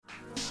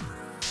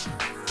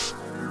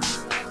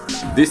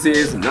This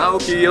is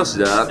Naoki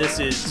Yoshida, This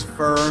is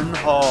Fern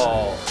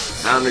Hall.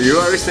 and you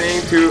are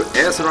listening to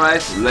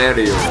Aetheryte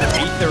Radio.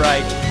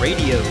 Aetheryte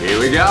Radio. Here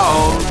we go!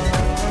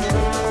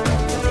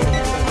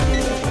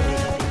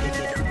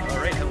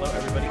 Alright, hello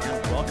everybody,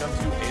 and welcome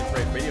to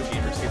Aetheryte Radio,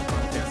 Gamers Game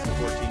Final Fantasy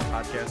 14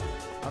 podcast.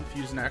 I'm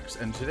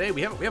FusionX, and today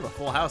we have a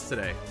full house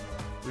today.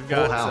 We've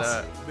got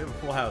we have a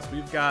full house.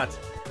 We've got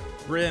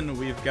Bryn,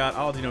 we've got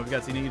Aldino, we've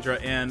got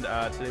Zenidra, and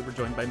today we're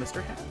joined by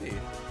Mr. Happy.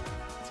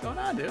 What's going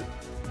on, dude?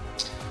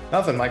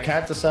 Nothing. My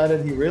cat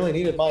decided he really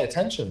needed my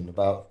attention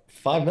about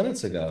 5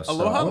 minutes ago. So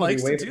Aloha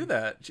likes to do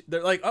that.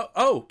 They're like,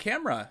 oh,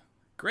 camera,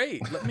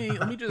 great. Let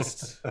me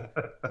just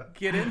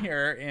get in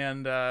here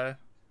and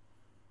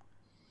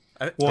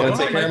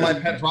take care of my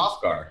pet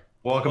Hrothgar.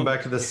 Welcome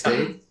back to the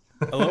state.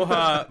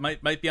 Aloha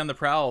might be on the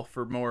prowl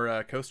for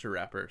more coaster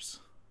wrappers.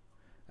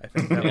 I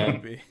think that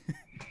would be.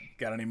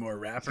 Got any more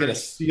wrappers? He's gonna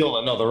steal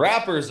it. No, the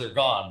wrappers are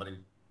gone, but he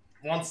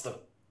wants the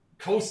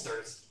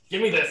coasters.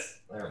 Give me this.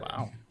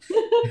 Wow.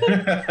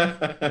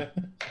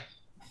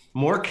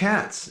 More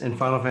cats in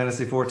Final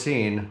Fantasy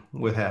 14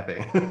 with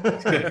Happy.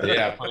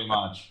 Yeah, pretty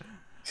much.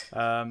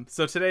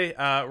 So today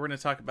we're going to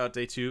talk about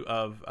day 2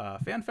 of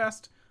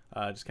FanFest.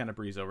 Just kind of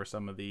breeze over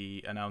some of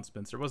the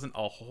announcements. There wasn't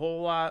a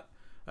whole lot,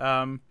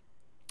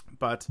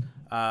 but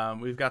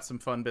we've got some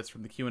fun bits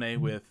from the Q&A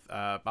with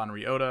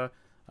Banri Oda.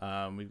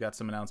 We've got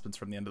some announcements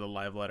from the end of the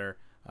live letter,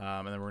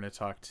 and then we're going to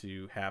talk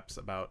to Haps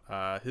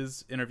about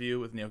his interview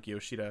with Naoki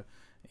Yoshida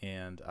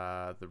and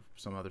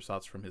some other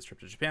thoughts from his trip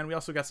to Japan. We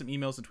also got some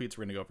emails and tweets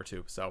we're going to go over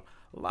too, so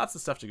lots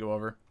of stuff to go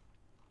over.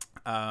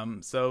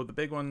 So the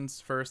big ones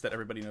first that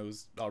everybody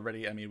knows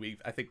already. I mean,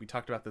 I think we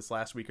talked about this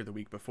last week or the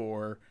week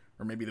before,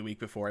 or maybe the week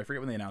before. I forget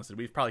when they announced it.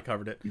 We've probably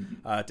covered it.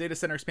 Data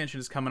center expansion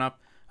is coming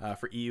up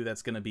for EU.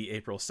 That's going to be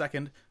April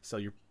 2nd. So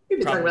you're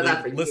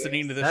probably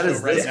listening to this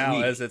show right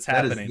now as it's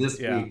happening. That is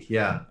this week,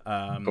 yeah.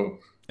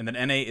 And then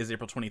NA is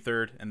April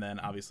 23rd, and then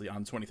obviously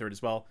on the 23rd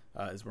as well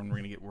is when we're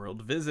going to get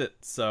World Visit.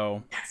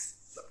 So Yes,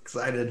 so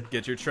excited.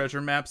 Get your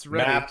treasure maps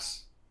ready.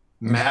 Maps.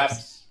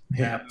 Maps.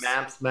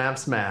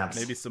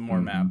 Maybe some more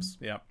maps.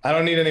 Yeah. I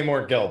don't need any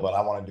more Gil, but I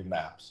want to do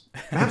maps.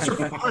 Maps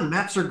are fun.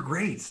 Maps are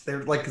great.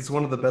 They're like, it's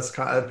one of the best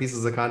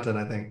pieces of content,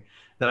 I think,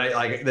 that I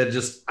like, that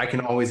just, I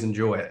can always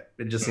enjoy it.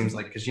 It just seems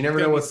like, because you never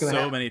know what's going to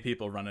happen. So many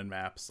people running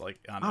maps like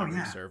on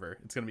every server.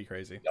 It's going to be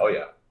crazy. Oh,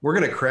 yeah. We're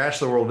going to crash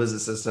the World Visit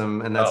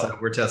system, and that's how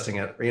we're testing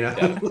it. You know,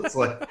 it's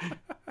like...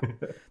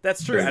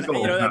 That's true. And,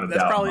 you know,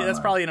 that's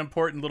probably an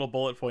important little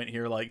bullet point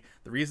here. Like,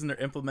 the reason they're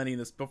implementing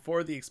this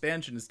before the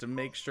expansion is to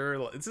make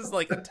sure this is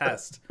like a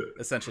test,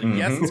 essentially.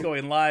 Yes, it's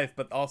going live,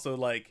 but also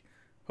like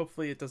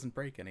hopefully it doesn't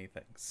break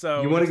anything.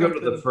 So you want to go to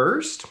the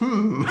first?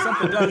 If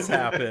something does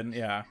happen,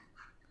 yeah.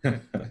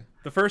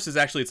 The first is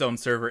actually its own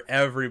server.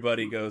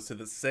 Everybody goes to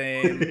the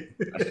same.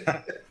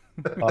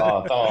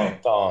 Don't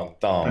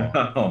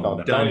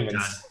even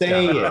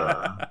say it.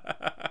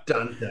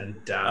 Dun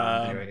dun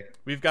dun. There we go.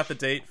 We've got the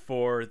date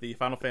for the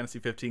Final Fantasy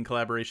 15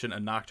 collaboration, A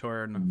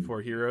Nocturne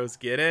for Heroes.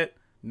 Get it?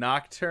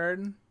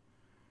 Nocturne?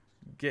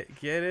 Get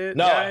it?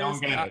 No, guys? I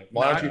don't get it.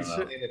 Why don't you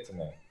explain it to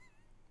me?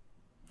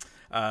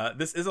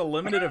 This is a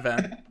limited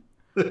event.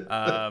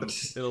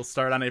 It'll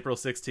start on April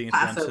 16th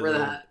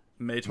until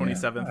May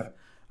 27th.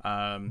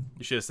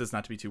 Yoshida says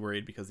not to be too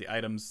worried because the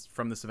items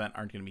from this event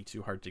aren't going to be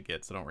too hard to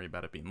get, so don't worry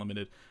about it being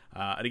limited.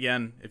 And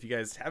again, if you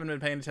guys haven't been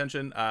paying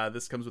attention,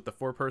 this comes with the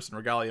 4-person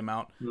regalia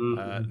mount,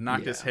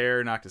 Noctis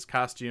hair, Noctis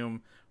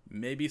costume,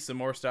 maybe some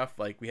more stuff.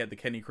 Like we had the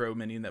Kenny Crow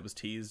minion that was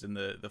teased in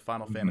the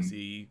Final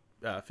Fantasy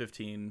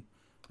 15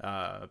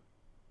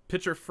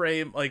 picture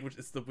frame, like, which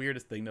is the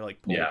weirdest thing to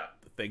like pull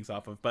things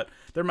off of. But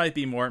there might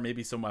be more,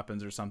 maybe some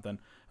weapons or something.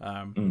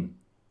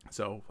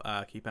 So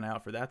keep an eye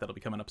out for that. That'll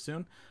be coming up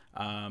soon.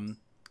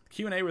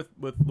 Q&A with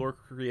lore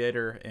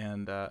creator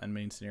and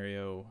main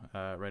scenario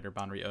writer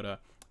Banri Oda.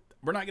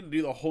 We're not going to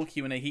do the whole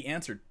Q&A. He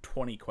answered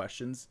 20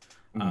 questions,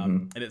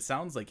 and it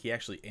sounds like he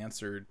actually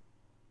answered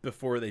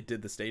before they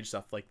did the stage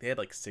stuff. Like they had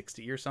like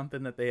 60 or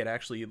something that they had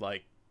actually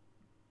like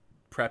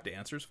prepped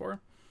answers for.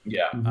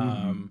 Yeah.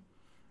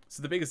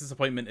 So the biggest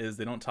disappointment is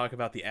they don't talk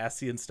about the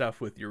Ascian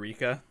stuff with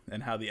Eureka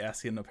and how the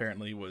Ascian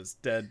apparently was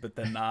dead, but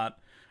then not.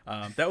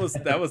 That was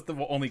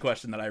the only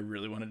question that I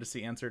really wanted to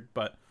see answered,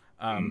 but.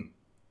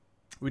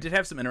 We did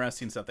have some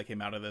interesting stuff that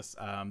came out of this.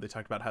 They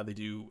talked about how they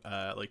do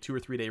like 2 or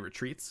 3 day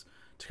retreats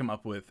to come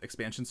up with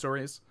expansion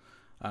stories.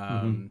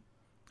 And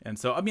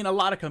so, I mean, a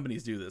lot of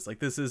companies do this. Like,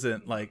 this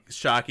isn't like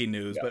shocking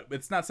news, but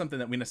it's not something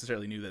that we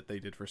necessarily knew that they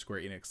did for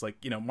Square Enix. Like,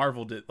 you know,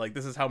 Marvel did, like,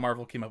 this is how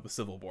Marvel came up with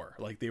Civil War.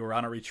 Like, they were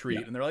on a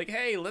retreat and they're like,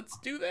 hey, let's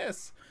do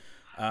this.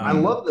 I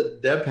love the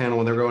dev panel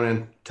when they're going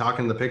in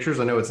talking the pictures.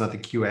 I know it's not the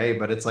QA,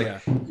 but it's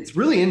like it's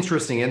really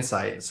interesting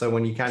insight. So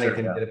when you kind of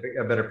get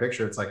a better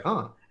picture, it's like,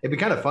 it'd be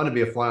kind of fun to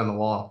be a fly on the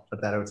wall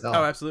at that hotel.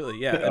 Oh, absolutely,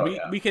 yeah.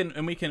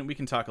 And we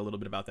can talk a little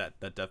bit about that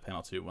dev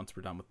panel too once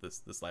we're done with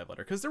this live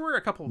letter, because there were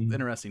a couple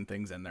interesting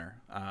things in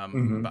there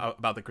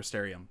about the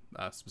Crystarium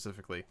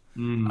specifically.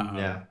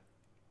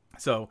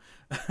 So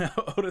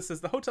Oda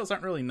says the hotels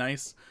aren't really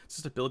nice. It's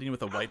just a building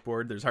with a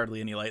whiteboard. There's hardly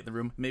any light in the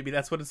room. Maybe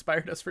that's what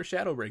inspired us for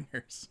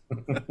Shadowbringers.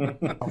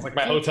 Sounds like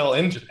my hotel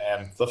in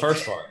Japan. The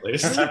first one, at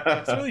least.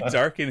 It's really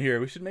dark in here.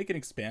 We should make an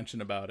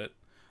expansion about it.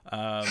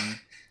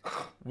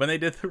 When they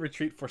did the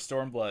retreat for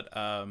Stormblood,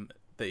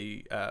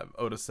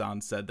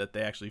 Oda-san said that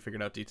they actually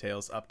figured out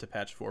details up to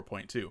patch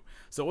 4.2.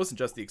 So it wasn't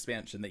just the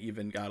expansion. They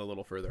even got a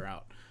little further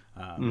out.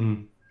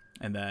 And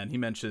then he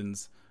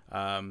mentions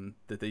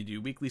that they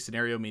do weekly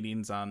scenario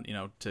meetings on,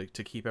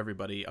 to keep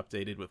everybody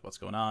updated with what's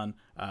going on.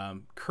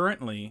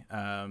 Currently,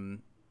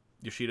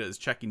 Yoshida is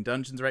checking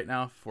dungeons right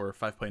now for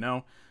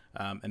 5.0.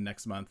 And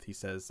next month he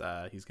says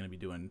he's going to be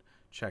doing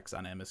checks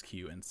on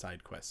MSQ and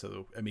side quests.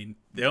 So, I mean,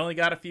 they only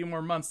got a few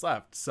more months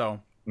left. So,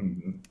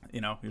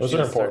 those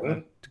are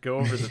important to go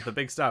over the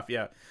big stuff.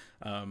 Yeah.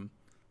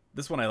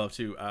 This one I love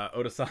too.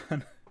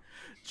 Oda-san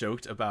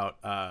joked about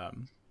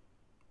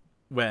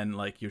when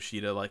like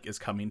Yoshida like is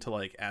coming to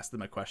like ask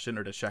them a question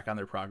or to check on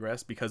their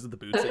progress, because of the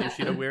boots that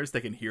Yoshida wears,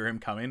 they can hear him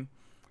coming.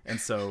 And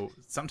so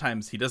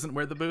sometimes he doesn't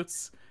wear the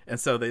boots, and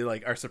so they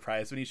like are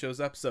surprised when he shows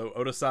up. So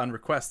Oda-san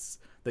requests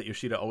that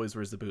Yoshida always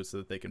wears the boots so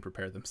that they can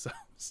prepare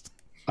themselves.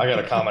 I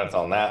got to comment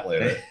on that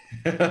later.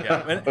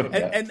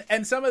 Yeah,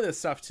 and some of this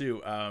stuff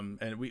too.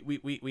 And we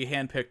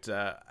handpicked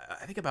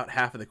I think about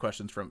half of the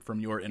questions from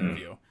your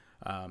interview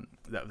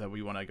that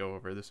we want to go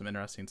over. There's some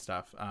interesting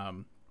stuff.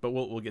 But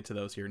we'll get to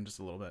those here in just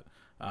a little bit.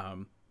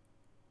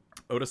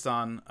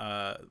 Oda-san,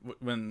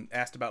 when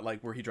asked about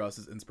like where he draws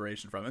his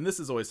inspiration from, and this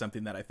is always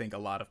something that I think a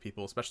lot of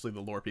people, especially the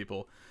lore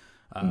people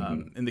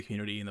in the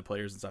community and the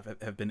players and stuff,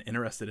 have been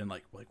interested in,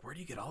 like where do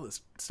you get all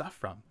this stuff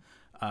from?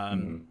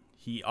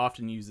 He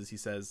often uses, he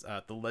says,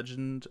 the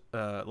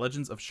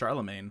Legends of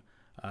Charlemagne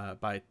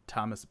by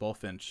Thomas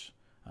Bulfinch.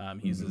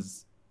 He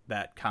uses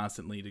that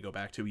constantly to go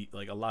back to.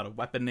 Like a lot of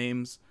weapon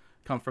names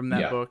come from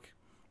that book.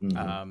 And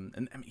I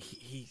mean,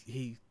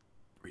 he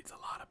reads a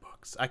lot of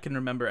books. I can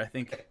remember, I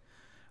think,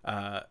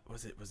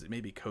 was it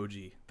maybe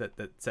Koji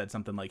that said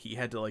something like he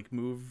had to like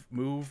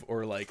move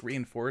or like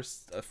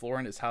reinforce a floor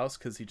in his house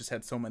because he just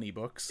had so many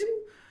books.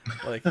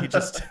 Like he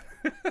just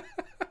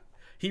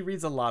he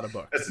reads a lot of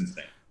books. That's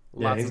insane.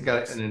 He's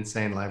got an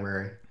insane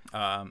library.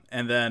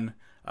 And then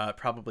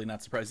probably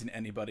not surprising to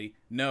anybody,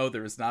 no,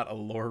 there is not a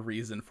lore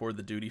reason for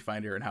the duty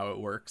finder and how it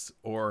works,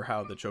 or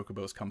how the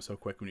chocobos come so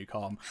quick when you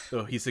call them.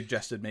 Though he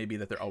suggested maybe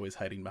that they're always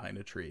hiding behind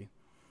a tree.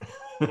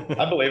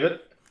 I believe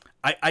it.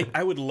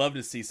 I would love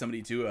to see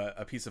somebody do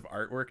a piece of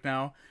artwork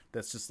now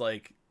that's just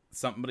like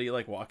somebody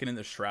like walking in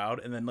the shroud,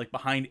 and then like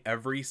behind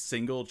every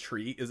single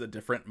tree is a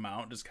different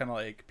mount, just kind of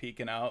like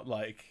peeking out,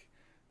 like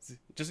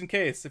just in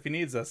case if he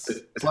needs us.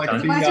 It's like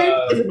is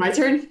it my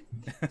turn?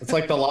 It's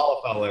like the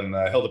Lalafell in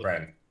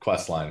Hildebrand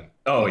quest line.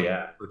 Oh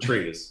yeah, for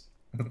trees.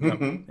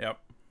 Yep.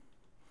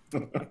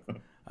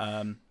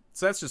 So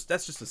that's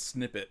just a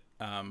snippet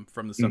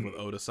from the stuff with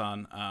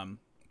Oda-san.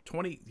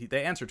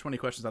 They answered 20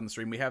 questions on the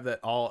stream. We have that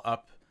all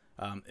up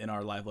in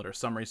our live letter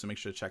summary, so make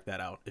sure to check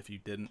that out if you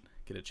didn't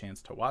get a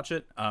chance to watch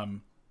it.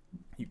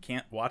 You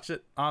can't watch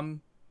it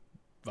on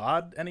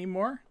VOD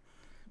anymore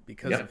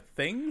because of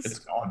things. It's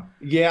gone.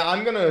 Yeah,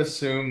 I'm gonna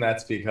assume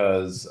that's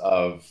because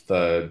of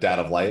the Dad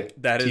of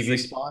Light TV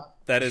spot.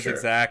 That is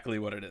exactly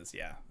what it is.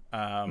 Yeah.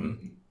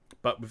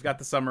 But we've got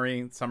the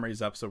summary.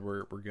 Summary's up, so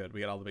we're good. We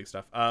got all the big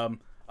stuff.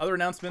 Other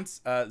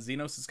announcements: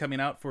 Xenos is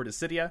coming out for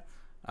Dissidia,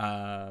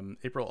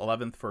 April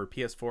 11th for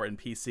PS4 and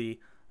PC.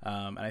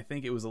 And I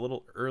think it was a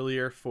little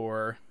earlier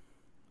for,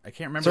 I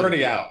can't remember. It's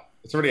already out.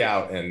 It's already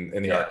out in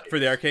the arcade. For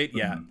the arcade,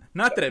 yeah.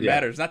 Not that it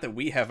matters. Not that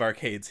we have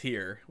arcades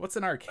here. What's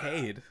an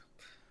arcade?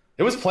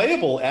 It was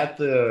playable at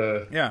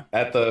the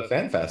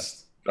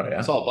FanFest. Oh, yeah.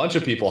 I saw a bunch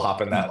of people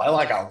hop in that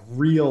like a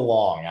real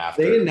long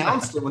after. They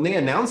announced it. When they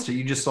announced it,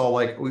 you just saw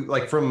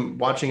like from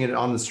watching it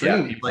on the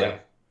stream,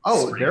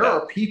 there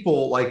are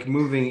people like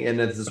moving in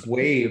this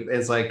wave.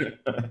 It's like,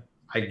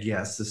 I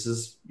guess this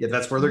is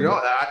that's where they're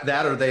going.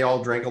 That or they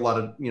all drank a lot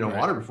of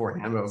water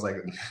beforehand. But I was like,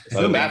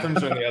 the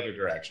bathrooms are in the other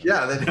direction.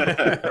 Yeah,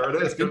 there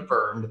it is,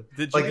 confirmed.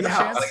 Did you get a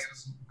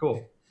chance?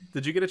 Cool.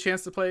 Did you get a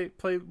chance to play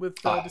with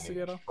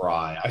Dissidia?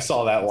 Try. I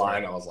saw that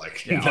line. I was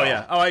like, no. Oh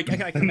yeah. Oh, I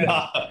can imagine.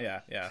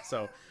 Yeah.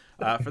 So,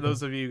 for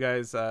those of you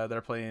guys that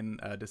are playing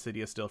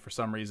Dissidia still, for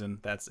some reason,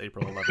 that's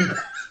April 11th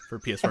for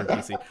PS4 and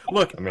PC.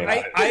 Look,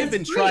 I have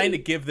been trying to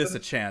give this a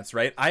chance,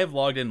 right? I have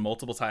logged in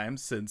multiple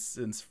times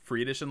since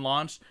Free Edition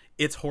launched.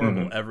 It's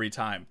horrible every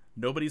time.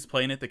 Nobody's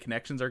playing it. The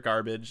connections are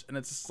garbage, and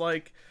it's just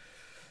like,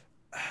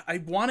 I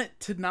want it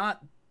to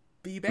not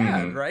be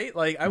bad, right?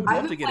 Like I would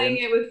love to get in. I've been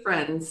playing it with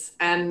friends,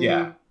 and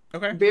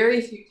okay.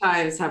 Very few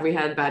times have we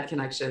had bad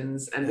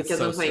connections, and That's because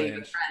so I'm playing strange.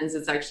 with friends,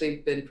 it's actually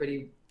been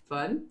pretty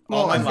fun.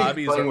 Well, my I think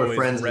lobbies playing are with always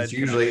friends red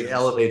usually connections.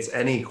 elevates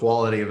any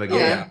quality of a game.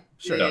 Yeah.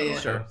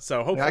 Sure.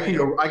 So hopefully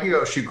I can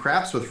go shoot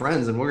craps with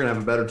friends, and we're gonna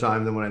have a better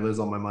time than when I lose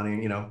all my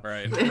money.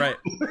 Right.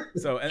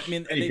 So I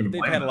mean, And you can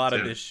they've blame had a them, lot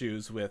of too.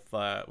 issues with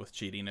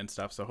cheating and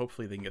stuff. So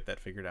hopefully they can get that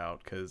figured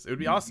out, because it would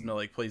be awesome to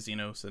like play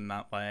Xenos and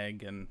not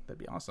lag, and that'd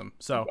be awesome.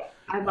 So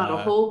I bought a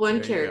whole one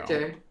there you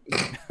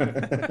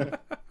character.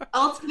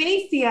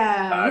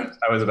 Ultimacia.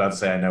 I was about to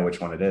say I know which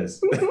one it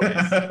is.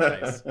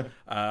 Nice.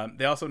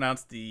 They also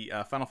announced the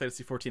Final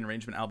Fantasy XIV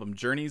arrangement album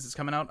Journeys is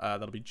coming out.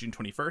 That'll be June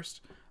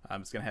 21st.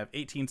 It's going to have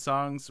 18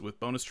 songs with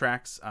bonus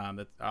tracks.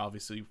 That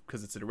obviously,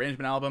 because it's an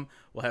arrangement album,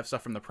 we'll have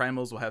stuff from the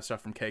Primals, we'll have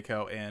stuff from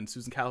Keiko, and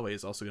Susan Calloway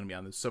is also going to be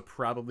on this. So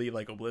probably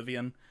like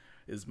Oblivion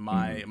is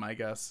my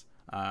guess.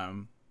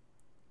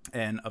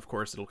 And of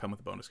course, it'll come with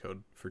a bonus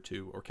code for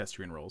 2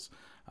 Orchestrion roles.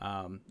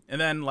 And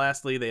then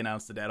lastly, they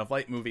announced the Dad of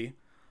Light movie,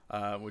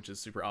 which is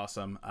super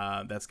awesome.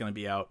 That's going to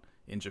be out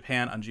in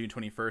Japan on June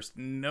 21st.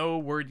 No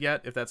word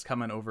yet if that's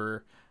coming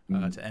over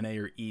to NA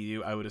or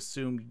EU. I would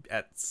assume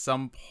at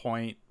some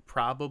point,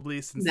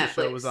 probably, since Netflix.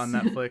 The show was on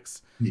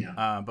Netflix.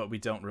 But we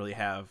don't really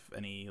have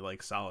any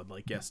like solid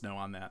like yes no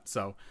on that.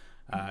 So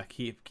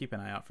keep an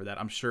eye out for that.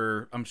 I'm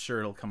sure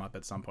it'll come up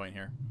at some point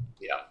here.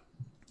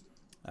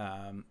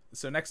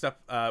 So next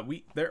up,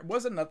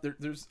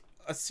 there's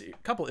a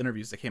couple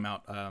interviews that came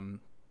out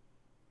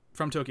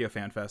from Tokyo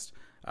Fan Fest.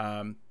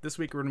 This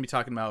week we're going to be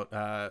talking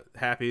about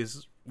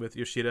Happy's with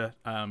Yoshida.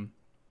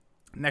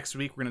 Next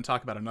week we're going to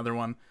talk about another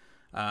one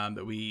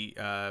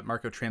that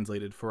Marco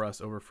translated for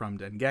us over from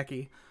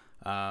Dengeki.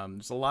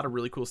 There's a lot of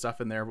really cool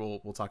stuff in there.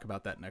 We'll talk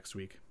about that next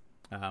week.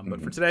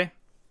 But for today,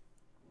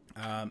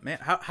 man,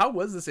 how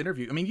was this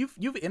interview? I mean,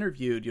 you've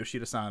interviewed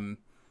Yoshida-san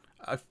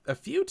a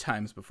few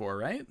times before,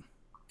 right?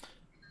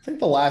 I think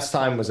the last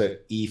time was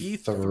at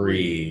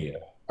E3,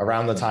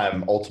 around the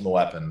time Ultimate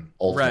Weapon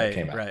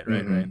came out.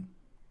 Right.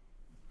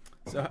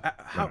 So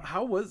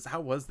how was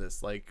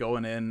this, like,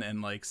 going in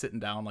and like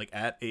sitting down like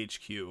at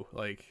HQ?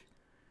 Like,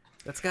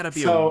 that's got to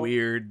be a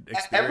weird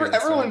experience.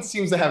 Everyone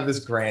seems to have this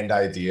grand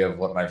idea of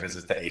what my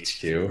visit to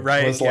HQ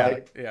was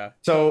like. Yeah.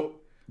 So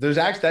there's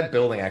actually, that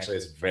building actually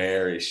has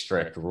very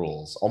strict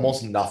rules.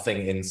 Almost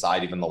nothing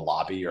inside, even the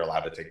lobby, you're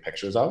allowed to take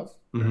pictures of.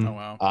 Mm-hmm. Oh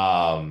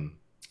wow.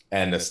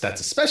 And that's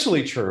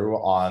especially true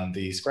on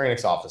the Square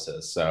Enix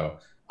offices. So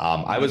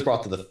I was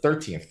brought to the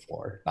 13th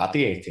floor, not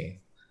the 18th,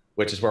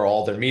 which is where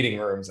all their meeting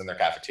rooms and their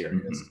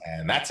cafeterias,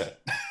 and that's it.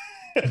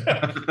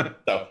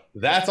 So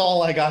that's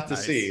all I got to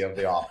see of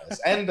the office,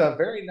 and a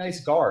very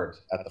nice guard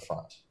at the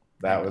front.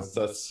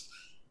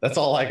 That's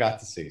all I got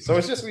to see. So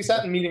it's just, we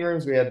sat in meeting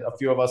rooms. We had a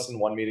few of us in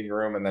one meeting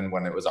room, and then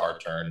when it was our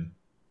turn,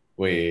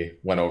 we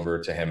went over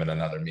to him in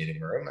another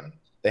meeting room, and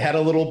they had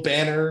a little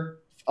banner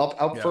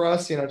up for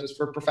us, just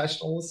for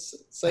professionals'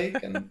 sake,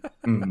 and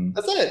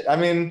that's it. I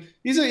mean,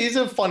 he's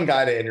a fun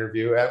guy to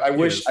interview. I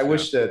wish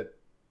that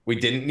we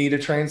didn't need a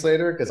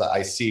translator, because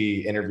I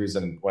see interviews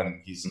and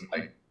when he's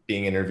like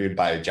being interviewed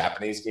by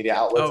Japanese media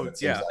outlets, and it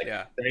seems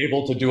they're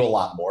able to do a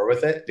lot more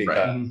with it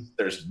because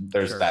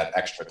there's that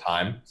extra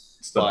time.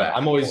 But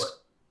I'm always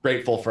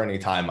grateful for any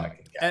time I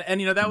can get.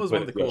 And that was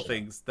one of the cool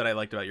things that I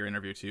liked about your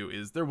interview too,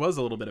 is there was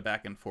a little bit of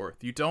back and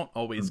forth. You don't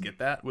always get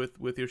that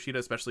with Yoshida,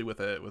 especially with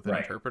an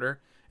interpreter,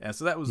 and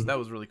so that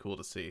was really cool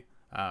to see.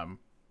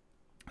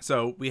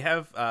 So we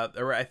have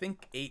there were, I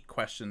think, 8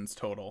 questions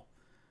total.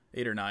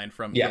 8 or 9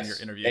 from your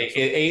interview.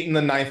 8, and the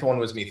 9th one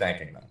was me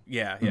thanking them.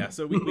 Yeah.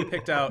 So we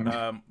picked out.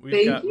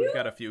 We've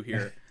got a few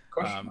here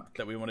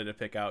that we wanted to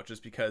pick out,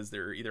 just because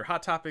they're either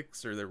hot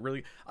topics or they're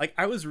really, like,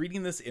 I was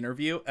reading this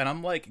interview and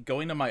I'm like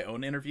going to my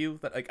own interview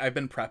that, like, I've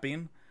been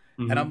prepping,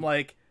 and I'm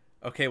like,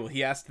 okay, well,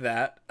 he asked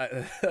that.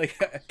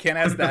 Can't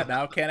ask that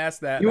now. Can't ask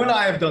that. You and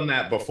I have done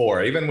that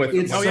before, even with.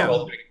 It's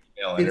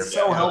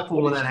so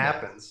helpful when that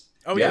happens.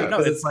 Oh yeah, no,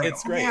 it's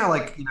great. Yeah,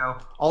 like,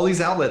 all these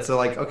outlets are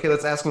like, okay,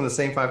 let's ask them the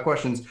same 5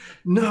 questions.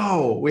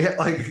 No, we have,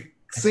 like,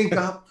 sync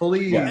up,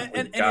 please.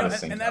 And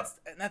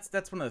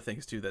that's one of the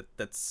things too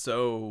that's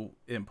so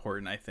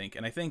important, I think.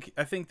 And I think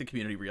the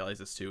community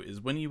realizes too, is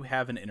when you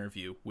have an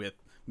interview with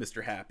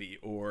Mr. Happy,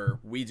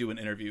 or we do an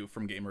interview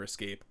from Gamer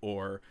Escape,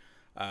 or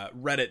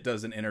Reddit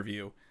does an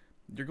interview,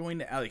 you're going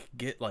to like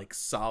get like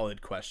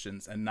solid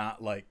questions, and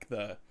not like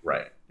the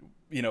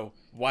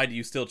why do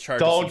you still charge?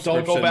 Don't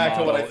go back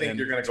to what I think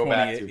you're going to go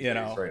back to.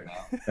 Right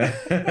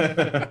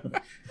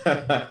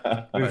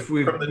now.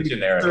 we've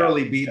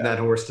thoroughly beaten that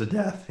horse to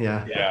death.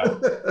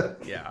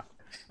 Yeah.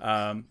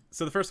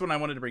 So the first one I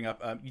wanted to bring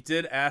up, you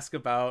did ask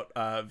about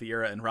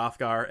Viera and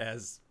Hrothgar,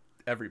 as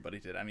everybody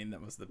did. I mean,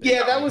 that was the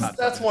big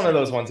that's one of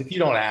those ones. If you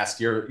don't ask,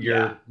 you're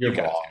wrong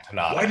to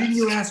not. Why didn't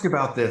you ask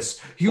about this?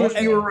 You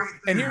were right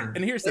there.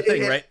 And here's the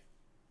thing, right?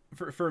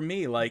 For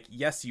me, like,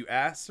 yes, you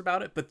asked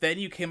about it, but then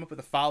you came up with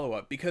a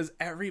follow-up, because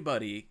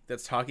everybody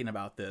that's talking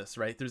about this,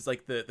 right? There's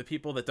like the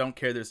people that don't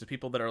care. There's the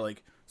people that are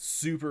like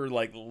super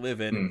like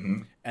livid,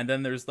 and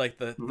then there's like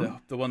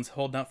the ones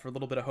holding out for a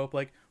little bit of hope.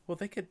 Like, well,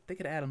 they could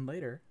add them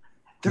later.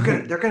 They're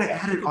gonna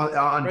add it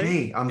on the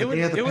day of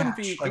the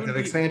patch, like the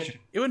expansion.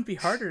 It wouldn't be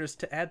harder just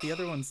to add the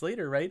other ones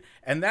later, right?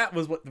 And that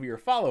was what your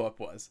follow-up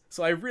was.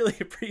 So I really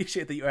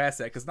appreciate that you asked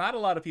that, because not a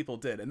lot of people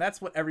did, and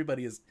that's what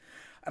everybody is.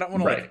 I don't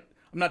want to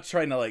I'm not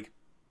trying to like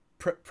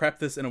prep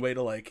this in a way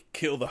to like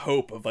kill the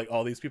hope of like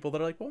all these people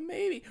that are like, well,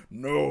 maybe.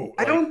 No,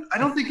 I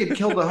don't think it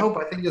killed the hope.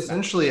 I think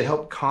essentially it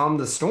helped calm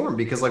the storm,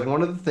 because like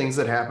one of the things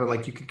that happened,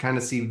 like you could kind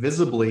of see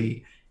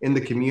visibly in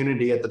the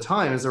community at the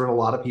time is there were a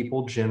lot of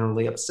people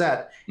generally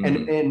upset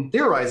and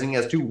theorizing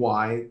as to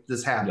why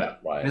this happened. Yeah,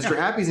 why? Mr.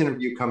 Appy's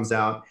interview comes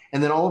out,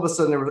 and then all of a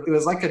sudden it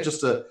was like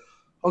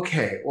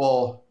okay,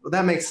 well,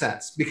 that makes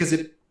sense, because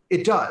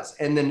it does.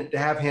 And then to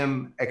have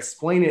him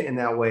explain it in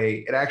that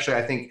way, it actually,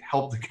 I think,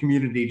 helped the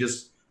community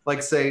just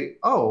like say,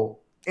 oh,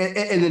 and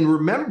then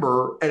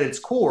remember at its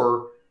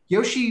core,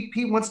 Yoshi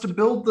P wants to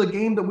build the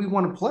game that we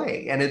want to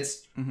play. And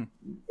it's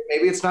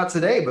maybe it's not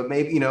today, but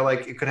maybe,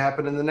 like it could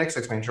happen in the next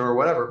expansion or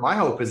whatever. My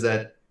hope is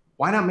that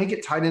why not make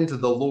it tied into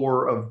the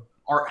lore of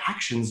our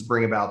actions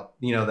bring about,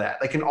 that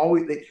they can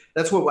always,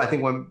 that's what I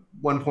think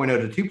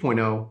 1.0 to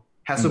 2.0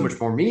 has so much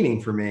more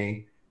meaning for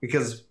me,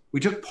 because we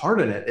took part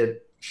in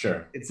it.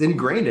 It's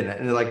ingrained in it.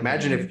 And like,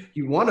 imagine if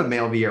you want a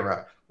male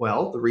Vieira.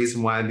 Well, the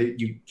reason why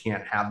you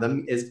can't have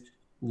them is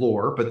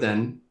lore, but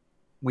then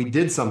we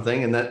did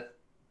something and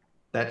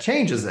that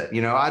changes it.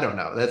 I don't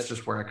know. That's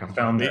just where I come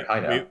from.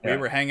 We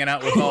were hanging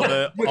out with all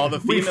the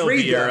female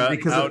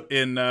Vieira out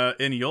in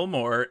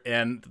Yulmore,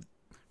 and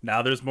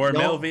now there's more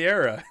male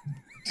Vieira.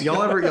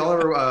 Y'all ever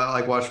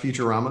like watch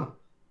Futurama?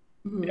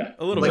 Yeah,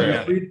 a little bit.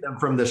 You freed them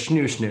from the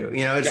snoo.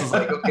 It's just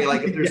like, okay,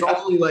 like if there's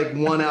only like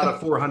 1 out of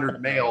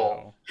 400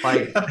 male,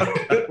 like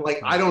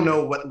I don't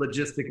know what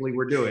logistically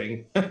we're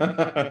doing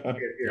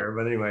here,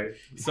 but anyway.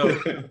 So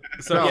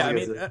yeah, I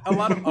mean, a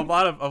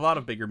lot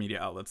of bigger media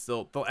outlets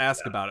they'll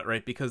ask about it,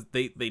 right? Because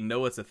they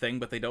know it's a thing,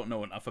 but they don't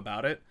know enough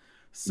about it.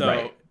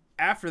 So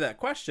after that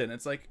question,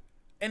 it's like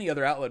any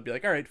other outlet would be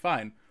like, all right,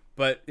 fine.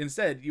 But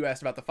instead, you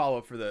asked about the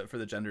follow-up for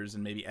the genders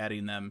and maybe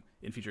adding them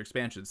in future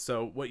expansions.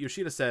 So what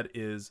Yoshida said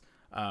is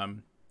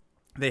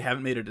they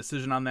haven't made a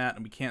decision on that,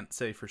 and we can't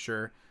say for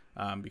sure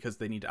because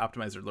they need to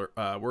optimize their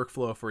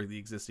workflow for the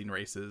existing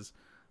races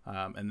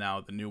and now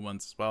the new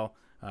ones as well.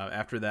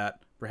 After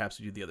that, perhaps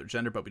we do the other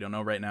gender, but we don't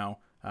know right now.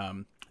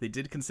 They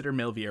did consider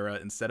male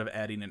Vieira instead of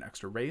adding an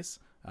extra race,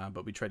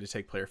 but we tried to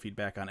take player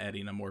feedback on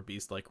adding a more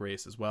beast-like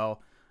race as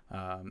well.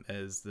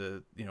 As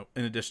in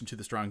addition to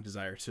the strong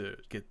desire to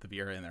get the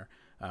Vieira in there.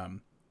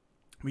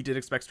 We did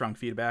expect strong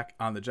feedback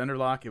on the gender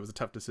lock. It was a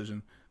tough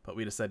decision, but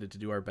we decided to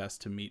do our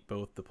best to meet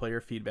both the player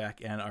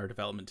feedback and our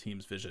development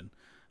team's vision.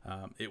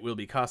 It will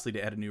be costly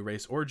to add a new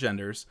race or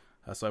genders,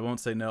 so I won't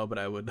say no, but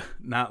I would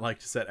not like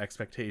to set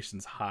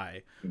expectations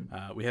high.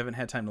 We haven't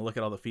had time to look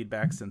at all the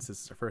feedback since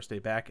this is our first day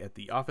back at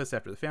the office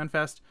after the Fan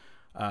Fest.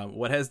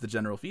 What has the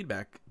general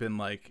feedback been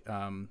like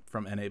from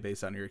NA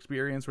based on your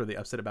experience? Were they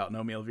upset about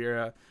no male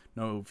Vieira,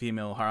 no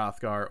female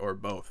Hrothgar, or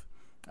both?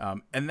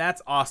 And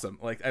that's awesome.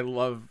 Like, I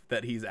love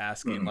that he's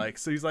asking. Like,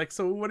 so he's like,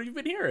 so what have you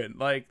been hearing?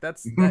 Like,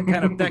 that's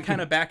that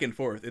kind of back and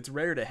forth. It's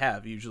rare to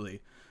have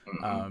usually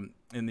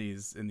in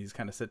these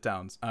kind of sit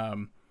downs.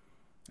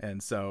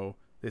 And so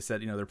they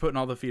said, they're putting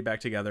all the feedback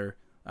together,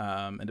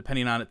 and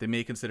depending on it, they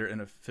may consider an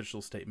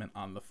official statement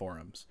on the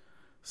forums.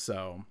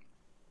 So.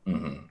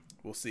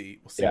 We'll see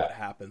what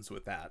happens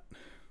with that.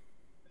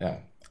 Yeah,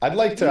 I'd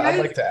like to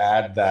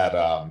add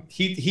that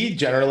he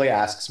generally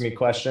asks me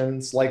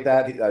questions like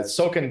that.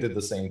 Soken did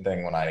the same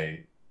thing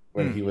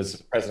when he was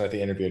president of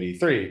the interview at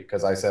E3,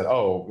 because I said,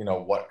 oh,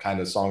 what kind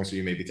of songs are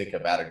you maybe thinking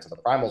of adding to the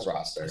Primals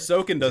roster?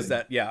 Soken does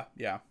that, yeah.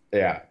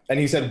 And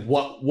he said,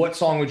 what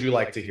song would you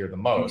like to hear the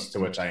most? To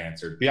which I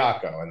answered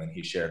Byakko, and then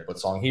he shared what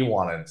song he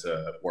wanted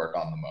to work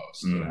on the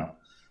most.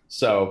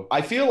 So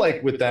I feel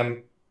like with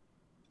them.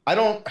 I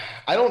don't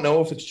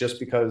know if it's just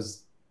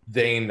because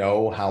they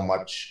know how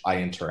much I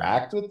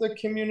interact with the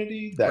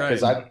community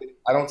because I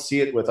don't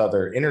see it with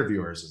other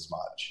interviewers as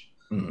much.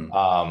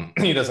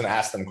 He doesn't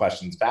ask them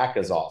questions back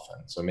as often,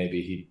 so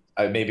maybe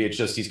it's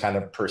just he's kind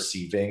of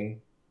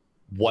perceiving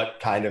what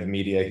kind of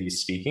media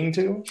he's speaking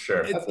to.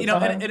 Sure,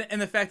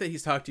 and the fact that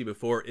he's talked to you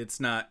before, it's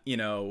not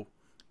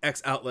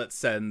X outlet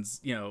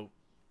sends a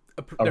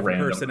different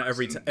person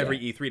every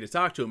E3 to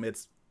talk to him.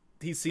 It's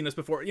he's seen us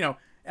before,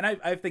 And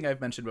I think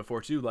I've mentioned before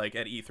too, like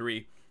at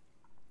E3,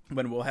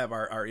 when we'll have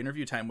our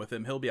interview time with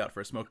him, he'll be out for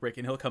a smoke break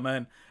and he'll come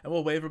in and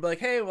we'll wave and be like,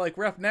 hey,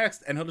 we're up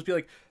next. And he'll just be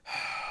like,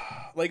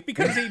 like,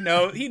 because he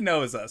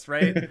knows us.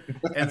 Right.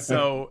 And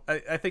so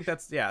I think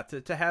that's,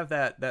 to have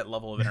that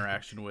level of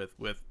interaction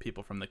with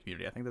people from the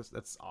community. I think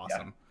that's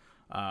awesome.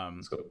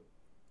 That's cool.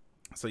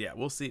 So yeah,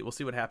 we'll see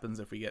what happens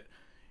if we get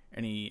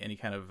any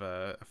kind of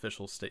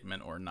official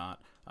statement or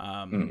not.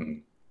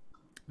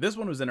 This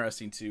one was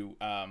interesting too.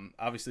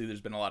 Obviously,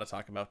 there's been a lot of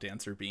talk about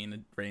Dancer being a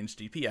ranged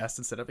DPS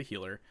instead of a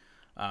healer,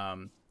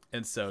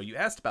 and so you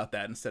asked about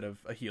that instead of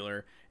a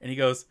healer, and he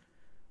goes,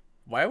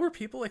 "Why were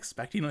people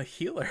expecting a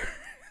healer?"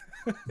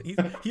 he's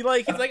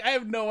like, I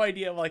have no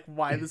idea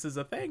why this is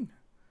a thing.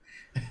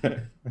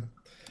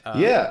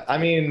 Yeah, I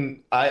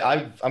mean,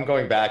 I'm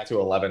going back to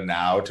 11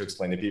 now to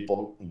explain to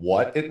people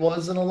what it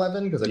was in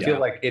 11, because I feel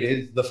like it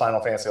is the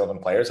Final Fantasy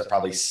 11 players that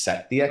probably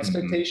set the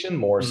expectation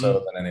more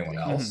so than anyone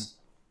else.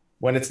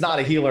 When it's not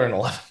a healer in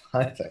 11,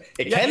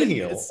 it can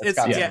heal.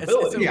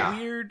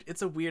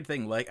 It's a weird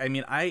thing. Like, I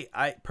mean,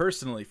 I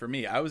personally, for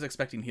me, I was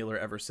expecting healer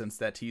ever since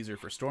that teaser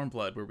for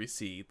Stormblood where we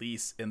see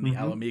Lys in the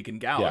Alamegan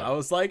gown. I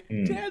was like,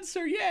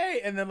 Dancer,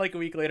 yay! And then a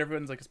week later,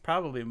 everyone's like, it's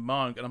probably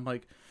Monk, and I'm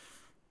like,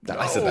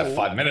 I said that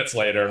 5 minutes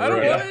later. I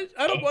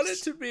don't want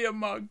it to be a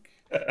monk.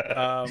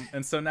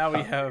 And so now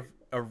we have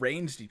a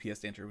ranged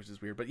DPS dancer, which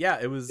is weird. But yeah,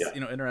 it was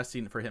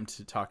interesting for him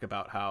to talk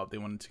about how they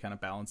wanted to kind of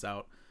balance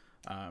out.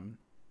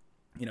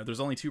 There's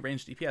only 2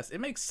 ranged DPS. It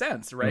makes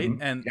sense, right?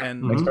 Mm-hmm.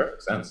 And makes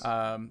perfect sense.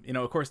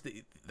 of course,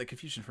 the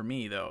confusion for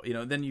me though,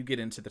 then you get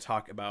into the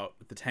talk about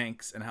the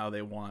tanks and how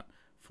they want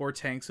 4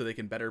 tanks so they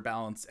can better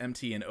balance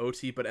MT and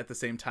OT, but at the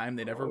same time,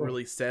 they never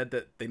really said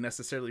that they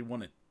necessarily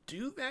want to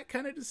do that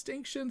kind of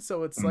distinction.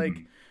 So it's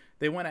like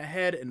they went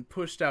ahead and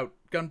pushed out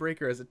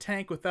Gunbreaker as a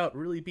tank without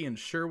really being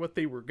sure what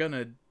they were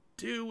gonna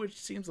do, which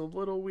seems a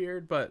little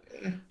weird. But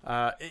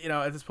at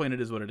this point,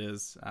 it is what it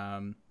is.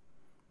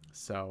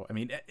 So I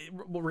mean,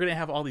 we're gonna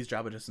have all these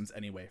job adjustments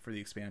anyway for the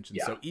expansion.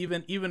 Yeah. So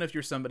even if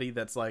you're somebody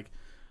that's like,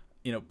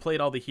 played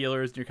all the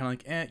healers, and you're kind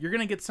of like, you're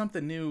gonna get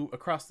something new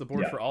across the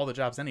board for all the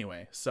jobs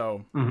anyway.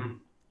 So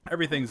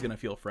everything's gonna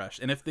feel fresh.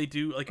 And if they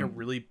do like a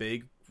really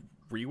big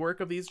rework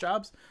of these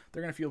jobs,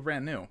 they're gonna feel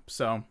brand new.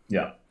 So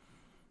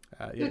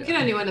you'll get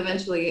a new one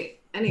eventually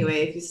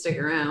anyway if you stick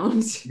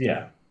around.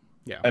 Yeah.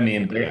 I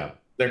mean,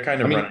 they're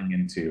kind of running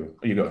into.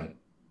 You go ahead.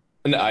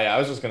 And I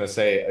was just going to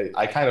say,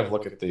 I kind of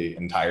look at the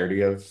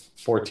entirety of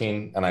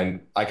 14, and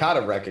I kind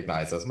of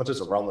recognize, as much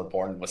as A Realm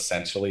Reborn was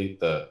essentially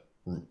a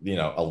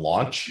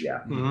launch.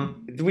 Yeah.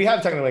 Mm-hmm. We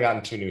have technically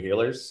gotten 2 new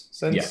healers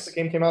since the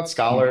game came out.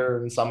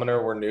 Scholar and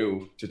Summoner were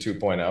new to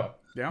 2.0.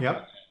 Yeah.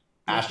 Yep.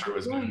 Astra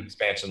was an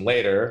expansion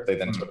later. They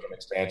then took an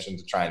expansion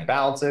to try and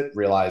balance it,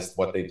 realized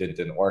what they did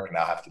didn't work, and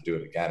now have to do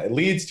it again. It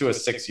leads to a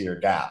 6-year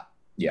gap,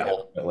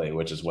 ultimately,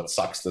 which is what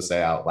sucks to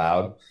say out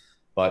loud.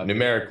 But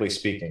numerically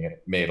speaking,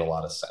 it made a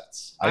lot of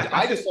sense.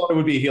 I just thought it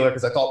would be a healer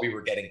because I thought we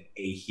were getting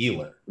a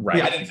healer.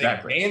 Right. I didn't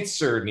think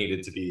Dancer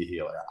needed to be a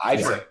healer. I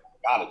just said,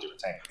 gotta do a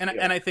tank.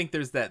 And I think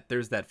there's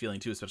that feeling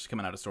too, especially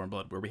coming out of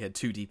Stormblood, where we had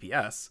 2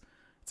 DPS.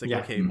 It's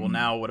like, okay, well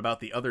now what about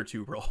the other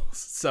 2 roles?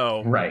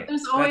 So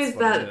there's always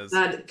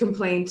that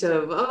complaint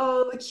of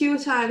the Q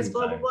times,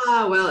 blah blah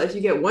blah. Well, if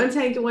you get 1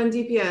 tank and 1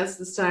 DPS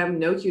this time,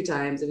 no Q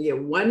times. If you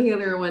get 1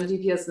 healer and 1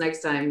 DPS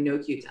next time, no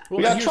Q times. Well,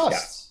 we got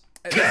trusts.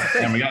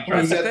 And we got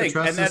trust.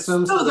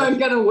 Those aren't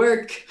gonna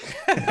work.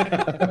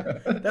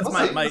 That's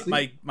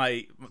the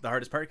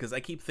hardest part, because I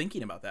keep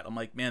thinking about that. I'm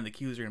like, man, the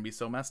queues are gonna be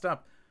so messed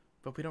up,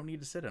 but we don't need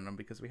to sit in them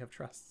because we have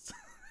trusts.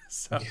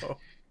 So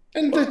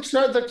and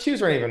the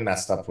queues weren't even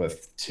messed up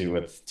with two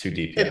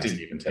DPS. It didn't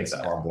even take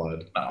that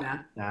Stormblood.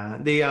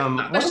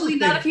 Especially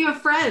not if you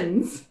have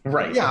friends.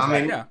 Right. Yeah,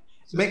 I mean,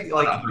 make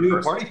do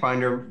a party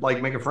finder,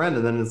 make a friend,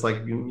 and then it's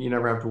like you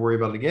never have to worry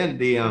about it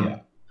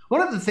again.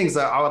 One of the things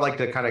that I would like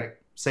to kind of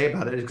say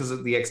about it is because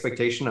of the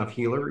expectation of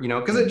healer,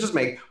 because it just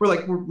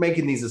we're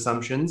making these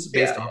assumptions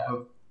based off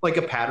of like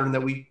a pattern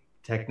that we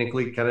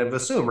technically kind of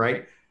assume,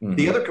 right? Mm-hmm.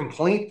 The other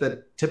complaint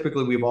that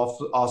typically we've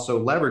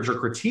also leveraged or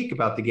critique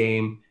about the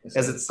game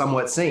is it's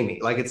somewhat samey.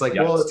 Like it's like,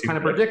 it's kind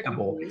of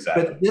predictable.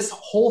 Exactly. But this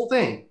whole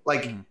thing,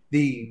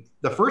 the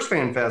first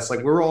Fan Fest,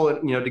 we're all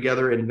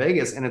together in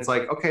Vegas, and it's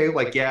like, we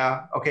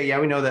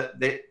know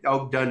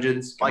that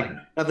dungeons,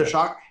 another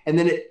shock, and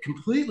then it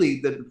completely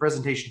the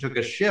presentation took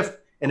a shift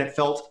and it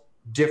felt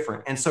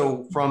different. And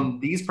so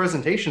from these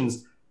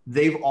presentations,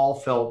 they've all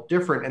felt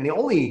different. And the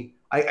only,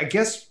 I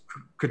guess,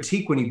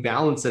 critique when you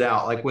balance it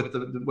out, with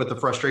the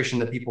frustration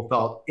that people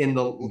felt in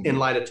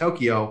light of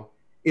Tokyo,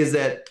 is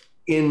that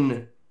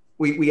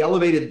we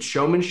elevated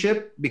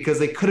showmanship because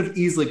they could have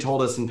easily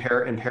told us in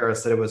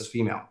Paris that it was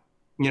female.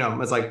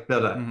 It's like,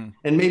 and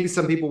maybe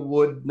some people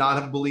would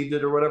not have believed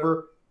it or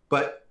whatever.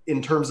 But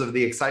in terms of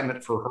the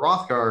excitement for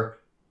Hrothgar,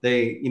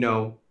 they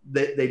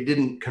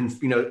didn't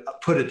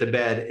put it to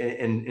bed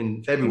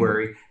in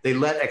February. Mm-hmm. They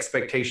let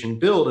expectation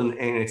build and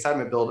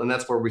excitement build, and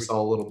that's where we saw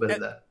a little bit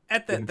of that.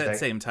 At that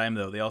same time,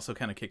 though, they also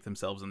kind of kicked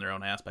themselves in their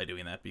own ass by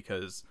doing that,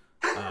 because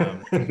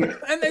and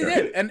they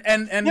did.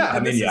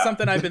 And this is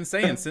something I've been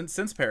saying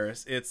since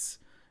Paris. It's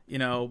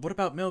what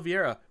about Mil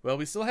Vieira? Well,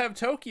 we still have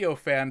Tokyo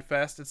Fan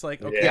Fest. It's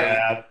like, okay.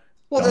 Yeah.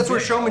 Well, that's where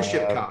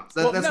showmanship comes.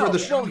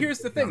 Here's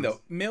the thing,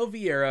 though. Mil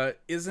Vieira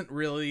isn't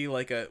really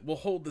we'll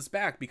hold this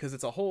back because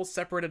it's a whole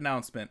separate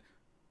announcement.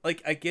 I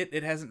get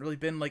it hasn't really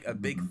been a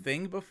big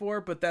thing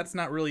before, but that's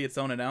not really its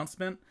own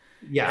announcement.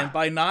 Yeah. And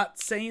by not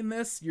saying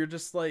this, you're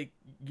just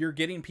you're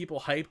getting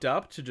people hyped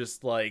up to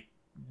just knock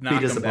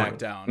them back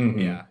down.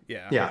 Mm-hmm.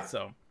 Yeah.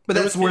 So, but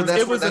that's what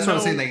I'm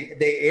saying.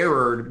 They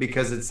erred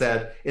because it's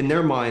that in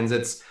their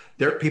minds,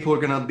 people are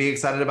going to be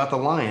excited about the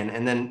Lion,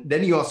 and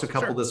then you also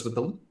couple this with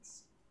the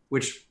Leaks,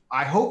 which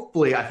I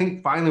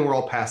think finally we're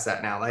all past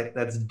that now.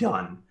 That's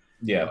done.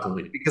 Yeah,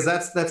 because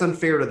that's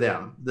unfair to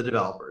them, the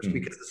developers,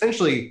 because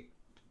essentially.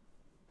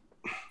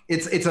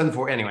 It's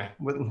unfortunate. Anyway,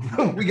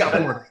 we got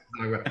more.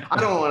 I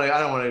don't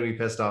want to be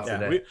pissed off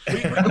today.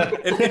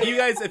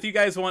 If you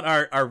guys want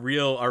our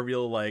real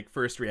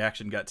first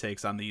reaction gut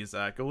takes on these,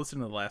 go listen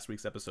to the last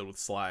week's episode with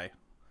Sly,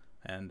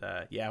 and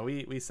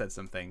we said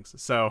some things.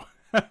 So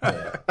go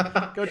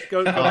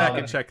back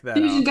and check that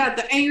out. You got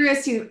the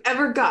angriest you've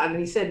ever gotten.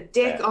 He said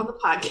 "dick" on the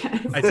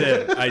podcast.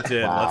 I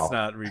did. Wow. Let's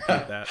not repeat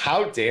that.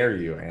 How dare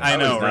you? Anna? I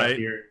know, right?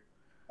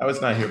 I was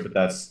not here, but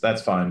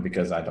that's fine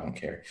because I don't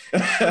care.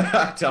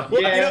 I don't,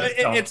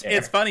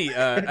 it's funny.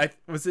 I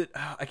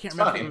can't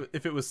remember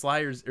if it was Sly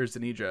or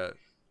Zenidra.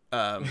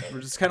 We're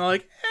just kind of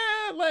like,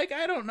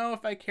 I don't know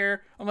if I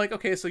care. I'm like,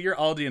 okay, so you're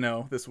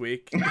Aldino this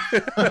week.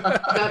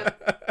 I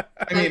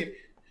mean,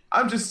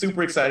 I'm just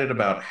super excited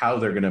about how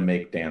they're gonna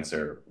make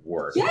Dancer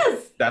work.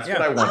 Yes, that's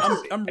what I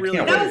want. I'm really.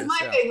 That was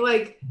my thing.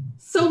 Like,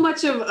 so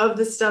much of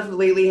the stuff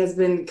lately has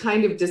been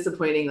kind of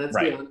disappointing. Let's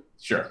be honest.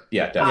 Sure.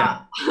 Yeah,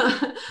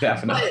 definitely.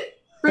 Definitely.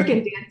 But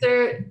freaking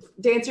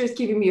Dancer is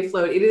keeping me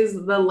afloat. It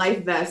is the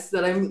life vest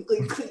that I'm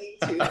clinging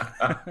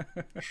to.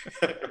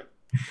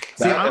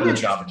 See, I'm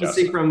interested to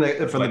see from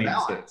the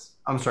balance.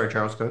 I'm sorry,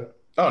 Charles, go ahead.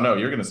 Oh no,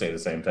 you're going to say the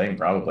same thing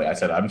probably. I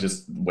said I'm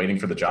just waiting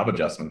for the job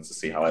adjustments to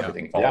see how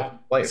everything falls into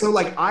place. So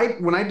like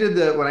when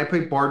I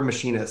played Bard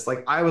Machinist,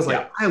 like I was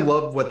like I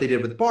love what they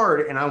did with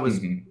Bard, and I was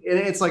and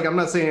it's like I'm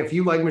not saying if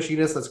you like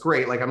Machinist that's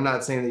great. Like I'm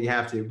not saying that you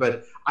have to,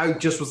 but I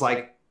just was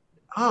like,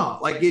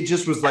 like it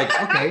just was like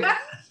okay.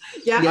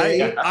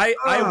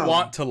 I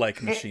want to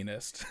like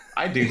Machinist.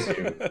 I do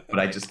too, but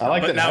I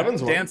like the now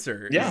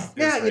Dancer.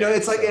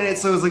 It's like, and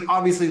it's like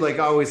obviously like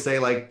I always say,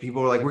 like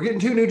people are like, we're getting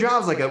 2 new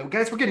jobs. Like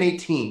guys, we're getting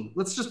 18.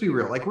 Let's just be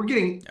real. Like we're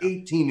getting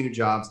 18 new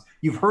jobs.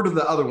 You've heard of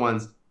the other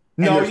ones.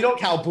 No, you don't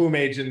count Blue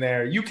Mage in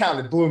there. You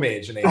counted Blue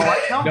Mage in there. Oh, I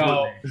count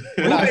Blue Mage.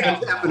 Blue Mage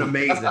has been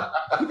amazing.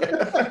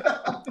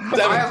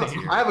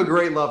 I have a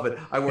great love it.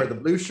 I wear the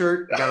blue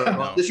shirt.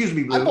 This used to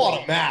be blue. I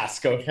bought a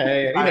mask,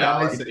 okay?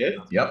 I did.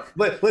 Yep.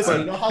 Listen,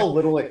 you know how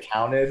little it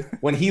counted?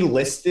 When he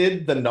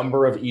listed the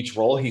number of each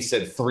role, he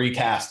said 3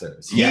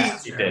 casters.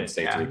 Yes, he did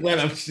say 3.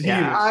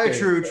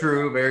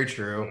 True. Very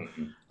true.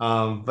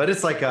 But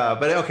it's like,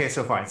 okay,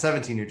 so fine,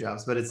 17 new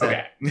jobs, but it's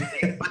okay.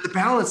 But the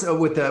balance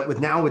with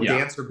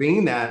Dancer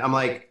being that, I'm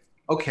like,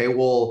 okay,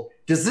 well,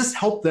 does this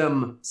help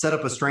them set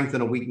up a strength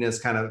and a weakness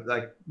kind of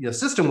like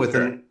system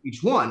within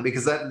each one?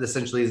 Because that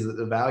essentially is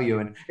the value.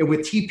 And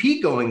with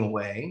TP going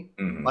away,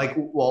 like,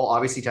 well,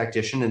 obviously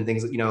tactician and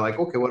things, like,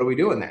 okay, what are we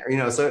doing there?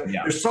 So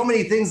there's so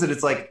many things that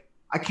it's like,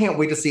 I can't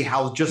wait to see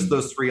how just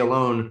those 3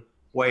 alone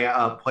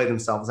play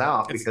themselves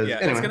out, because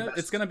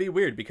it's gonna be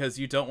weird, because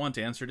you don't want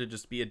Dancer to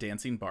just be a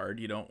dancing bard.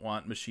 You don't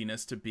want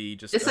Machinist to be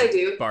just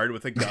a bard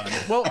with a gun.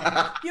 Well,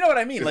 you know what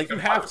I mean. Like you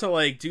have to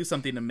like do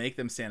something to make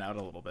them stand out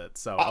a little bit.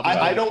 So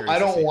I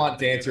don't want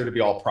Dancer to be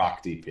all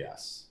proc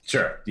DPS.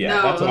 Sure. Yeah,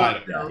 no, that's what I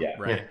do. Yeah.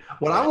 Right. Yeah.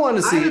 What I want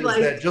to see is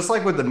that just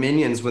like with the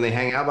minions when they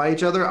hang out by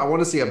each other, I want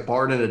to see a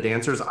bard and a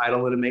dancer's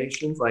idle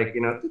animations. Like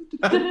they'll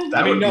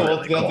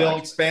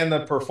expand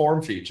the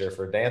perform feature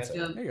for Dancer.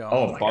 There you go.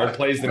 Oh, bard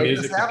plays the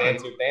music, the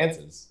dancer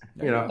dances.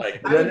 Then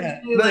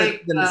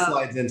it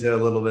slides into a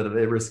little bit of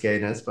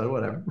risqueness, but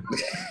whatever.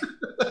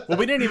 Well,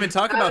 we didn't even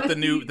talk about the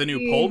new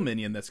pole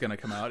minion that's going to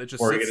come out. It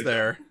just sits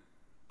there.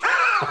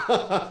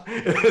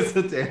 It's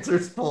a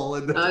dancer's pole.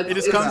 It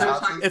just comes.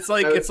 It's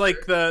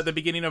like the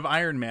beginning of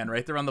Iron Man,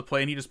 right? They're on the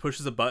plane. He just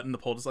pushes a button. The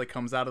pole just like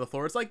comes out of the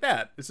floor. It's like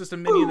that. It's just a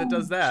minion that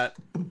does that.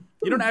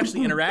 You don't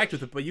actually interact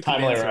with it, but you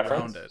can dance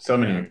around it. So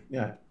many.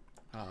 Yeah.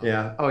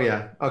 Oh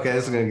yeah. Okay,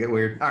 this is gonna get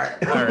weird. All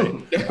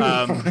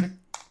right.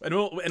 And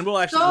we'll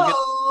actually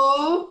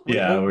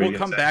we'll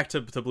come back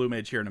to Blue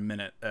Mage here in a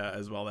minute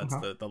as well. That's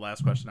the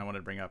last question I wanted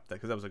to bring up,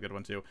 because that was a good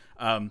one too.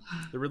 The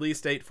release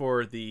date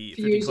for the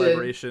 50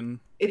 collaboration.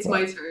 It's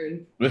my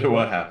turn.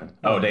 What happened?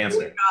 Oh,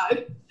 Dancer. Oh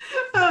my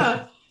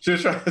god. She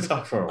was trying to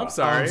talk for a while. I'm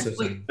sorry.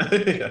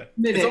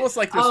 It's almost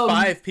like there's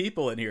 5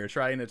 people in here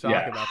trying to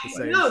talk about the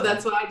same. No,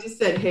 that's why I just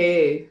said,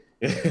 hey.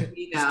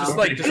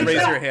 Just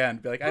raise your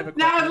hand. Be like, I have a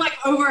question. Now I've like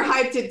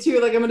overhyped it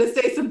too. Like I'm gonna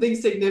say something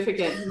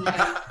significant. In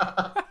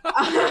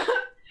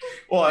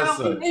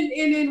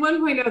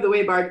 1.0, the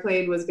way Bard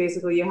played was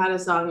basically you had a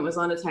song that was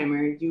on a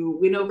timer. You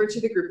went over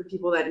to the group of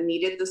people that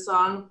needed the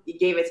song. You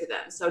gave it to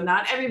them. So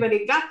not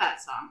everybody got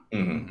that song.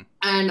 Mm-hmm.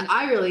 And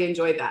I really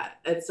enjoyed that.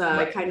 It's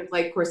kind of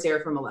like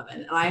Corsair from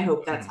 11. And I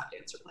hope that's how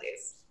Dancer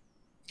plays.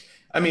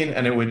 I mean,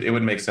 and it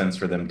would make sense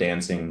for them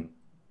dancing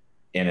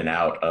in and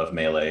out of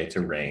melee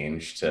to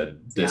range to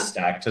this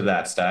stack to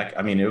that stack.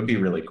 I mean, it would be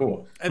really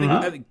cool. I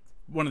think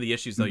one of the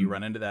issues though, you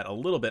run into that a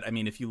little bit. I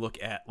mean, if you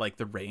look at like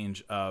the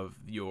range of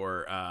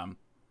your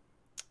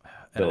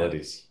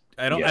abilities.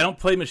 I don't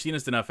play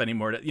Machinist enough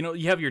anymore.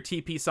 You have your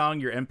TP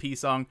song, your MP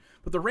song,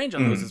 but the range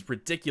on those is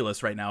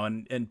ridiculous right now,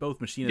 and both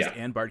Machinist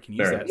and Bard can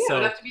use that. Yeah, so it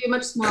would have to be a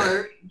much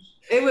smaller range.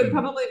 It would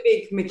probably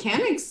make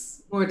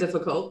mechanics more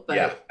difficult,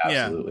 but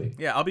absolutely.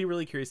 Yeah, I'll be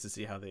really curious to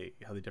see how they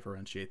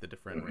differentiate the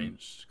different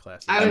range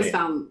classes. I always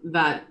found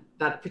that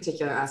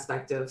particular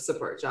aspect of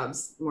support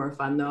jobs more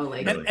fun though.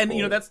 Like, and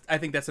cool. I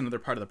think that's another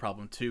part of the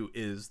problem too,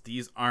 is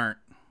these aren't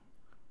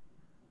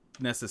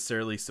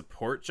necessarily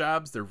support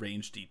jobs. They're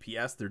range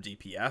DPS. They're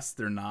DPS.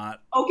 They're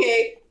not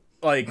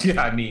like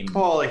I mean,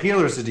 well, a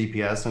healer's a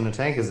DPS and a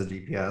tank is a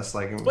DPS.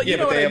 Like, but you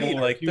know what I mean.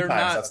 Like they're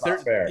not. That's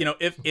not fair.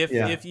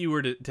 If you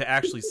were to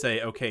actually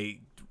say, okay,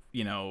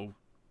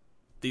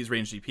 these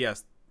range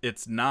DPS,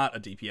 it's not a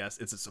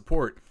DPS, it's a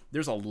support.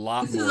 There's a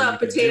lot. This is a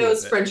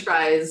potatoes French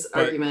fries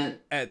argument.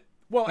 At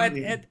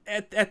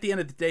the end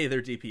of the day,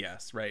 they're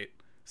DPS, right?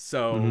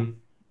 So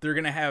they're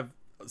gonna have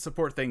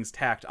support things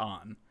tacked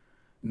on,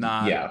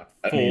 not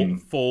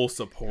full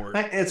support.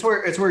 It's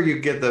where you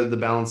get the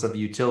balance of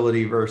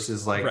utility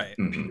versus like right.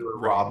 pure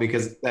raw,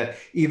 because that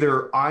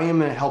either I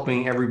am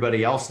helping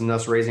everybody else and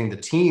thus raising the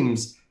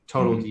team's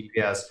total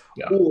DPS,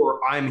 or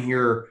I'm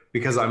here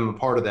because I'm a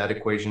part of that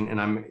equation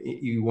and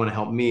you want to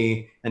help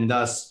me, and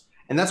that's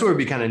where it'd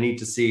be kind of neat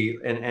to see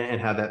and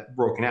have that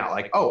broken out.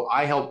 Like, oh,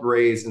 I helped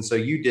raise, and so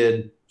you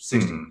did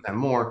 60%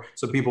 more.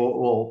 So people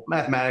will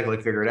mathematically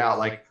figure it out.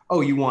 Like,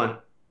 oh, you want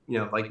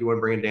to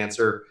bring a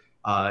dancer,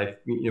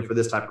 for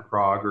this type of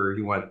prog, or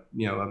you want,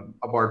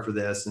 a bard for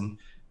this, and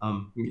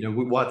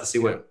we'll have to see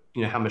what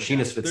how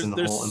machinist fits in the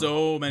whole. There's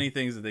so many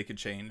things that they could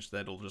change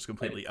that'll just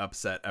completely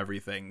upset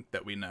everything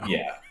that we know.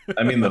 Yeah,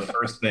 I mean, the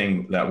first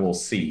thing that we'll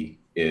see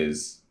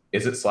is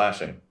it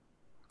slashing?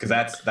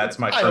 Because that's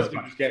my first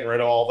one. Getting rid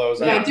of all those.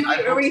 Yeah,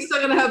 are we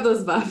still gonna have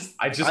those buffs?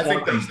 I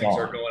think those things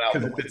are going out the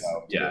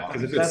window. Yeah,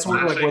 because that's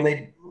like when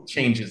they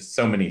changes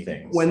so many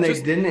things. When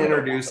they didn't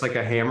introduce like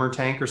a hammer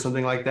tank or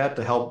something like that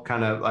to help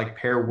kind of like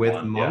pair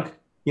with monk,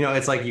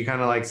 it's like you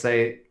kind of like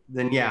say,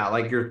 then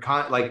like you're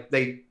like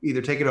they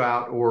either take it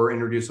out or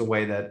introduce a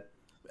way that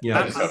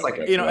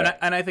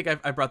and I think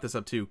I brought this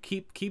up too.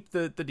 Keep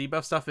the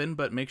debuff stuff in,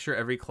 but make sure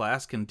every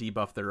class can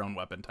debuff their own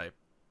weapon type.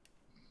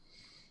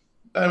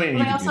 I mean,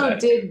 they also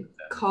did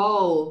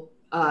call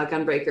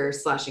Gunbreaker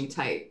slashing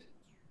type.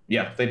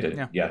 Yeah, they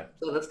did. Yeah.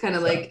 So that's kind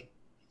of like,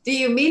 do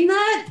you mean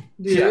that?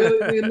 Do you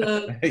mean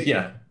that?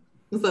 Yeah.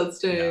 That's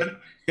true.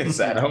 It's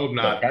sad. I hope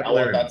not. I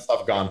want that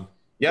stuff gone.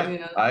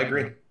 Yeah, I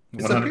agree.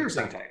 It's 100%. A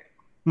piercing type.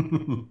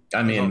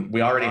 I mean,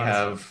 we already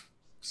have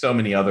so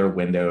many other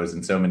windows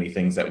and so many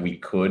things that we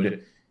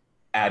could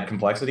add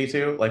complexity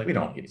to. Like, we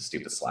don't need the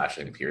stupid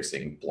slashing,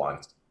 piercing,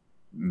 blunt,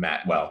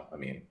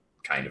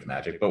 kind of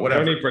magic, but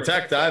whatever. We don't need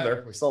protect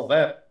either. We still have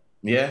that.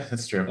 Yeah,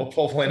 that's true.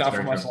 Hopefully not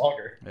for much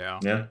longer.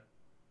 Yeah.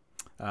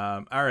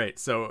 All right,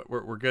 so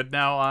we're good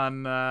now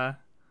on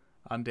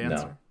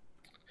Dancer.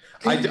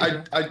 No.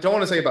 I don't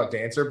want to say about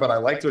Dancer, but I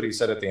liked what he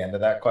said at the end of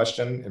that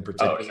question in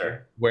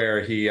particular,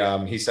 where he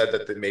said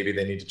that maybe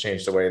they need to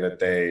change the way that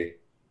they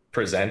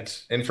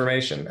present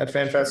information at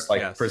FanFest,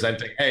 like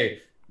presenting,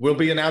 hey, we'll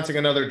be announcing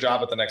another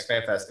job at the next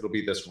FanFest. It'll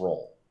be this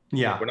role.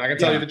 Yeah, we're not going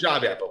to tell you the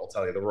job yet, but we'll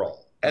tell you the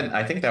role. And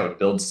I think that would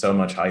build so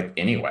much hype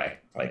anyway.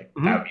 Like,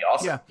 that would be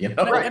awesome. Yeah.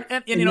 Right.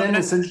 And then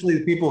essentially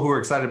the people who are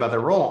excited about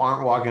their role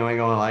aren't walking away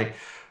going like,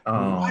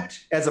 what?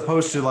 As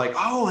opposed to like,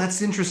 oh,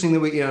 that's interesting that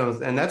we,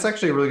 and that's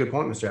actually a really good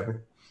point, Mr. Epic.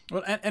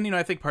 Well, and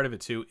I think part of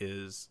it too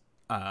is,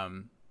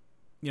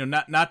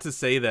 not to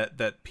say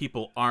that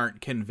people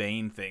aren't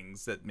conveying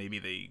things that maybe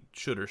they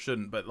should or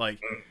shouldn't, but like,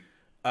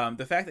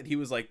 the fact that he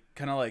was like,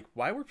 kind of like,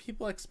 why were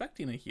people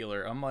expecting a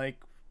healer? I'm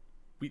like,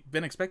 we've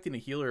been expecting a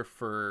healer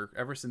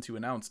ever since you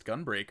announced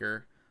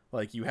Gunbreaker.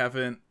 Like, you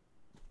haven't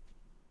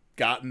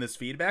gotten this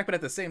feedback, but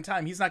at the same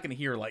time, he's not going to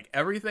hear like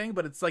everything,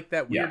 but it's like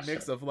that weird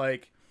mix of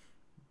like,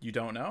 you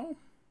don't know.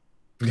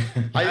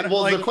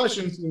 The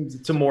question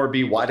seems to more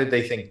be, why did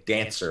they think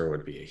Dancer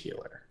would be a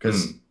healer?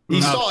 Because he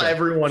saw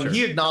everyone.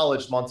 He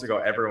acknowledged months ago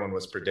everyone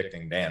was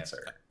predicting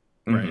Dancer,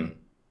 right?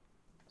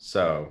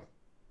 So,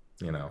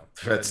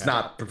 it's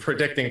not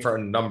predicting for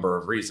a number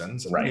of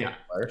reasons, right? Yeah.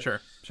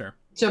 Sure.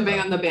 Jumping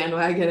on the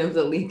bandwagon of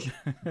the leak.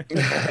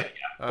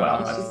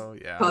 Well,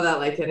 call that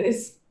like it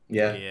is.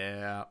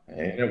 Yeah.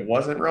 And it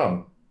wasn't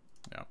wrong.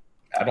 No.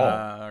 At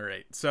all. All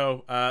right.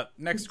 So,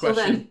 next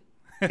question.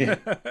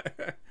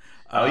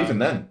 Even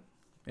then.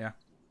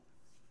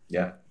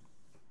 Yeah.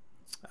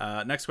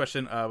 Next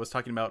question was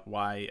talking about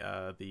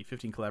why the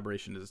 15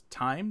 collaboration is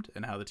timed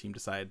and how the team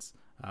decides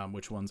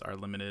which ones are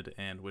limited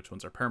and which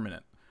ones are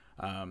permanent.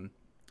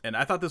 And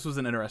I thought this was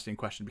an interesting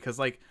question because,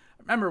 like,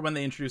 remember when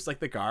they introduced like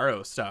the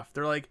Garo stuff?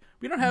 They're like,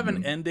 we don't have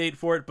an end date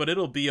for it, but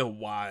it'll be a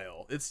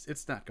while.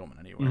 It's not going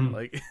anywhere.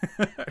 Like,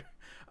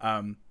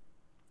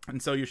 and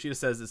so Yoshida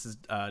says this is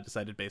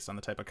decided based on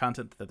the type of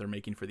content that they're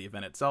making for the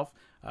event itself.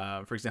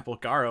 For example,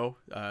 Garo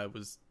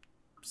was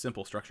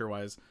simple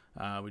structure-wise.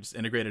 We just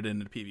integrated it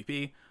into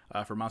PvP.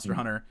 For Monster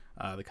Hunter,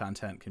 the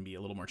content can be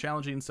a little more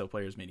challenging, so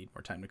players may need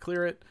more time to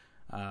clear it.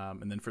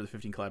 And then for the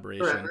 15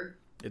 collaboration,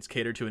 it's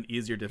catered to an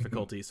easier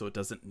difficulty, so it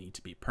doesn't need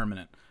to be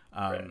permanent.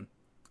 And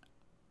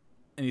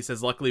he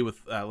says, luckily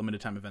with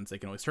limited time events, they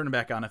can always turn it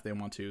back on if they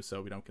want to,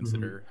 so we don't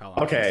consider how long.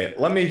 Okay,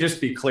 let me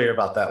just be clear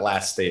about that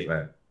last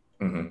statement.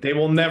 They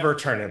will never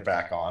turn it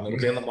back on. It'll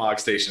be in the Mog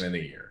Station in a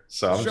year.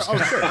 So I'm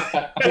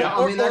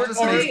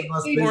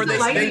or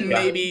they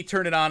maybe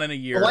turn it on in a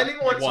year.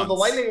 The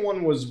Lightning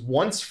one was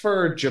once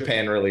for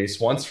Japan release,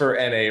 once for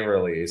NA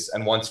release,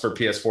 and once for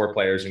PS4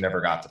 players who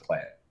never got to play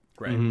it.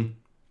 Right.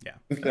 Yeah.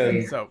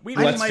 So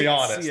let's be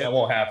honest, that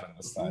won't happen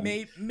this time.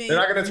 They're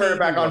not going to turn it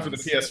back on for the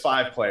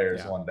PS5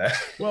 players one day.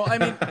 Well, I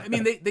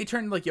mean, they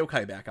turned like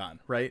Yokai back on,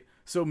 right?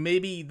 So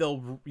maybe they'll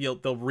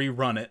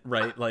rerun it,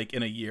 right? Like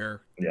in a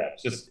year. Yeah.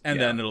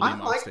 Then it'll be. I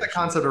like the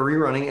concept of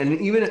rerunning, and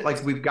even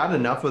like we've got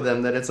enough of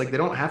them that it's like they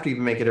don't have to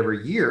even make it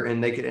every year,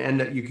 and they could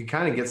end up. You could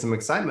kind of get some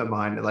excitement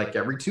behind it, like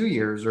every 2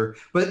 years,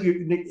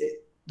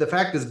 the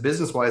fact is,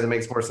 business wise, it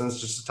makes more sense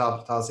just to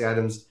toss the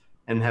items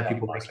and have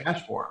people pay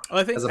cash for them. Well,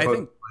 I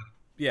think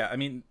yeah, I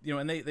mean,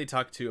 and they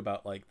talk too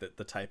about like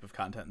the type of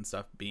content and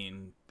stuff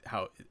being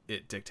how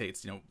it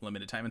dictates,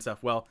 limited time and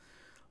stuff. Well,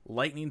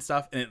 Lightning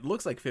stuff, and it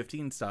looks like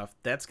 15 stuff,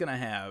 that's going to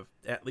have,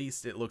 at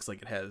least it looks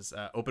like it has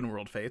open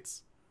world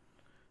fates.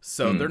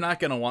 So they're not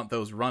going to want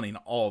those running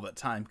all the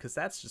time because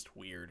that's just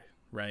weird,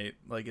 right?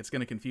 Like it's going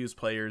to confuse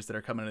players that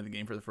are coming into the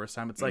game for the first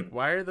time. It's like,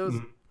 why are those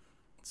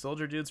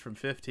soldier dudes from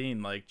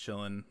 15 like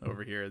chilling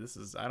over here?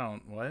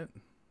 What?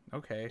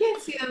 Okay. I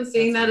can't see them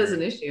seeing that as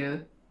an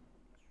issue.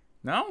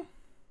 No?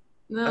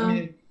 No. I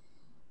mean,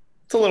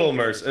 it's a little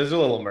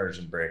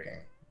immersion breaking.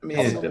 I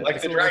mean,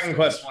 like the Dragon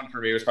Quest one for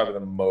me was probably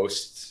the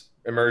most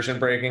immersion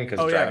breaking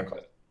because Dragon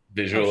Quest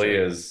visually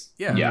is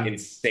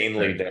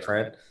insanely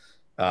different.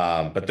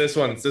 But this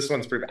one's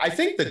pretty. I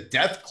think the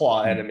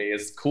Deathclaw enemy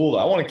is cool.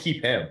 I want to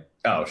keep him.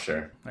 Oh,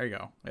 sure. There you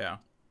go. Yeah.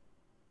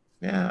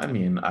 Yeah, I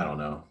mean, I don't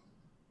know.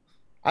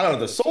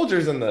 The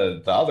soldiers and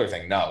the other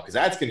thing, no, because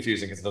that's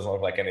confusing because it doesn't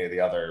look like any of the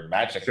other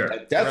magic. Sure.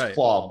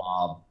 Deathclaw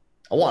mob,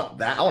 I want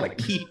that. I want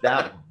to keep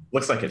that one.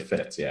 Looks like it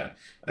fits, yeah.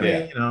 I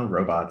mean,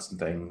 robots and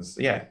things.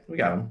 Yeah, we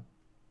got them.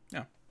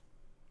 Yeah.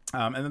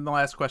 And then the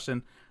last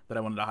question that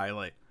I wanted to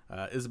highlight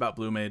is about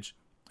Blue Mage.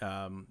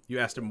 You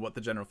asked him what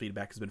the general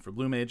feedback has been for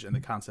Blue Mage and the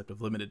concept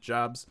of limited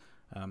jobs.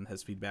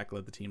 Has feedback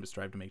led the team to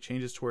strive to make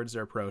changes towards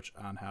their approach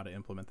on how to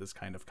implement this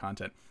kind of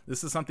content?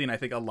 This is something I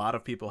think a lot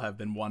of people have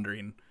been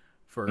wondering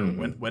for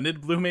when did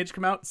Blue Mage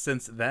come out?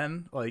 Since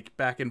then, like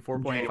back in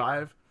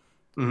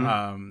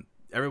 4.5.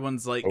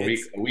 Everyone's like a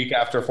week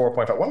after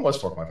 4.5. When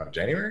was 4.5?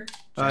 January?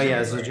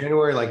 So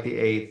January like the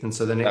 8th, and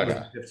so then it was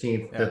the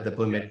 15th that the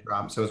Blue Mage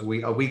dropped. So it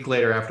was a week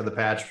later after the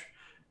patch,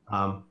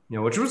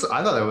 which was,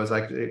 I thought that was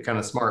like kind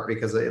of smart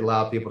because it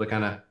allowed people to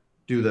kind of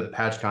do the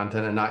patch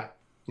content and not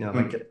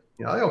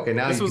okay,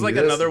 now this was like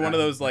another one of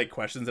those like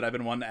questions that I've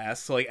been wanting to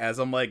ask. So like as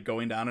I'm like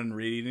going down and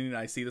reading and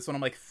I see this one,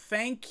 I'm like,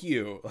 thank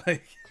you.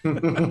 Like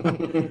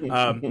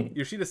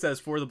Yoshida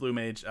says for the Blue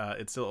Mage,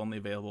 it's still only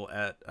available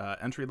at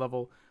entry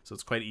level, so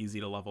it's quite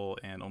easy to level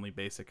and only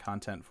basic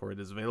content for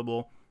it is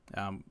available.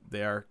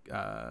 They are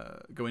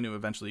going to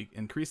eventually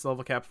increase the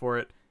level cap for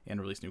it and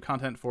release new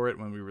content for it.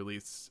 When we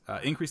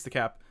increase the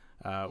cap,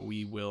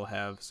 we will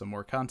have some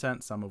more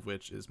content, some of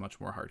which is much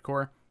more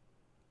hardcore.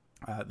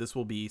 This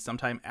will be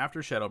sometime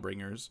after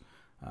Shadowbringers,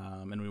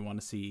 and we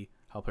want to see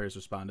how players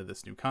respond to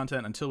this new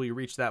content. Until we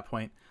reach that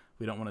point,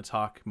 we don't want to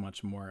talk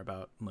much more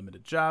about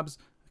limited jobs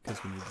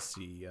because we need to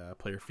see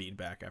player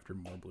feedback after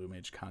more Blue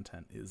Mage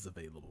content is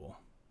available.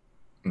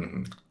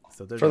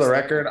 So for the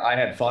record, I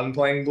had fun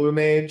playing Blue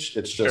Mage.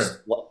 It's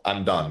just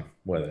I'm done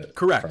with it.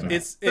 Correct.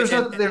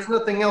 There's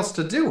nothing else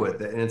to do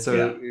with it, and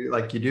so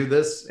like you do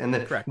this, and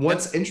then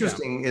what's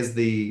interesting is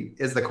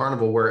the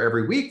carnival where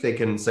every week they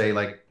can say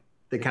like.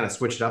 They kind of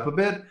switched it up a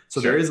bit, so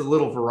there is a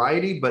little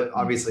variety, but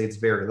obviously it's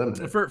very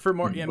limited. For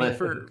more, I mean,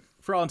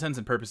 for all intents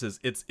and purposes,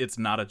 it's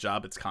not a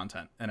job; it's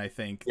content, and I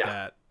think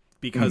that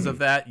because of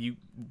that,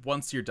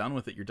 once you're done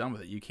with it, you're done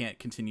with it. You can't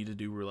continue to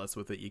do roulettes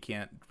with it. You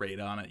can't raid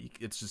on it.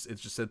 It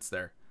just sits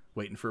there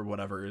waiting for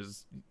whatever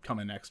is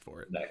coming next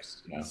for it.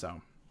 So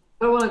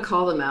I don't want to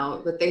call them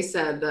out, but they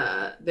said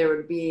there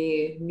would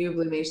be new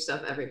Blue Mage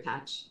stuff every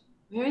patch.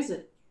 Where is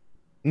it?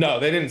 No,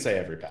 they didn't say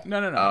every patch. No.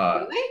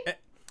 Really?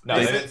 No,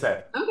 they didn't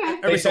say.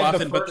 Okay. They said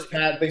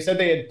they said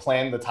they had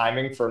planned the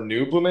timing for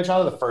new Blue Mage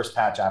out of the first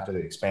patch after the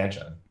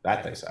expansion.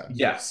 That they said.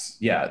 Yes.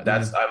 Yeah.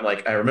 That's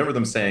I remember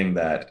them saying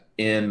that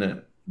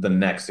in the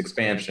next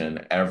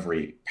expansion,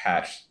 every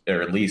patch,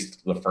 or at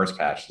least the first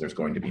patch, there's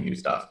going to be new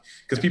stuff.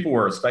 Because people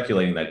were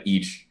speculating that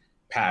each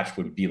patch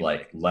would be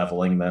like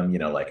leveling them,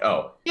 like,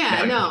 now you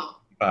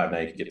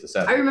can get to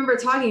 7. I remember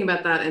talking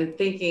about that and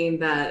thinking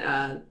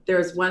that there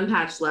was one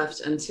patch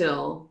left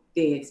until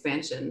the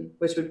expansion,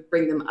 which would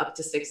bring them up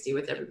to 60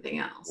 with everything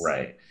else.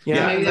 Right.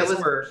 Yeah, maybe that's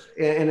where,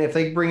 and if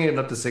they bring it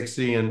up to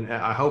 60, and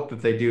I hope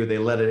if they do, they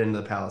let it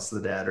into the Palace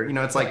of the Dead, or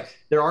it's like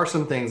there are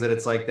some things that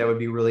it's like that would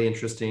be really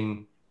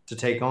interesting to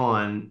take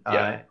on,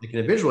 like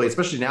individually,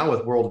 especially now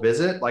with World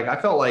Visit. Like I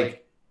felt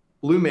like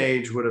Blue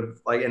Mage would have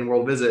and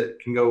World Visit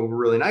can go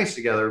really nice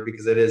together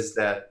because it is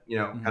that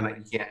kind of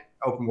you can't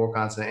open world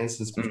content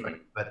instance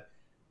perspective, but.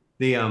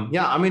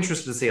 I'm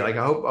interested to see. Like,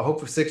 I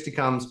hope if 60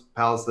 comes,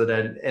 Palace of the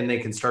Dead, and they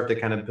can start to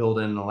kind of build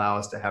in and allow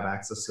us to have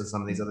access to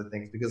some of these other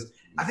things because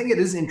I think it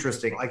is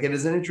interesting. Like, it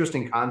is an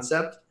interesting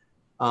concept,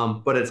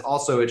 but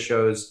it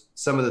shows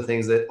some of the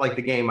things that, like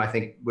the game, I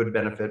think would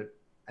benefit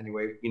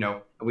anyway.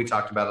 We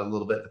talked about it a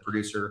little bit. The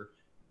producer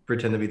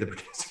pretend to be the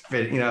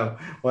producer,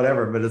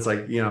 whatever. But it's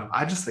like,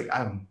 I just think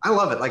I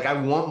love it. Like, I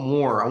want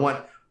more. I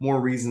want more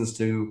reasons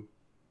to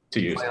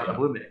use play on the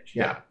Blue Mage.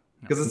 Yeah,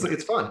 because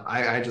it's fun.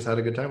 I just had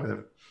a good time with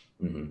it.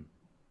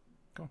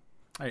 Cool.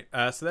 All right,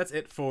 so that's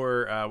it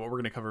for what we're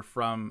going to cover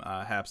from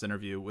Hap's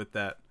interview. With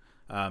that,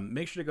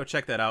 make sure to go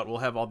check that out. We'll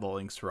have all the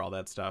links for all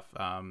that stuff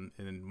and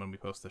when we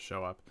post the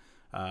show up.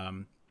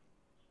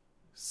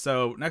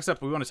 So next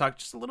up, we want to talk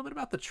just a little bit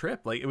about the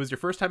trip. Like, it was your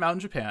first time out in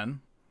Japan.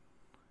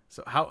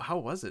 So how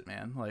was it,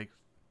 man? Like,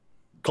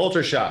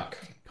 culture shock.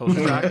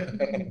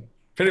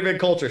 pretty big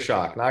culture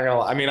shock. Not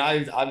gonna. I mean,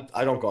 I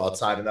don't go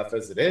outside enough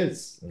as it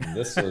is. And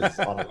this was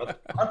on another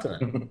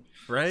continent,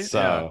 right?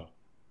 So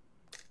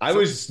I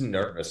was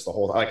nervous the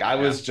whole time. Like I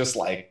was just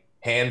like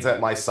hands at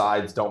my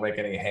sides. Don't make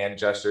any hand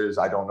gestures.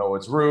 I don't know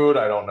what's rude.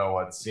 I don't know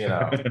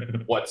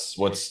what's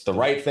what's the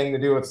right thing to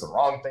do. What's the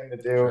wrong thing to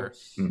do. Sure.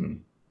 Mm-hmm.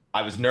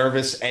 I was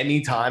nervous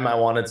anytime I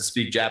wanted to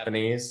speak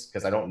Japanese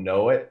because I don't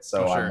know it.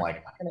 So I'm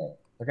like,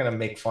 they're gonna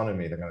make fun of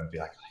me. They're gonna be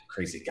like,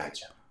 crazy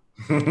gacha.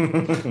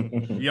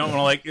 You don't want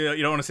to like you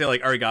don't want to say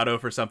like arigato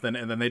for something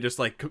and then they just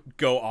like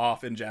go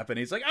off in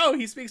Japanese like, oh,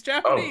 he speaks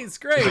Japanese,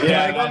 great.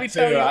 Yeah, like, let me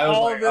tell you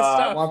all like, of this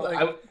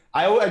stuff.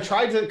 I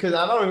tried to, because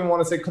I don't even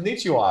want to say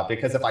konnichiwa,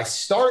 because if I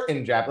start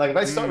in Japanese, like if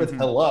I start with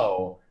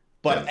hello,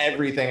 but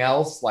everything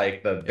else,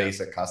 like the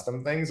basic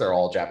custom things are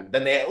all Japanese,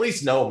 then they at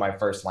least know my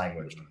first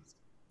language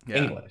is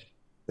English.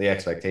 The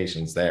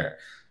expectations there.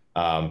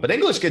 But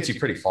English gets you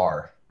pretty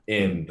far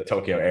in the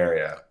Tokyo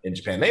area in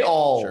Japan. They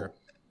all,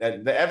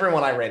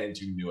 everyone I ran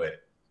into knew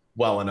it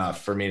well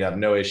enough for me to have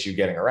no issue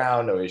getting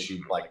around, no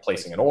issue like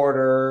placing an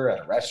order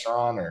at a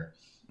restaurant or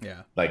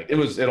like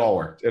it all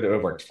worked.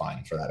 It worked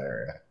fine for that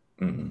area.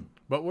 Mm-hmm.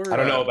 But I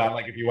don't know about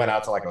like if you went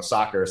out to like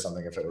Osaka or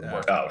something, if it would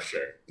work. Oh,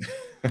 sure.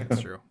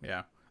 That's true.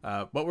 Yeah.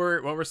 What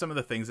were some of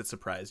the things that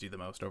surprised you the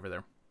most over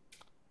there?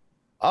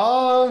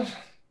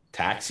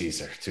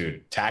 Taxis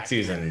and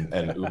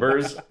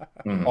Ubers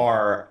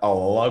are a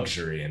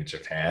luxury in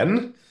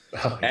Japan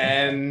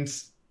and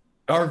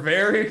are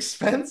very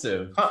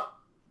expensive.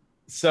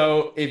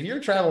 So if you're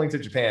traveling to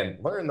Japan,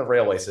 learn the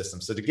railway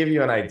system. So to give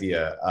you an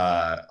idea,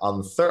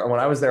 when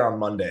I was there on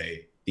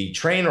Monday, the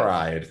train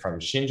ride from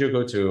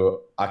Shinjuku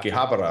to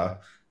Akihabara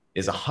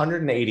is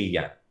 180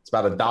 yen. It's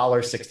about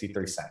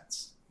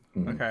 $1.63.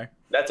 Okay.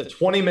 That's a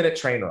 20-minute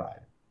train ride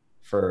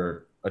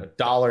for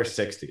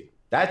 $1.60.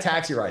 That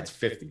taxi ride's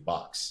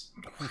 $50.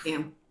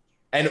 Damn.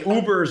 And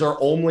Ubers are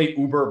only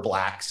Uber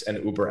Blacks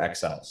and Uber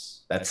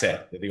XLs. That's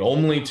it. They're the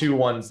only two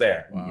ones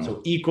there. Wow.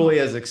 So equally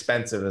as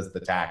expensive as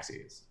the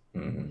taxis.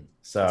 Mm-hmm.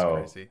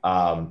 So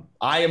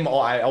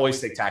I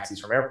always take taxis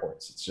from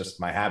airports. It's just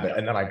my habit.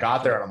 And then I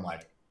got there and I'm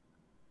like,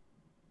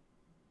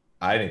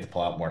 I need to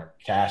pull out more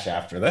cash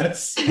after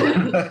this.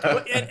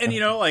 and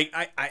you know, like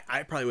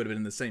I probably would have been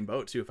in the same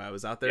boat too if I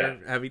was out there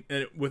having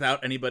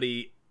without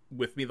anybody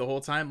with me the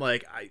whole time.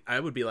 Like I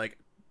would be like,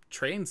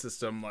 train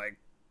system, like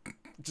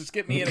just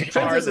get me in a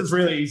car. Train system's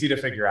really easy to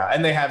figure out,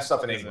 and they have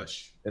stuff in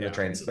English in the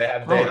trains. They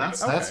have.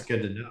 That's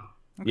good to know.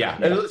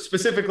 Yeah,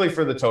 specifically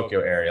for the Tokyo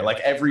area, like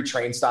every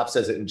train stop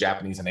says it in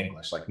Japanese and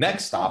English. Like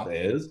next stop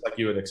is like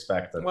you would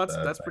expect. Well,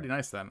 that's pretty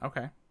nice then.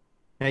 Okay.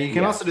 Yeah, you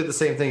can also do the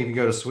same thing if you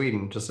go to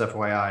Sweden, just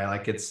FYI.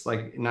 Like it's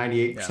like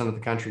 98% of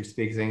the country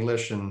speaks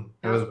English, and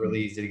it was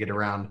really easy to get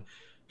around.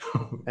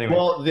 Anyway.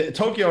 Well,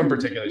 Tokyo in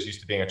particular is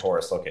used to being a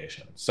tourist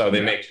location. So they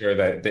make sure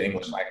that the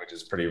English language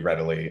is pretty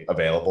readily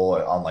available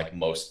on like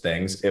most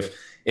things.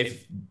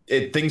 If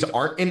things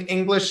aren't in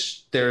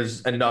English,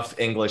 there's enough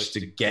English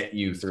to get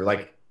you through.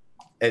 Like,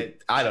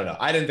 I don't know.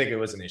 I didn't think it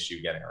was an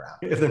issue getting around.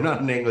 If they're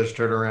not in English,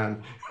 turn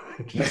around.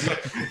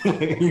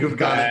 You've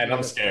got it.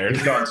 I'm scared.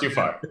 You've gone too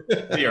far.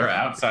 You're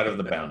outside of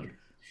the boundary.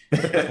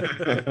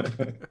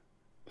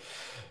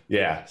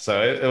 Yeah.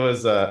 So it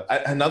was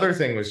another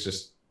thing was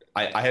just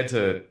I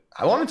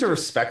wanted to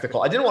respect the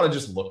culture. I didn't want to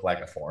just look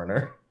like a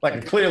foreigner, like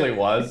it clearly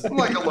was.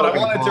 Like a I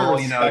wanted ball,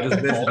 to respect just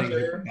the visiting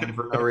culture.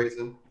 for no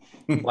reason.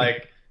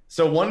 Like,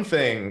 so one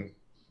thing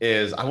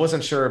is I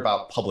wasn't sure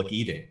about public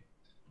eating.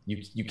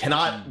 You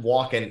cannot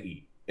walk and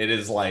eat. It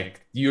is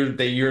like you're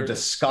a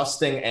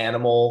disgusting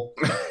animal,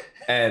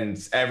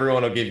 and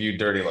everyone will give you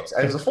dirty looks.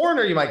 As a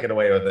foreigner, you might get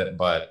away with it,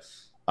 but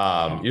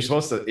you're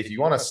supposed to, if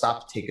you want to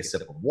stop, take a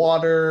sip of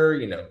water,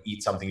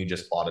 eat something you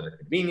just bought at a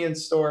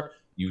convenience store,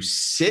 you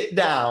sit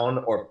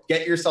down or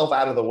get yourself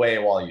out of the way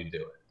while you do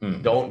it.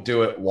 Mm. Don't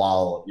do it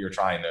while you're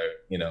trying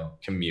to,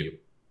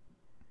 commute.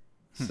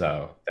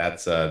 So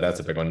that's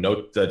a big one.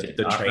 No,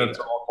 the trains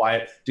are all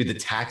quiet. Dude, the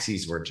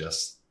taxis were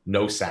just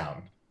no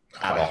sound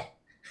at all.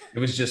 It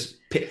was just,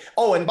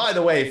 and by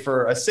the way,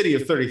 for a city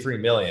of 33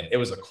 million, it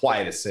was the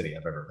quietest city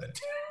I've ever been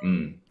to.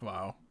 Mm.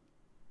 Wow.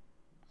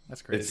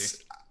 That's crazy.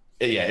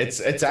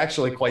 It's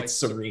actually quite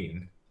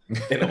serene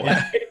in a way.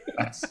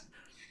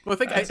 Well,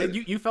 I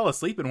think you fell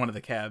asleep in one of the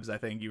cabs. I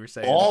think you were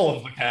saying all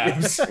of the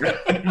cabs,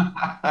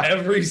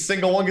 every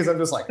single one, because I'm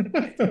just like,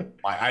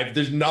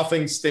 there's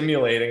nothing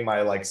stimulating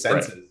my like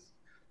senses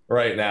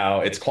right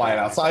now. It's quiet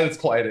outside. It's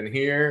quiet in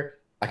here.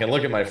 I can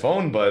look at my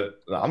phone,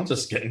 but I'm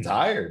just getting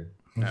tired.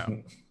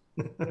 No.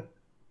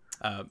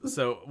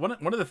 So one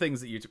of the things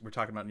that you were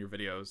talking about in your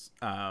videos,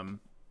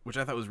 which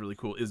I thought was really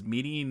cool, is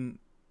meeting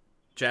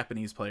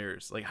Japanese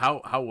players. Like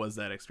how was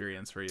that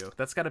experience for you?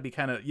 That's got to be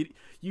kind of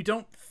you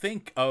don't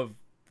think of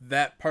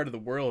that part of the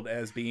world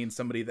as being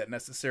somebody that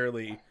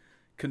necessarily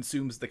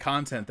consumes the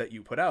content that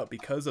you put out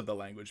because of the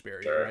language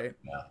barrier, right?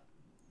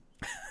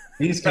 Yeah.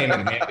 These came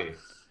in handy.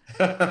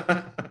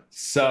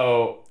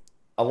 So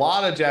a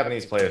lot of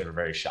Japanese players were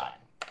very shy.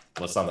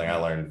 Was something I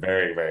learned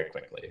very, very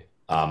quickly.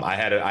 I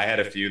had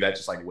a few that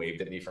just like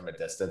waved at me from a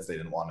distance. They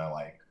didn't want to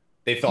like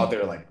they thought they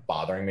were like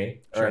bothering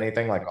me or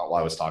anything like while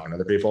I was talking to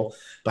other people.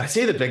 But I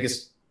say the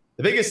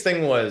biggest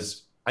thing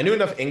was I knew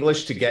enough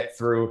English to get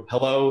through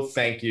hello,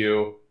 thank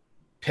you,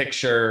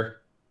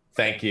 picture,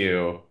 thank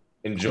you,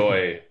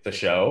 enjoy the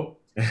show.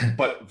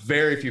 But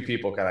very few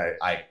people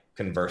I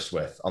conversed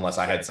with unless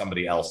I had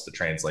somebody else to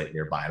translate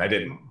nearby, and I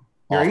didn't.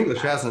 Your English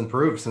has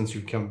improved since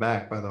you've come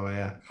back, by the way.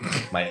 Yeah.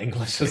 My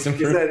English has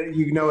improved. That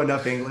you know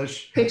enough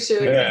English.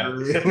 Picture. Yeah.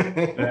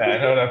 I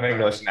know enough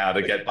English now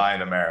to get by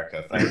in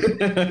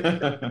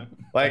America.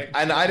 Like,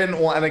 and I didn't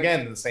want, and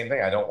again, the same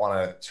thing. I don't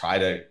want to try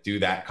to do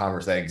that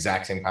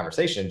exact same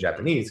conversation in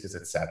Japanese because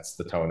it sets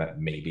the tone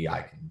that maybe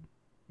I can,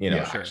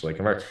 actually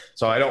convert.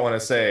 So I don't want to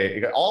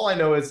say, all I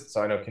know is,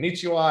 so I know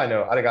konnichiwa, I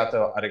know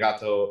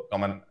arigato,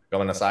 gomen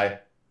nasai,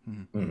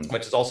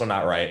 which is also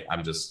not right. I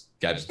just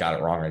got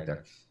it wrong right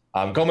there.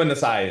 Gomen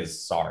nasai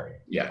is sorry.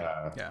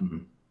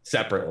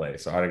 Separately.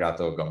 So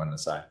arigato gomen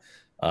nasai.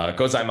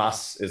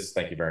 Gozaimasu is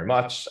thank you very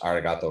much.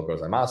 Arigato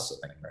gozaimasu, so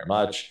thank you very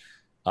much.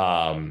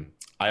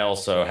 I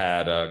also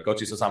had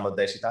gochisousama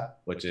deshita,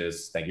 which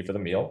is thank you for the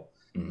meal.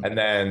 And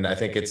then I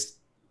think it's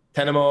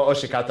tenemo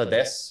oshikata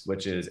desu,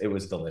 which is it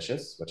was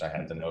delicious, which I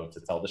had to know to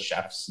tell the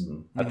chefs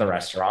at the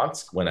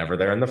restaurants whenever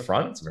they're in the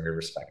front. It's a very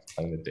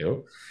respectful thing to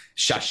do.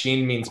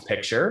 Shashin means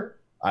picture.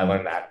 I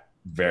learned that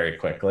very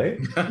quickly.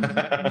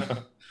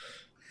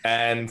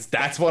 And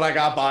that's what I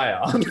got by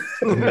on.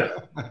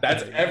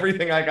 That's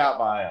everything I got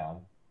by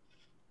on.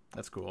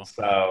 That's cool.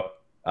 So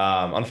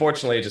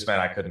unfortunately, it just meant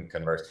I couldn't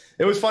converse.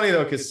 It was funny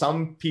though, because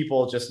some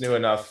people just knew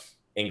enough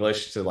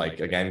English to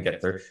again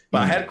get through.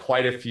 But I had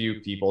quite a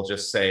few people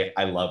just say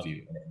 "I love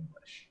you" in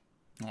English.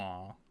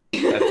 Aww.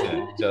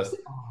 That's it.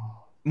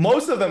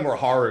 Most of them were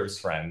Haru's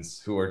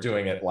friends who were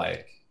doing it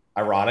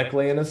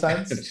ironically in a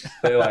sense.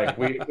 They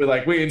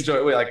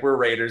we're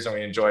raiders and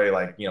we enjoy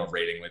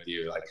raiding with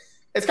you.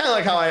 It's kind of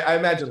like how I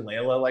imagine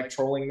Layla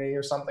trolling me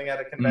or something at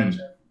a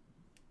convention.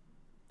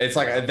 It's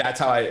that's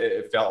how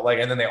it felt like.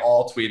 And then they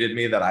all tweeted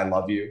me that I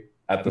love you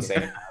at the same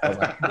time. I was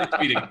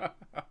retweeting.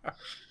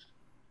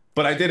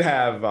 But I did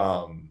have,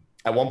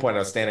 at one point I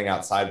was standing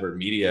outside where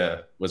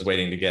media was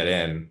waiting to get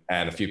in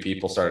and a few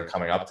people started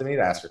coming up to me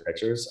to ask for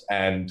pictures.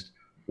 And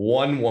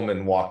one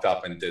woman walked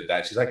up and did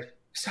that. She's like,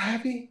 "Mr.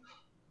 Happy,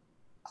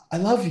 I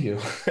love you."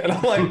 And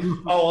I'm like,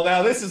 oh, well,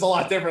 now this is a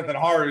lot different than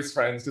Haru's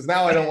friends because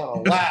now I don't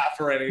want to laugh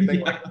or anything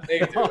like they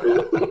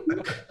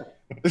do.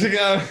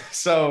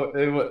 So,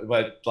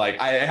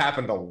 it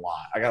happened a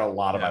lot. I got a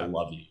lot of I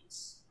love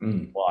yous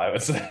while I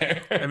was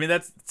there. I mean,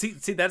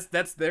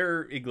 that's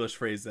their English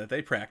phrase that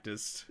they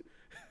practiced.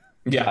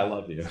 Yeah, I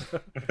love you.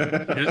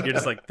 You're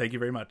just like, thank you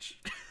very much.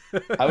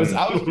 I was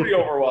pretty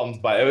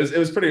overwhelmed by it. It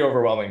was pretty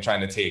overwhelming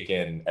trying to take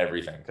in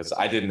everything because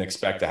I didn't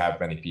expect to have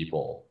many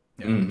people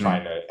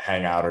trying to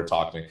hang out or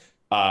talk to me.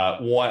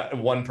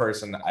 One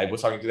person I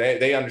was talking to,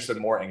 they understood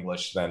more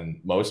English than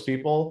most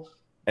people.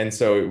 And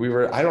so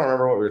I don't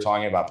remember what we were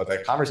talking about, but the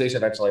conversation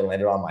eventually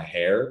landed on my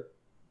hair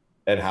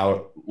and how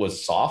it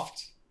was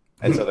soft.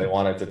 And so they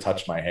wanted to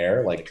touch my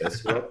hair like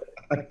this.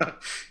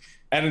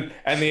 and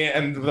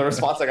the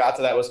response I got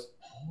to that was,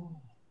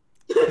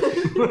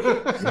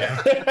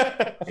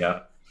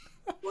 yeah.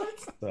 What?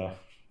 So,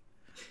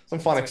 some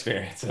fun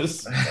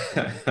experiences.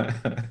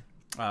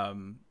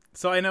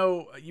 So I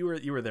know you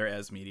were there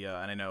as media,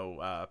 and I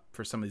know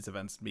for some of these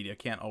events, media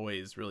can't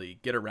always really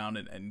get around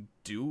and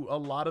do a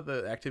lot of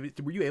the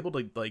activities. Were you able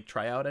to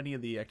try out any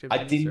of the activities?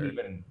 I didn't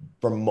even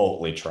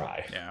remotely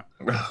try. Yeah.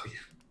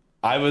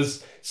 I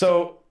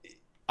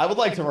would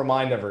like to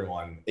remind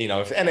everyone,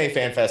 if NA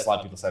FanFest, a lot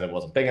of people said it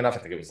wasn't big enough. I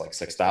think it was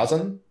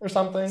 6,000 or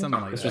something.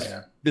 Something like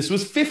that. This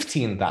was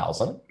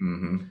 15,000.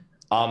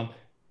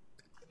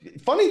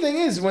 Funny thing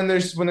is, when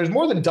there's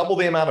more than double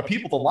the amount of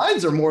people, the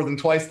lines are more than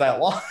twice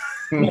that long.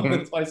 More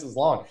than twice as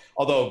long.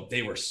 Although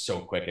they were so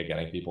quick at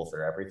getting people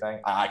through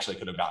everything. I actually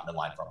could have gotten in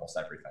line for almost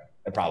everything.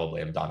 I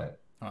probably have done it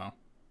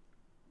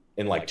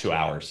in 2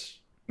 hours,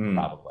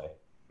 probably.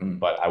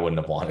 But I wouldn't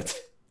have wanted to.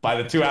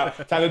 By the 2 hours,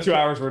 time the 2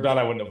 hours were done,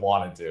 I wouldn't have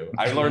wanted to.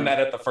 I learned that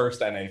at the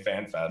first NA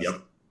FanFest.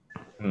 Yep.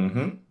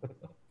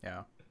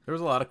 Yeah, there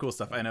was a lot of cool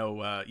stuff. I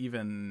know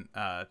even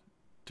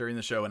during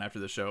the show and after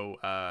the show,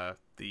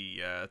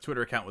 the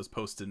Twitter account was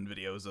posting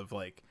videos of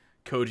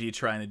Koji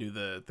trying to do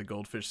the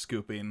goldfish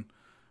scooping,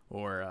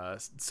 or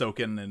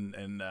Soken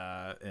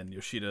and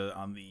Yoshida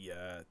on the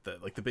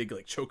big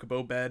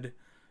chocobo bed.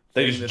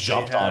 They just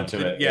jumped onto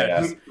it.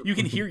 Yeah, you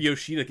can hear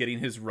Yoshida getting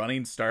his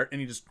running start, and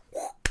he just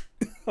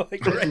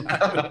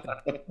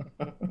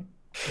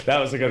That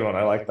was a good one.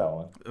 I like that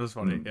one. It was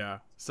funny. Yeah.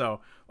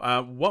 So,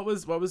 what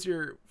was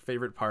your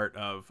favorite part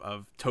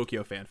of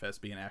Tokyo Fan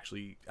Fest, being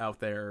actually out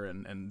there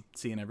and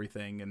seeing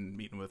everything and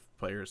meeting with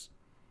players?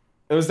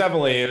 It was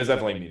definitely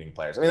meeting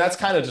players. I mean, that's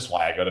kind of just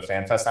why I go to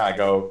FanFest now. I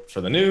go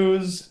for the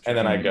news, and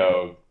then I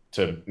go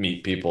to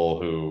meet people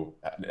who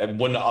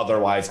wouldn't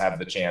otherwise have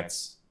the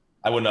chance.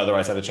 I wouldn't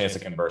otherwise have the chance to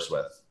converse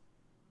with.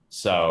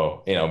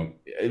 So,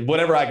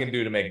 whatever I can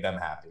do to make them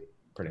happy,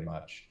 pretty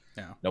much.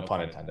 Yeah. No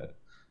pun intended.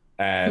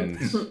 And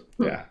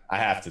yeah, I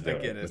have to do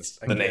it. It's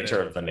the nature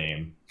of the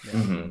name.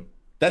 Yeah.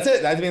 That's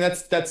it. I mean,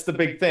 that's the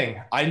big thing.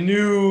 I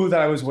knew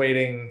that I was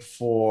waiting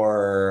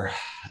for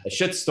a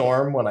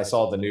shitstorm when I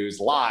saw the news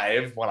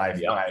live. When I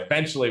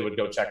eventually would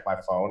go check my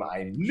phone,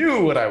 I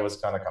knew what I was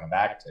going to come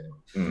back to.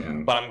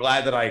 Mm-hmm. But I'm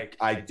glad that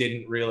I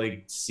didn't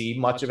really see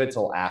much of it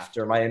till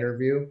after my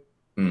interview.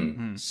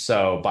 Mm-hmm.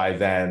 So by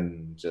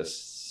then,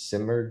 just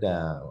simmer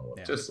down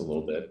just a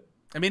little bit.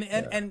 I mean,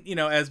 and you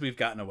know, as we've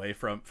gotten away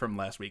from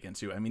last weekend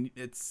too, I mean,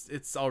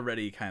 it's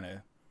already kind of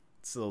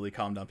slowly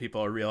calmed down.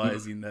 People are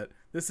realizing that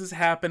this is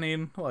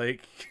happening.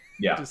 Like,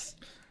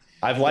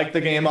 I've liked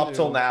the game up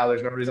till now.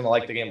 There's no reason to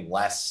like the game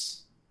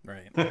less.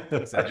 Right.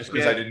 Just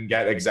because I didn't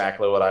get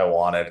exactly what I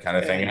wanted, kind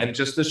of thing, and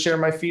just to share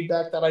my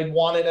feedback that I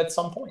wanted at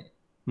some point.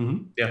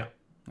 Mm-hmm. Yeah.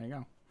 There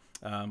you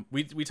go.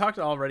 We talked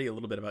already a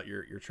little bit about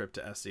your trip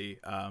to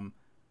SC,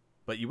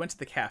 but you went to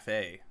the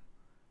cafe,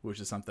 which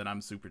is something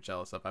I'm super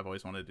jealous of. I've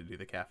always wanted to do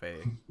the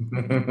cafe.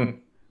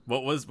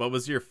 What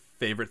was your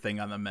favorite thing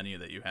on the menu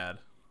that you had?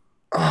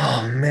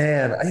 Oh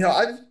man, you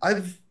know,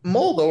 I've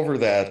mulled over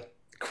that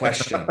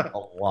question a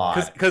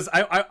lot because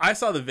I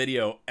saw the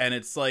video and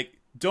it's like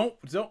don't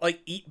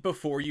like eat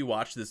before you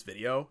watch this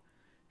video,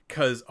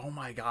 because oh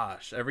my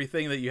gosh,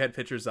 everything that you had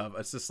pictures of,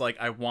 it's just like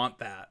I want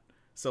that.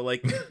 So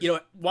like, you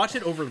know, watch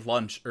it over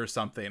lunch or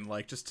something,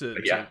 like just to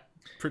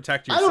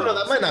protect yourself. I don't know,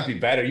 that might not be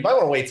better. You might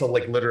want to wait till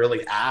like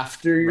literally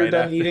after you're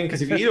done eating,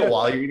 because if you eat it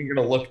while you're eating, you're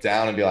gonna look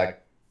down and be like,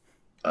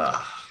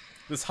 ugh.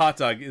 This hot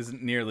dog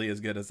isn't nearly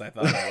as good as I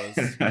thought it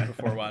was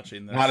before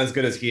watching this. Not as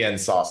good as Hien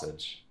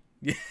sausage.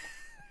 Yeah.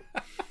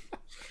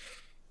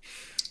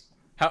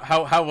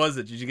 How was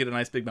it? Did you get a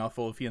nice big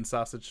mouthful of Hien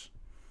sausage?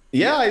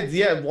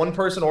 Yeah. One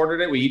person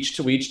ordered it. We each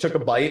took a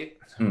bite.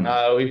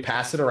 We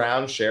passed it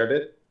around, shared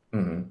it,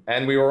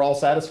 and we were all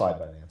satisfied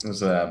by it. It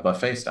was a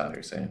buffet style.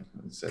 You're saying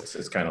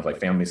it's kind of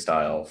like family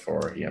style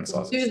for Hien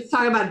sausage. You're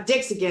talking about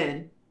dicks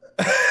again.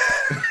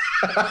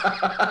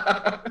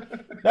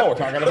 No, we're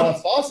talking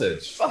about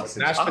sausage.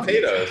 Mashed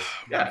potatoes.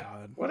 Yeah.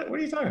 What are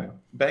you talking about?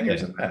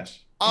 Bangers and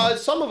mash.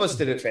 Some of us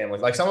did it family.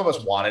 Like some of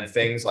us wanted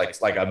things like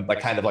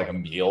kind of like a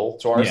meal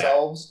to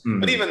ourselves. Yeah.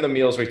 But even the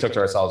meals we took to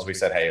ourselves, we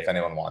said, hey, if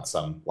anyone wants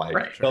some,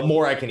 like the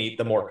more I can eat,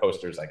 the more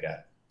coasters I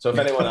get. So if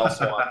anyone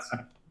else wants,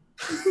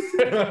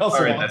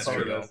 that's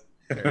true.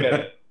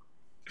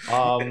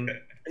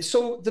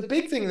 So the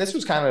big thing, this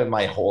was kind of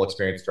my whole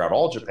experience throughout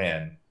all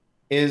Japan,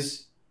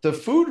 is the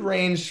food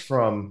ranged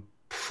from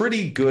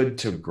pretty good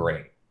to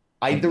great.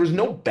 There was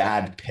no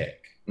bad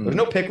pick. There was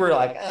no pick where you're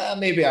like,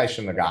 maybe I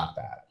shouldn't have got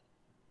that.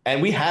 And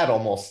we had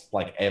almost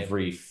like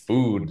every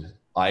food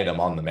item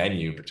on the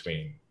menu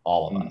between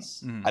all of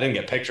us. I didn't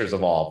get pictures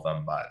of all of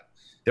them, but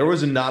there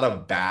was not a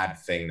bad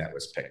thing that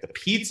was picked. The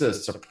pizza,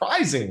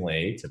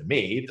 surprisingly to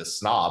me, the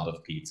snob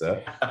of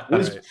pizza,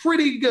 was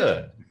pretty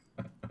good.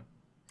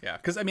 Yeah,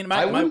 because I mean,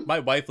 my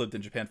wife lived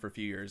in Japan for a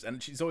few years,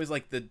 and she's always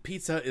like, the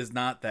pizza is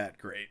not that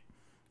great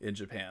in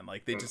Japan.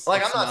 Like they just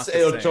like, I'm not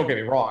saying, don't get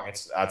me wrong,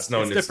 it's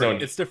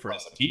different. It's different.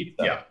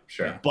 Pizza. Yeah,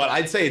 sure. But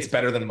I'd say it's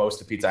better than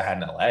most of the pizza I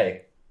had in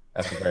LA,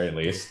 at the very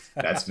least.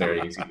 That's very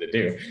easy to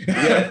do.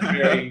 Yeah, it's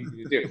very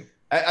easy to do.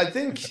 I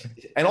think,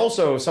 and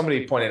also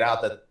somebody pointed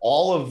out that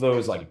all of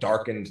those like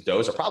darkened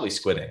doughs are probably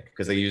squid ink,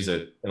 because they use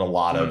it in a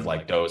lot of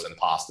like doughs and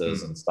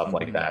pastas and stuff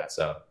like that.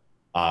 So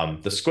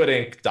the squid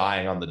ink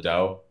dyeing on the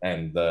dough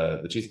and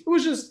the cheese,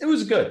 it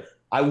was good.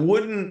 I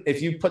wouldn't,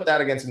 if you put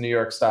that against a New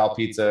York style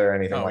pizza or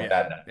anything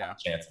that, not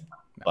a chance in that.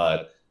 No.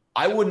 But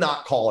I would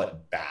not call it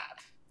bad.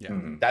 Yeah.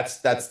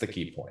 That's the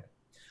key point.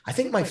 I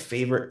think my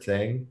favorite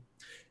thing,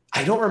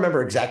 I don't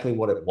remember exactly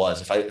what it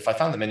was. If I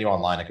found the menu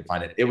online, I could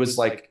find it. It was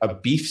like a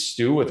beef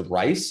stew with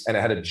rice, and it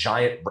had a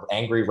giant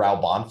angry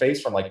Raoban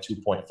face from like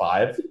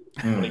 2.5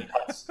 when he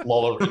cuts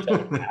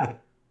Lolorito in half.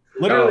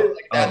 Literally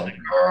like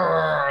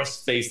that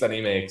face that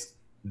he makes.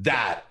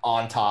 That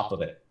on top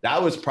of it, that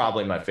was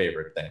probably my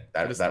favorite thing.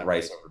 That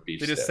rice over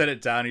beef. They just set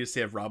it down. You just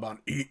have Raoban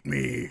eat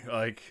me,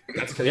 like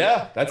that's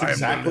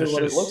exactly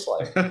what it looks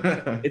like.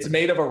 It's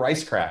made of a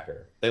rice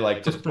cracker. They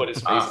like just put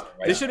his face.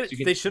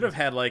 They should have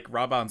had like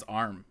Raoban's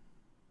arm,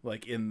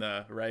 like in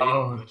the right.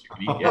 Oh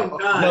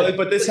no,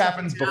 but this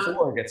happens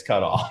before it gets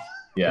cut off.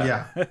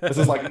 Yeah. This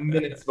is like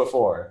minutes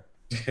before.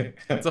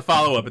 It's a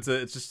follow up. It's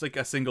just like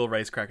a single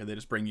rice cracker. They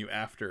just bring you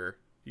after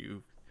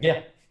you.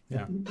 Yeah.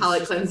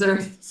 Palate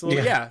cleanser. So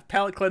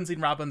palate cleansing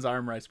Robin's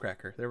arm rice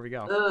cracker. There we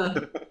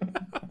go.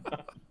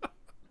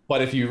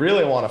 But if you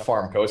really want to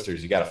farm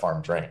coasters, you got to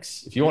farm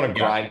drinks. If you want to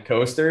grind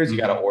coasters, you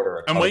got to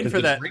order. I'm waiting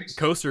for that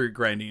coaster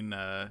grinding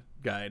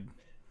guide.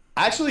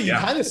 Actually, you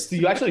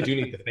actually do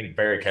need to think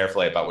very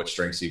carefully about which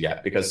drinks you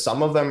get, because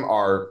some of them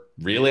are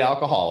really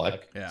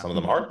alcoholic. Yeah. Some of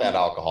them aren't that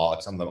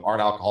alcoholic. Some of them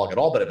aren't alcoholic at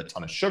all, but have a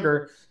ton of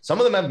sugar. Some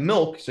of them have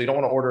milk, so you don't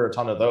want to order a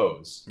ton of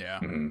those. Yeah.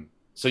 Mm-hmm.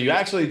 So you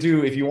actually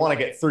do, if you want to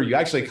get through, you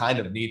actually kind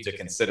of need to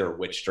consider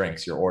which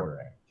drinks you're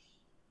ordering.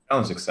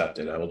 Challenge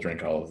accepted. I will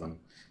drink all of them.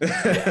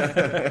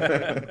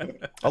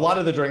 A lot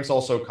of the drinks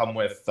also come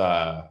with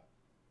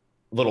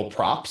little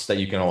props that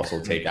you can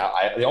also take out.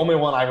 The only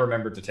one I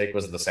remembered to take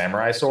was the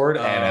samurai sword,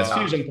 and as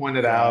Fusion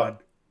pointed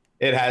out,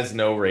 It has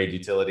no raid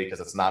utility because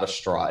it's not a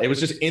straw. It was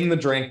just in the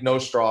drink, no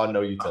straw,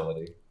 no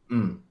utility.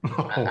 And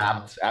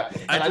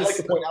I'd like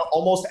to point out,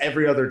 almost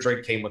every other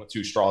drink came with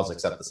 2 straws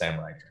except the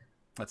samurai drink.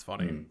 That's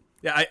funny.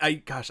 Yeah,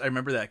 I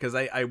remember that because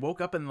I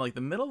woke up in like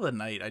the middle of the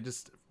night. I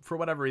just, for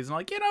whatever reason,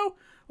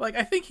 like,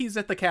 I think he's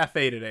at the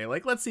cafe today.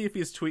 Like, let's see if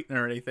he's tweeting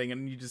or anything.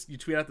 And you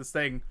tweet out this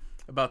thing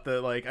about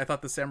I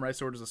thought the samurai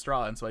sword was a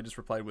straw, and so I just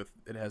replied with,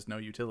 it has no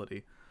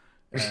utility.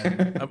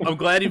 And I'm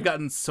glad you've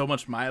gotten so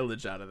much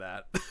mileage out of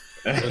that.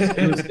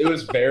 It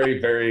was very,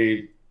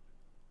 very,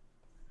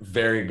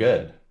 very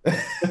good.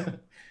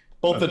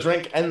 Both the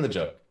drink and the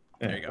joke.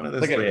 There you go. It's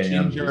like a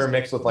ginger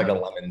mixed with like a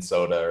lemon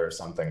soda or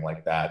something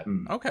like that.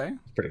 Okay.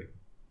 It's pretty.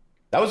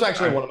 That was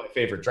actually one of my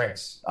favorite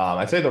drinks.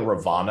 I'd say the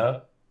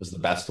Ravana was the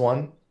best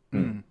one.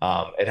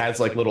 It has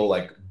like little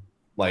like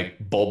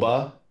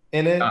boba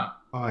in it,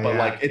 but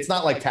like it's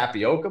not like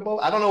tapioca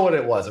boba. I don't know what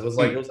it was. It was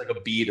like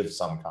a bead of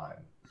some kind.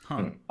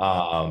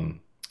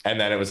 And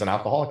then it was an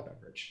alcoholic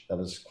beverage that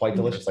was quite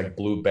delicious, like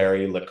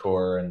blueberry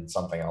liqueur and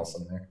something else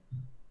in there.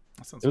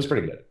 It was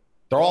pretty good.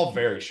 They're all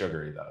very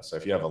sugary though, so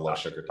if you have a low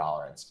sugar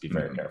tolerance, be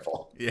very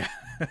careful. Yeah.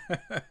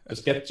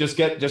 just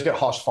get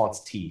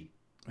Hirschfonts tea.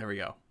 There we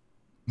go.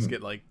 Just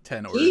get like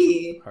 10 orders of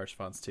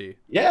Hirschfonts tea.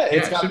 Yeah,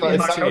 it's got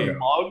a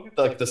mug,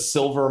 like the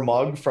silver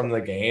mug from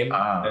the game,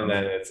 and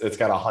then it's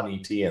got a honey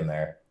tea in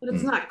there. But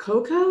it's not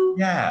cocoa?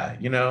 Yeah,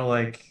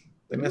 like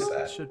they missed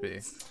that. Should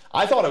be.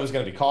 I thought it was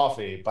going to be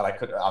coffee, but I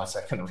couldn't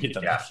read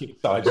the menu,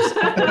 so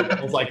I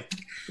was like,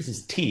 this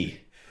is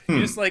tea.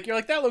 You're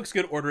like, that looks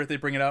good. Order it. They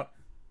bring it out.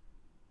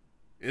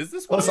 Is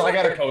this one? Listen, I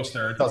got a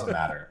coaster. It doesn't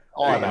matter.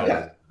 All I know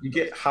is you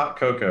get hot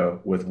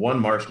cocoa with one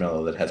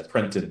marshmallow that has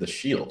printed the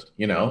shield,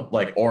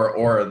 like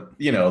or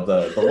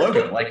the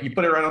logo, like you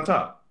put it right on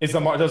top. Does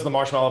the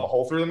marshmallow have a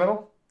hole through the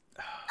middle?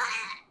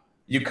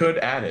 You could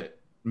add it.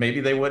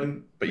 Maybe they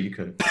wouldn't, but you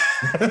could.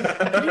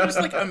 Can you just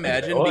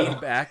imagine being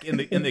back in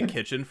the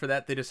kitchen for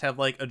that? They just have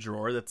like a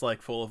drawer that's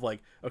like full of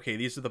okay,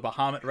 these are the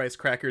Bahamut rice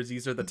crackers,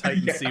 these are the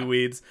Titan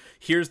seaweeds.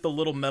 Here's the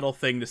little metal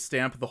thing to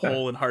stamp the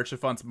hole in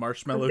Hirschfonts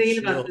marshmallow shield. I'm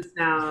thinking about this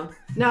now.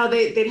 No,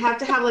 they'd have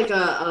to have like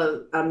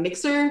a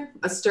mixer,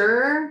 a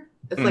stirrer.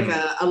 It's like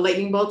a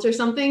lightning bolt or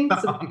something.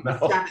 So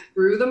strap it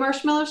through the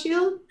marshmallow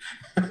shield.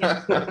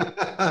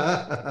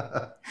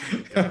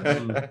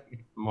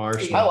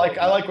 Marshmallow.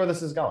 I like where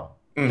this is going.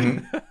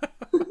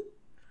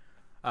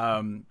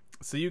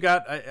 So you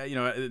got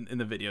in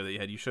the video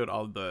that you showed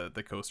all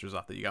the coasters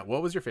off that you got.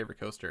 What was your favorite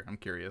coaster? I'm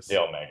curious.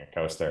 The Omega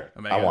coaster.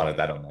 I wanted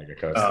that Omega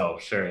coaster. Oh,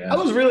 sure, yeah. I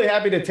was really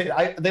happy to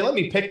take. They let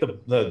me pick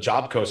the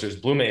job coasters.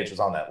 Blue Mage was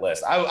on that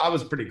list. I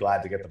was pretty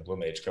glad to get the Blue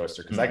Mage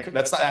coaster because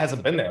it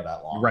hasn't been there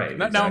that long. Right.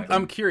 Now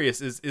I'm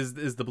curious.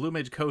 Is the Blue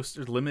Mage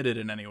coaster limited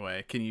in any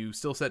way? Can you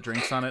still set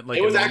drinks on it? Like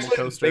it was actually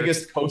the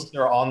biggest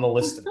coaster on the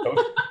list of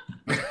coasters.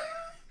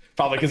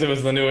 Probably because it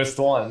was the newest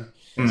one.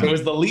 So it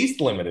was the least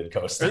limited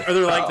coaster. Or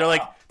they're like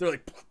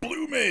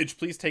Blue Mage,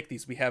 please take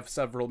these. We have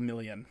several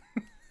million.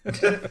 We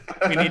need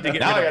to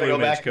get now rid of Blue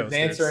Mage coasters.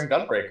 Dancer and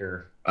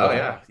Gunbreaker. Oh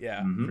yeah,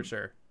 for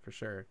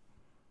sure.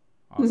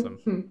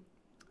 Awesome.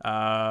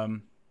 All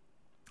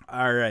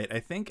right,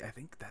 I think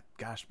that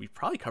we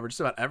probably covered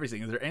just about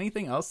everything. Is there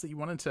anything else that you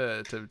wanted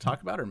to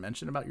talk about or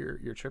mention about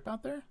your trip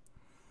out there?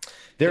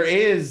 There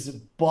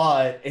is,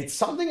 but it's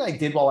something I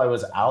did while I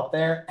was out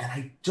there, and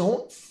I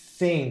don't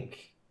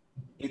think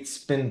it's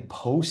been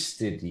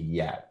posted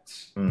yet.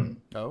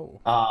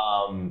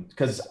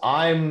 Because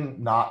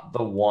I'm not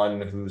the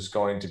one who's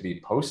going to be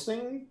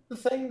posting the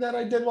thing that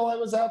I did while I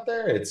was out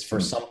there. It's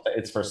for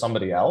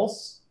somebody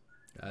else.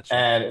 Gotcha.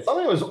 And it's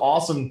something that was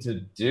awesome to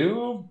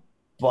do,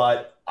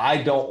 but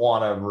I don't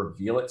want to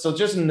reveal it. So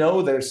just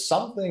know there's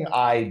something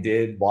I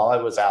did while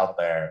I was out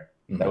there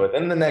that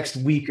within the next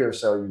week or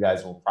so you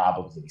guys will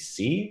probably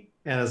see.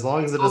 And as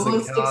long as it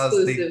doesn't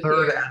cause the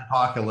third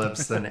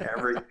apocalypse, then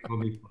everything will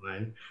be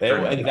fine.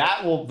 And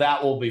that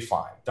will be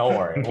fine. Don't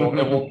worry. It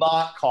will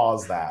not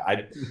cause that.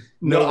 I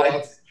know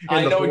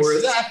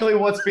exactly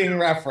what's being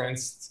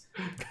referenced.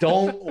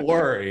 Don't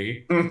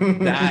worry.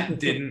 That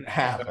didn't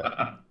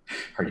happen.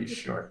 Are you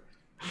sure?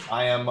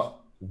 I am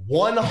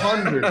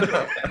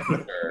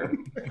 100% sure.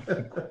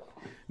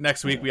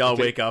 Next week we all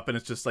wake up and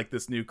it's just like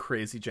this new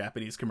crazy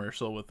Japanese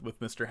commercial with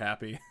Mr.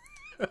 Happy.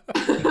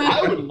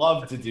 I would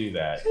love to do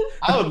that.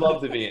 I would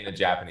love to be in a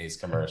Japanese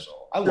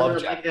commercial. I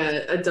love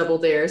Japanese. Like a Double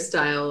Dare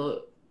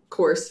style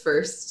course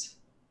first.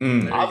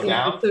 I'm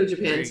down. So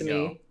Japan to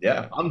me.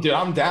 Yeah, I'm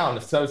down.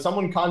 So if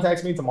someone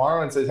contacts me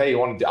tomorrow and says, "Hey, you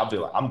want to do?" I'll be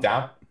like, "I'm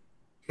down."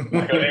 I'm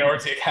going to a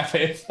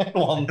cafe.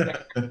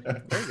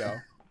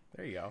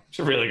 There you go.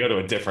 Should really go to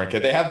a different.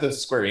 They have the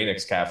Square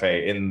Enix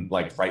cafe in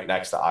right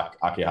next to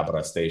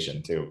Akihabara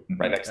Station too,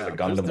 right next to the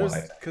Gundam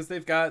one. Because they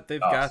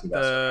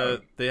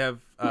have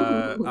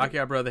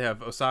Akihabara, they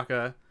have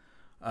Osaka.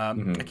 I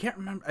can't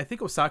remember. I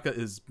think Osaka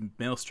is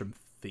Maelstrom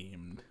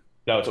themed.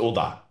 No, it's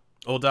Ulda.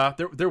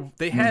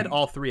 They had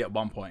all three at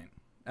one point,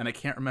 and I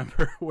can't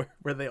remember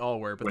where they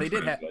all were, but they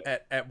did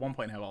at one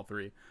point have all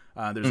three.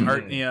 There's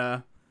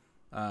Artnia.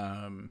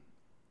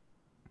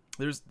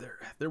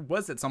 There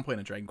was at some point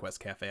a Dragon Quest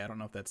cafe. I don't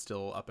know if that's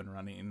still up and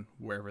running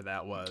wherever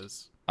that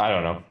was. I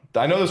don't know.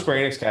 I know the Square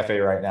Enix cafe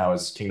right now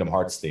is Kingdom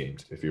Hearts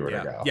themed. If you were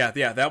to go, yeah,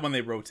 that one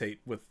they rotate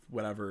with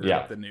whatever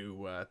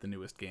the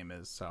newest game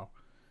is. So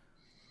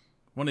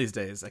one of these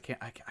days, I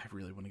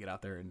really want to get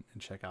out there and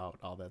check out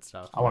all that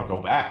stuff. I want to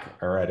go back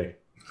already.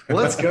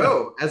 Let's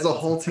go as a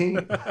whole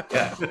team.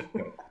 Yeah.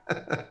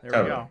 There we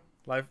go.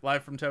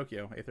 Live from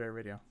Tokyo, 8th Ray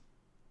Radio.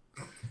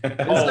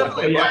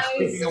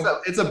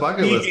 It's a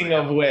bucket list. Speaking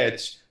of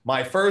which,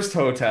 my first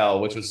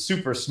hotel, which was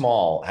super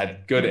small,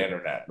 had good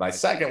internet. My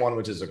second one,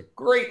 which is a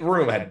great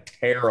room, had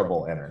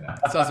terrible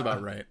internet. Sounds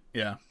about right.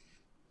 Yeah.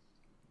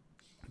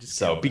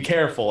 So be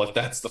careful if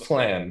that's the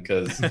plan,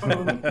 because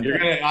you're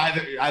gonna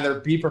either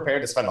be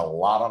prepared to spend a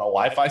lot on a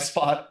Wi-Fi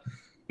spot,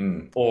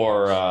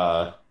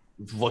 or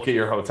look at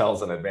your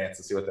hotels in advance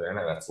to see what their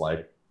internet's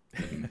like.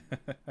 It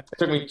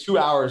took me 2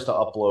 hours to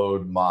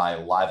upload my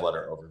live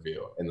letter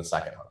overview in the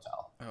second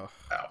hotel. Oh,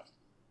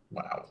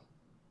 wow.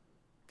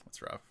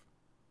 That's rough.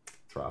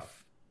 It's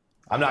rough.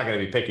 I'm not going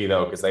to be picky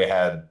though, because they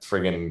had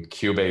friggin'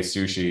 Q-based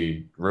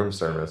sushi room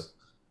service.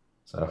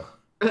 So,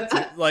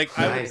 like,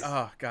 nice.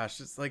 oh gosh,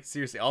 it's like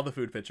seriously, all the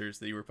food pictures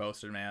that you were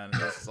posting, man. It's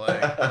just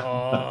like,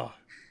 oh.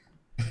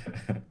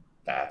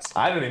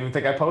 I didn't even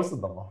think I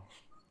posted them all.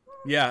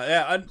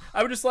 Yeah.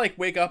 I would just like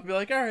wake up and be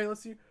like, all right, let's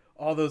see.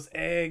 All those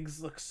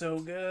eggs look so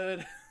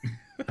good.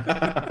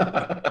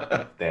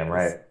 Damn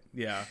right.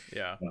 Yeah.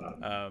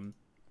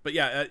 But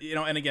yeah,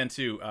 and again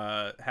too,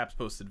 Haps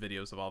posted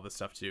videos of all this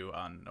stuff too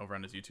over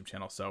on his YouTube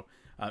channel. So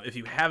if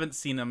you haven't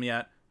seen them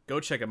yet, go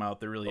check them out.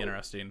 They're really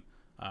interesting.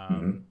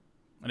 And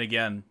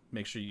again,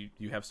 make sure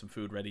you have some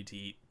food ready to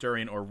eat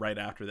during or right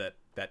after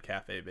that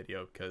cafe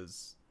video,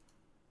 because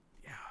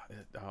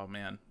oh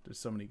man, there's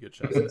so many good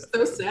shots. It's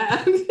so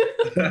sad.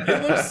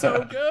 It looks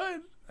so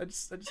good. I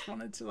just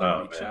wanted to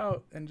reach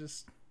out and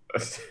just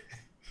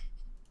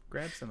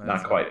grab some of that.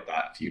 Not quite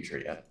that future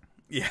yet.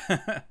 Yeah.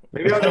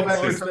 Maybe I'll go back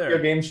to Tokyo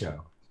Game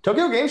Show.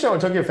 Tokyo Game Show and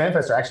Tokyo Fan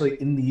Fest are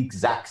actually in the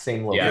exact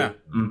same location. Yeah.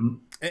 Mm-hmm.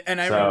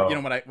 And I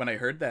remember, when I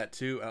heard that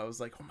too, I was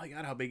like, oh my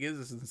god, how big is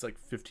this? And it's like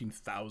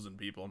 15,000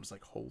 people. I'm just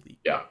like, holy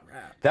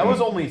crap. That was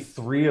only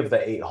 3 of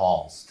the 8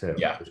 halls too.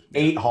 Yeah. There's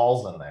 8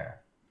 halls in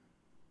there.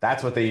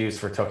 That's what they use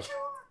for Tokyo.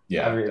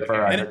 Yeah, and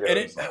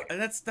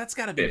that's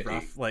got to be 50,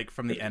 rough, like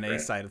from the NA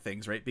grand. side of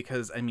things, right?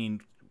 Because I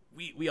mean,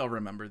 we all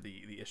remember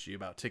the issue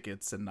about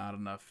tickets and not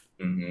enough,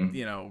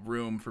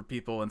 room for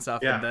people and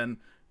stuff. Yeah. And then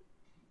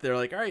they're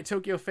like, all right,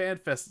 Tokyo Fan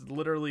Fest is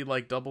literally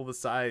like double the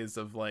size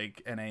of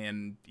like NA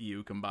and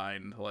EU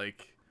combined.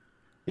 Like,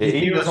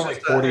 EU was only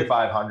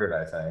 4,500,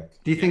 I think.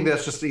 Do you think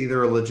that's just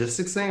either a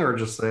logistics thing or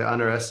just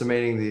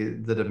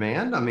underestimating the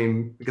demand? I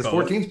mean, because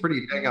 14 is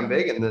pretty dang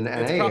big in the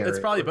NA. It's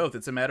probably both.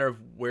 It's a matter of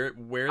where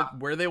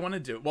they want to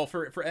do it. Well,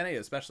 for NA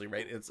especially,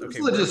 right? It's okay.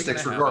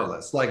 Logistics,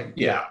 regardless. Like,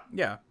 yeah.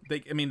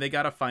 They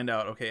got to find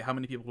out, okay, how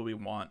many people do we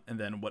want, and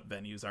then what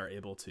venues are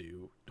able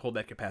to hold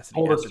that capacity.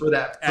 Hold us for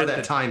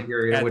that time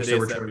period, which they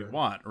were trying to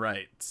want,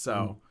 right?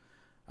 So.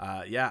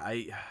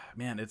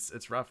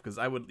 It's rough, because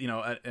I would,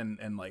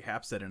 and like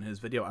Hap said in his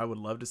video, I would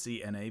love to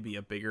see NA be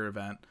a bigger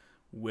event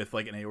with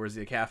like an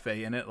Eorzea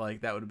cafe in it.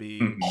 Like that would be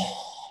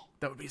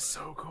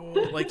so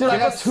cool. Like, dude, I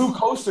got 2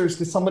 coasters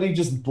because somebody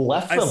just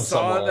left them somewhere.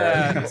 I saw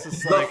that. It's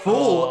just the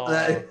fool.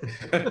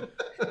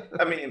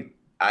 I mean,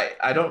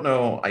 I don't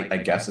know. I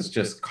guess it's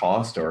just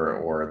cost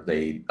or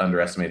they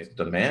underestimate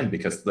the demand,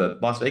 because the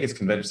Las Vegas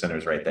Convention Center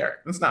is right there.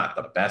 It's not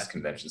the best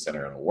convention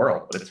center in the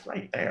world, but it's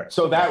right there.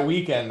 So that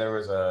weekend there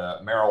was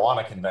a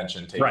marijuana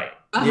convention taking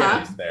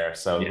place there.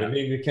 So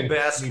we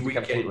can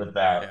compete with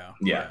that.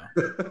 Yeah.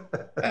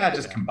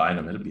 Just combine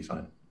them. It'll be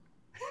fine.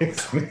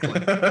 So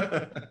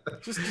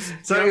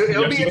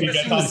it'll be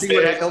interesting to see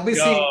what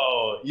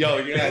LBC. Yo,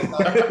 you guys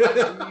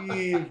don't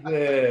believe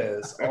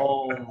this.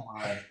 Oh my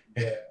god.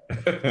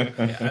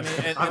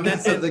 I'm getting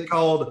something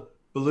called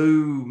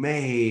Blue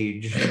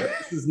Mage.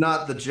 This is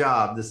not the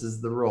job. This is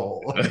the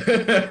role.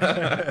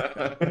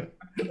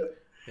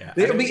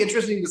 It'll be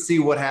interesting to see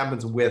what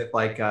happens with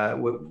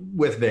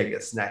with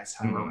Vegas next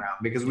time around,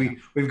 because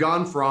we've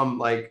gone from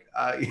like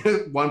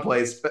one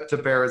place to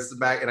Paris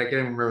back, and I can't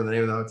even remember the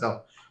name of the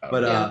hotel.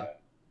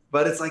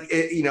 But it's like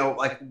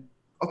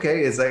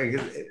okay, it's like.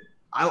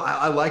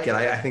 I like it.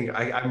 I think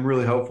I'm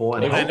really hopeful,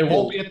 and it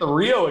won't be at the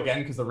Rio again,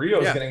 because the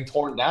Rio is getting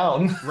torn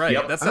down. Right.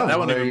 Yep. That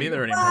won't even be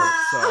there anymore.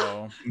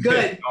 So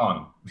good.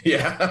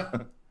 Yeah.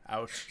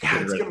 Ouch.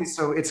 Yeah,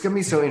 it's gonna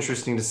be so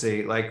interesting to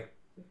see. Like,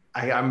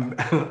 I'm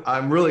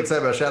really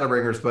excited about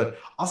Shadowbringers, but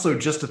also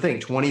just to think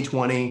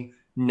 2020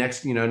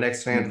 next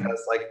Fan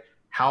Fest, like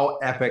how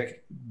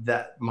epic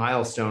that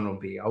milestone will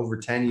be. Over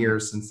 10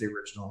 years since the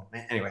original.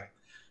 Anyway.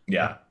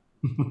 Yeah.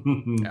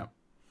 Yeah.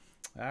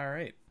 All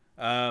right.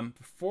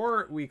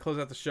 Before we close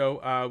out the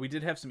show, we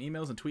did have some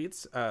emails and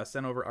tweets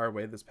sent over our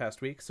way this past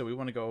week, so we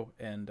want to go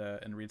and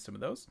read some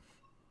of those.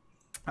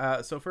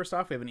 So first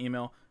off, we have an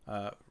email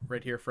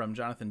right here from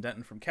Jonathan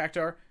Denton from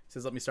Cactar.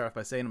 says, let me start off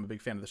by saying I'm a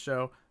big fan of the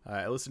show.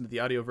 I listen to the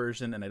audio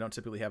version, and I don't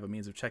typically have a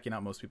means of checking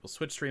out most people's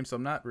Twitch streams, so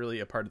I'm not really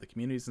a part of the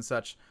communities and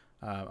such.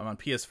 I'm on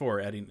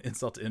PS4, adding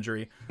insult to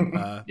injury.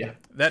 Yeah.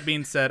 That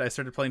being said, I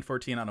started playing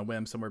 14 on a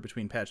whim somewhere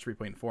between patch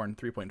 3.4 and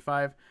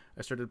 3.5.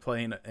 I started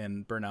playing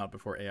in Burnout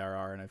before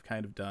ARR, and I've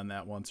kind of done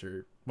that once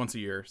a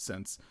year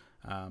since.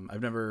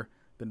 I've never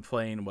been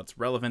playing what's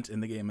relevant in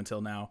the game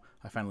until now.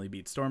 I finally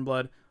beat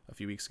Stormblood a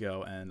few weeks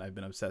ago, and I've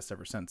been obsessed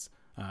ever since.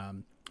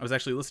 I was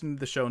actually listening to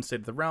the show in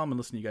State of the Realm and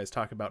listening to you guys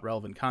talk about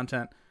relevant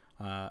content.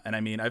 And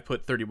I mean, I've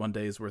put 31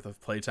 days worth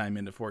of playtime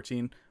into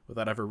 14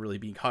 without ever really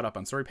being caught up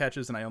on story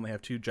patches, and I only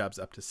have 2 jobs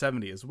up to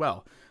 70 as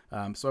well.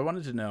 So I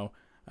wanted to know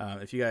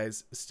if you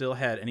guys still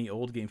had any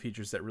old game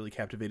features that really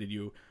captivated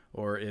you,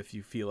 or if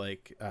you feel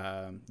like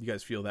you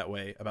guys feel that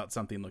way about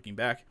something looking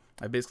back.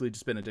 I've basically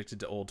just been addicted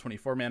to old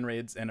 24-man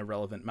raids and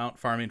irrelevant mount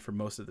farming for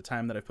most of the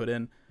time that I've put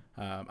in.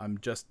 I'm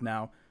just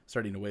now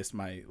starting to waste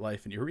my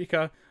life in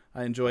Eureka.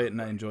 I enjoy it, and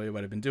I enjoy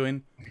what I've been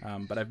doing,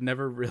 but I've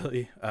never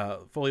really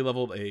fully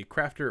leveled a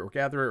crafter or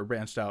gatherer or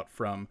branched out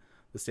from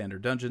the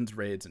standard dungeons,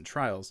 raids, and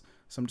trials.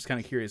 So I'm just kind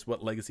of curious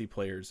what legacy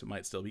players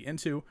might still be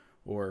into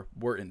or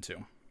were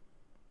into.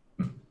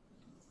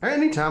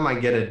 Anytime I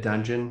get a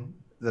dungeon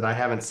that I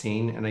haven't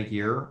seen in a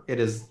year, it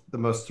is the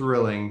most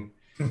thrilling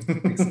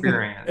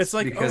experience. It's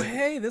like, oh,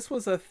 hey, this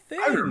was a thing.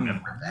 I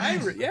remember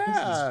that.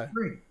 Yeah.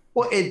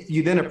 Well,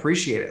 you then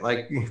appreciate it.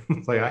 Like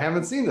I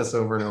haven't seen this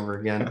over and over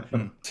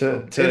again. It's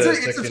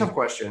a tough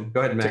question. Go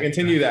ahead, Matt. To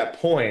continue that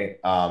point,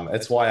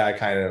 it's why I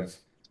kind of, as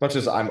much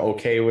as I'm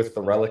okay with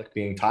the relic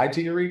being tied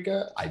to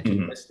Eureka, I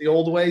do miss the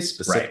old way,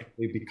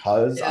 specifically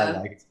because I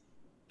liked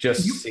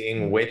just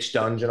seeing which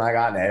dungeon I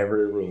got in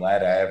every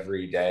roulette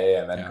every day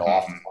and then go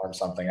off and farm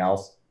something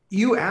else.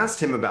 You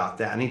asked him about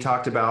that, and he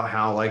talked about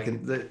how like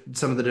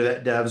some of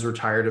the devs were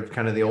tired of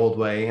kind of the old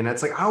way, and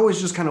it's like I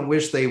always just kind of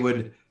wish they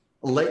would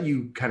let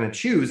you kind of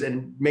choose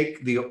and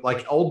make the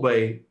like old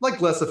way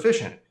like less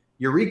efficient.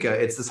 Eureka,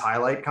 it's this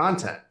highlight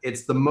content.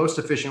 It's the most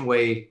efficient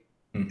way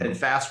and the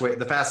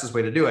fastest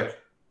way to do it.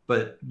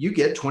 But you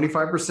get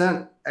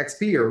 25%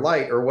 XP or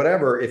light or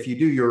whatever if you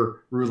do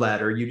your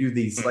roulette or you do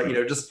these like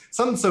just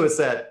something so it's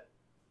that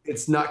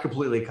it's not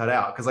completely cut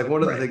out. Because like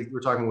one of the things we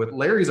were talking with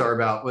Larry's are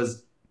about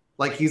was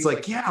like he's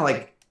like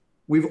like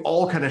we've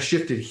all kind of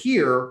shifted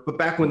here, but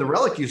back when the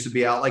relic used to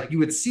be out, like you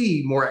would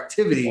see more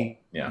activity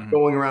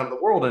going around the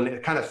world, and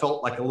it kind of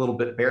felt like a little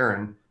bit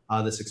barren,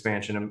 this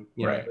expansion. And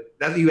you know,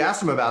 that you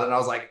asked him about it, and I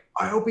was like,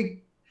 I hope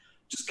he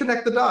just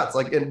connect the dots,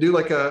 like and do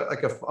like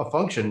a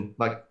function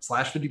like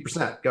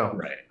 /50%. Go.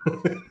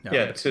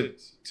 Yeah.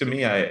 To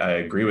me, I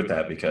agree with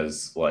that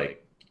because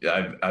like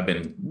I've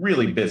been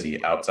really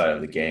busy outside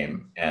of the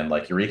game, and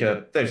like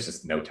Eureka, there's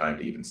just no time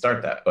to even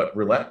start that. But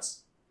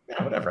roulettes,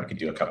 whatever, I could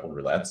do a couple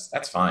roulettes.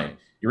 That's fine.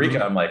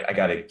 Eureka, I'm like, I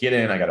got to get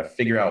in. I got to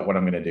figure out what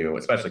I'm going to do,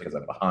 especially because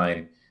I'm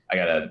behind. I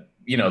got to,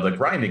 the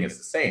grinding is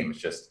the same. It's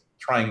just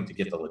trying to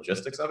get the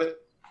logistics of it.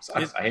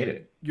 Sucks. I hate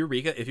it.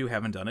 Eureka, if you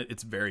haven't done it,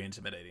 it's very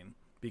intimidating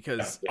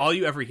because all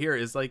you ever hear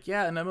is like,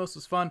 Nemos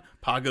was fun.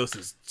 Pagos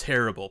is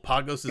terrible.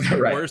 Pagos is the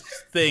worst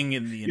thing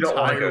in the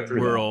entire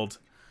world.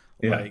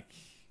 Like,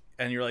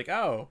 and you're like,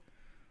 oh,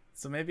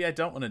 so maybe I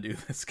don't want to do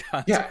this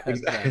content. Yeah,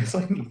 exactly. It's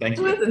like, thank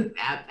you. It wasn't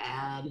that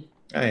bad.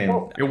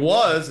 It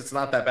was. It's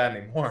not that bad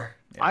anymore.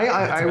 Yeah,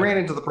 I ran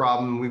into the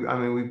problem.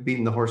 We've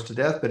beaten the horse to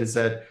death, but it's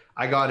that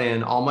I got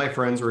in. All my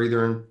friends were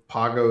either in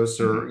Pagos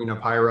or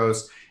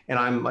Pyros, and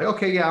I'm like,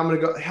 okay, I'm gonna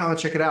go. I'll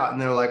check it out.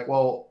 And they're like,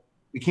 well,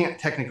 we can't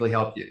technically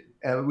help you.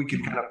 We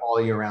could kind of follow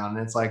you around.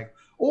 And it's like,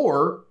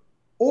 or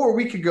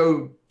we could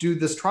go do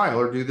this trial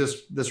or do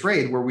this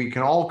raid where we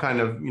can all kind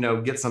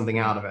of get something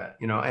out of it.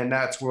 And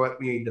that's what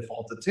we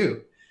defaulted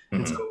to.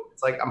 And so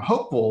it's like I'm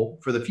hopeful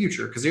for the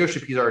future because the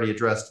OSHP's already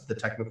addressed the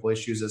technical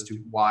issues as to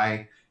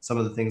why some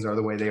of the things are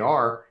the way they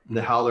are and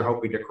how they're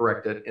hoping to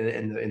correct it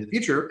in the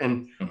future.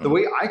 And the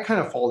way I kind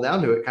of fall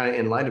down to it, kind of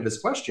in light of his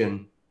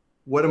question,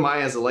 what am I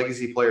as a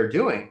legacy player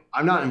doing?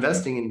 I'm not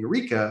investing in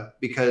Eureka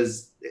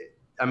because,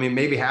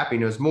 maybe Happy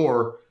knows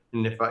more,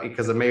 and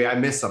because maybe I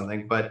missed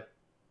something, but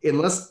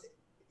unless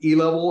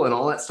E-level and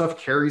all that stuff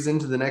carries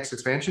into the next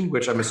expansion,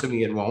 which I'm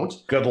assuming it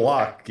won't. Good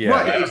luck. Yeah.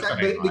 Right,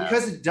 exactly.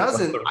 Because it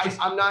doesn't,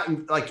 I'm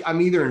not like,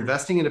 I'm either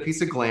investing in a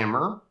piece of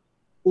glamour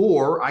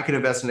or I can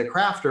invest in a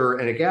crafter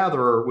and a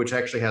gatherer, which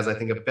actually has, I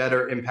think, a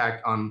better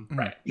impact on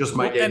just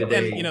my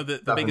day-to-day. And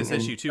the biggest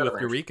issue too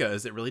with Eureka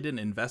is it really didn't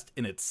invest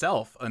in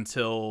itself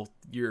until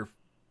you're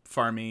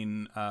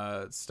farming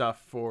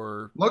stuff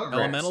for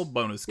elemental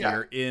bonus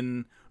gear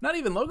in not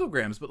even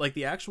logograms, but like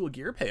the actual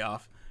gear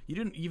payoff. You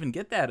didn't even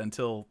get that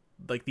until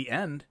like the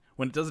end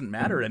when it doesn't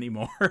matter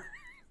anymore.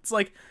 It's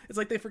like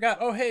they forgot,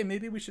 oh hey,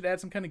 maybe we should add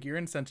some kind of gear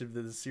incentive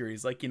to this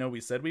series, like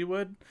we said we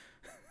would.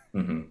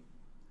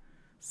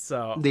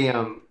 So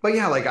but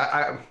yeah, like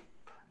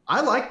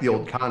I like the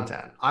old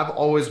content. I've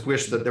always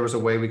wished that there was a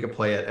way we could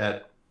play it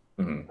at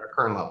our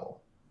current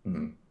level.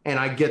 And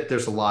I get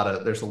there's a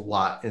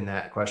lot in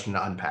that question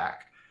to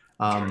unpack.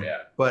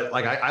 But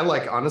like I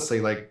like, honestly,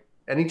 like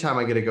anytime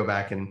I get to go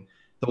back, and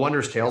the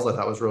Wondrous Tales I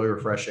thought was really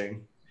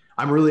refreshing.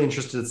 I'm really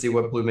interested to see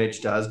what Blue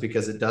Mage does,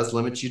 because it does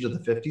limit you to the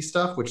 50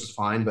 stuff, which is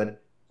fine.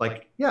 But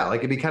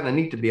it'd be kind of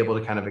neat to be able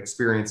to kind of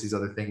experience these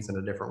other things in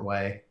a different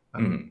way.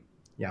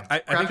 Yeah,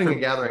 crafting and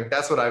gathering.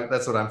 That's what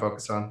I'm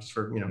focused on. Just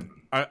for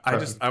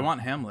I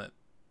want Hamlet.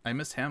 I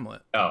miss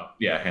Hamlet. Oh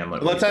yeah,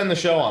 Hamlet. Let's end the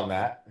show on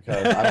that,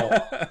 because I don't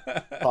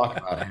talk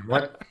about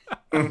Hamlet.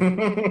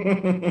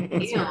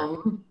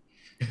 Damn.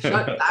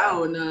 Shut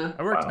down.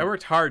 I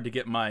worked hard to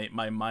get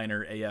my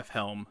minor AF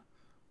helm.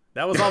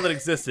 That was all that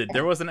existed.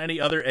 There wasn't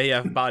any other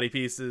AF body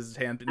pieces.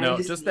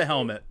 Just the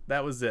helmet.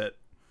 That was it.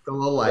 The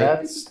little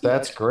light.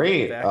 That's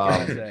great.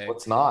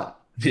 What's not?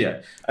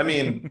 Yeah, I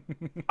mean,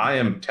 I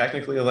am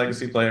technically a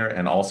Legacy player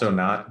and also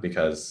not,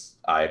 because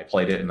I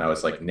played it and I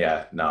was like,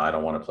 yeah, no, I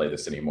don't want to play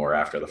this anymore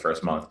after the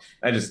first month.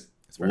 I just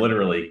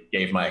literally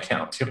gave my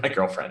account to my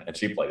girlfriend and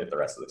she played it the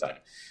rest of the time.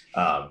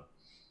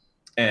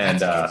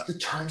 That's the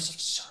terms of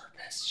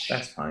service.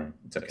 That's fine.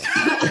 It's okay.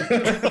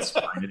 It's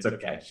fine. It's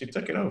okay. She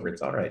took it over.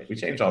 It's all right. We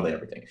changed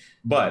everything.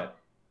 But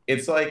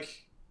it's like,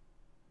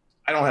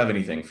 I don't have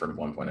anything from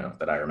 1.0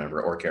 that I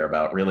remember or care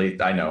about. Really,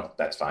 I know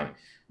that's fine.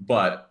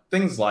 But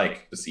things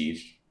like The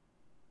Siege,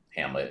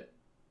 Hamlet,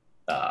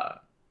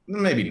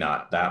 maybe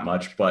not that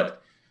much,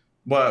 but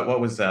what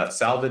was that?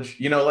 Salvage?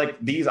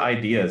 These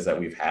ideas that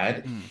we've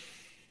had,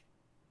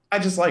 I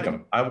just like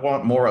them. I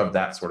want more of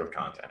that sort of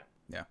content.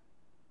 Yeah.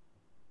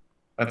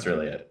 That's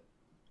really it.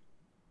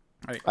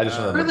 Right. I just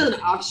remember an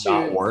offshoot.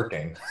 not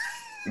working.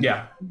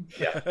 Yeah.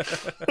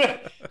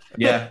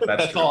 Yeah,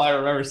 that's all I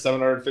remember.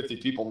 750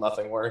 people,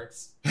 nothing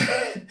works.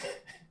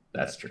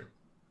 That's true.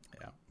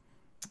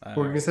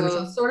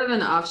 So sort of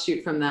an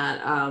offshoot from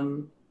that.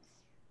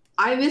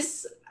 I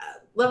miss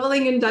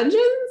leveling in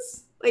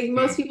dungeons. Like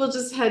most people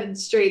just head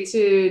straight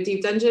to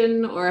Deep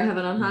Dungeon or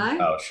Heaven on High.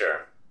 Oh,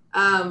 sure.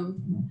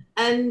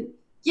 And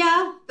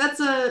yeah, that's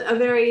a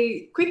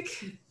very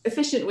quick,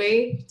 efficient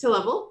way to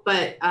level.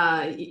 But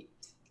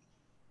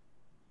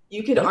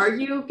you could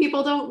argue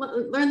people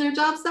don't learn their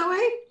jobs that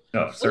way.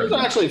 No, certainly.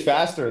 It's actually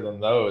faster than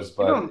those,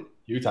 but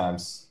queue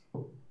times.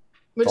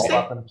 It's all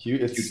about queue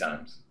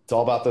times. It's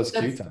all about those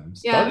queue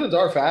times. Yeah. Dungeons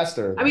are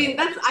faster. I mean,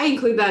 I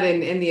include that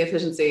in the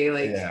efficiency.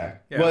 Yeah.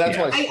 Well, that's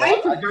why I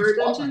prefer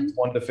dungeons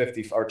 1 to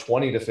 50 or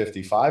 20 to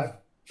 55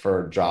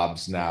 for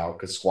jobs now,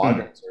 because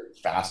squadrons are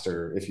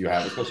faster if you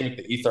have, especially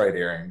with the Aetheryte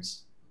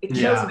earrings. It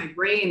kills my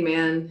brain,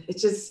 man.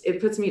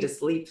 It puts me to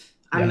sleep.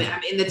 I'm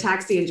in the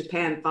taxi in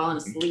Japan, falling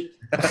asleep.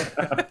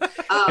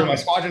 My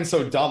squadron's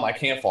so dumb, I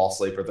can't fall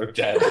asleep or they're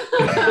dead.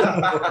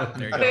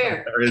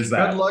 Fair. There is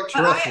that. Good luck.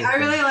 I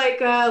really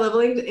like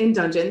leveling in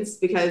dungeons,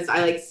 because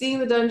I like seeing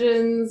the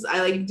dungeons.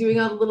 I like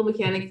doing all the little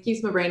mechanics,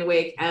 keeps my brain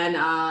awake, and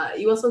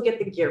you also get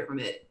the gear from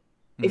it.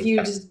 If you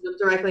just look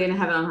directly into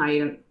Heaven on High,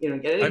 you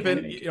don't get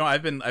anything.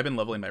 I've been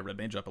leveling my red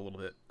mage up a little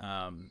bit,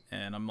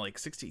 and I'm like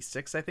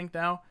 66, I think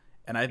now.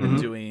 And I've been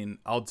doing.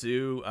 I'll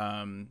do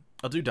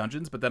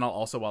dungeons, but then I'll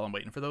also, while I'm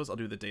waiting for those, I'll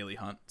do the daily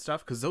hunt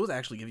stuff, because those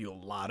actually give you a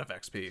lot of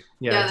XP.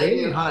 Yeah,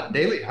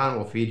 daily hunt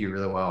will feed you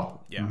really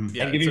well. Yeah, and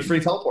give you free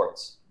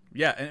teleports.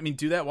 Yeah, and I mean,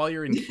 do that while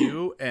you're in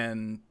queue,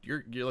 and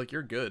you're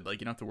good.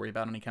 Like, you don't have to worry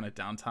about any kind of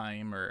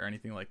downtime or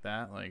anything like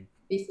that. Like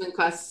Beastman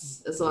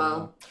quests as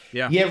well.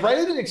 Yeah, right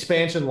at an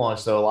expansion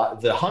launch, though,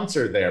 the hunts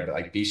are there, but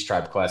like Beast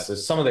Tribe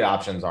quests, some of the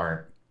options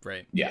aren't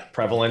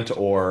prevalent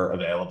or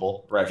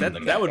available. Right,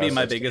 that would be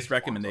my biggest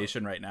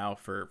recommendation right now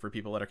for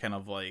people that are kind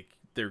of like,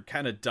 they're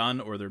kind of done,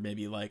 or they're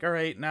maybe like, all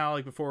right, now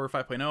like before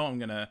 5.0, I'm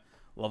gonna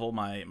level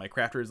my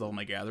crafters, level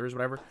my gatherers,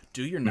 whatever.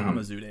 Do your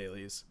Namazu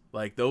dailies.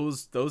 Like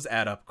those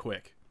add up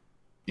quick.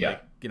 Yeah.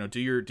 Like, do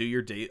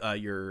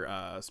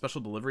your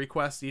special delivery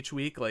quests each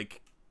week.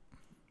 Like,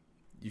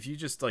 if you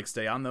just like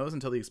stay on those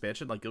until the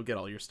expansion, like you'll get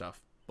all your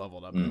stuff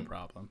leveled up, no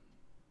problem.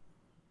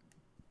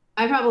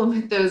 My problem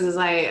with those is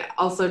I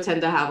also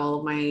tend to have all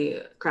of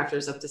my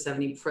crafters up to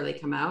 70 before they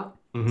come out.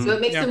 So it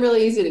makes them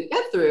really easy to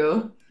get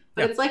through.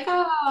 But it's like,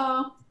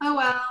 oh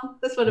well,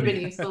 this would have been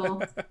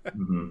useful.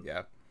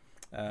 Yeah.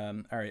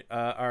 All right.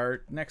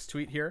 Our next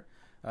tweet here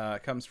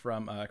comes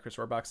from Chris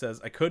Rohrbach. Says,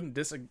 I couldn't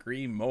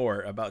disagree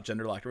more about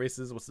gender-locked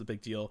races. What's the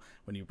big deal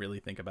when you really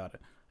think about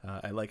it?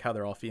 I like how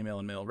they're all female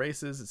and male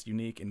races. It's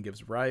unique and gives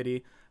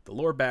variety. The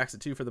lore backs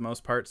it too for the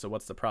most part, so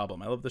what's the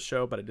problem? I love the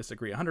show, but I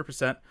disagree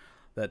 100%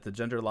 that the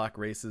gender-locked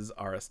races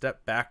are a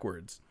step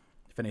backwards.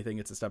 If anything,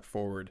 it's a step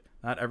forward.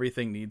 Not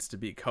everything needs to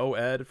be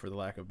co-ed, for the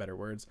lack of better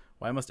words.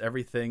 Why must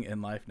everything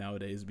in life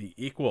nowadays be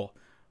equal?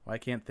 Why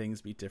can't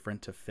things be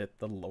different to fit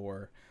the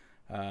lore?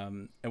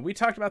 And we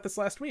talked about this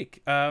last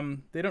week.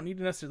 They don't need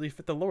to necessarily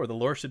fit the lore. The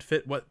lore should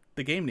fit what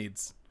the game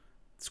needs.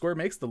 Square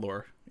makes the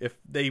lore. If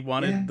they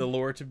wanted the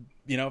lore to,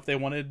 if they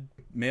wanted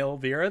male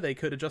Vera, they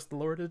could adjust the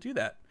lore to do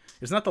that.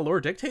 It's not the lore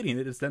dictating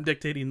it. It's them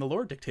dictating the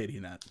lore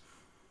dictating that.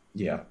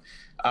 Yeah.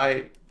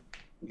 I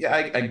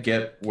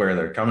get where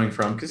they're coming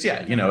from, because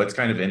it's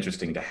kind of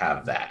interesting to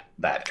have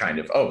that kind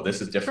of,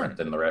 this is different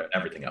than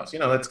everything else.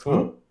 That's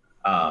cool.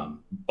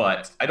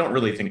 But I don't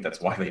really think that's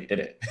why they did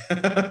it.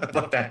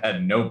 Like, that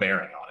had no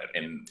bearing on it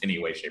in any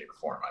way, shape, or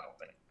form, I don't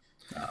think.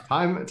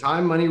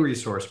 Time, money,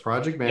 resource,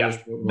 project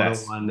management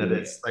 101. That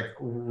it's like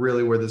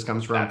really where this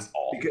comes from. That's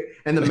all.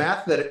 And the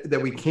math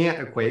that we can't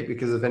equate,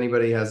 because if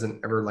anybody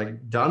hasn't ever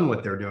like done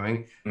what they're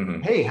doing,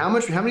 hey, how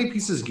many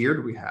pieces of gear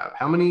do we have?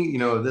 How many,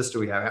 of this do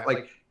we have?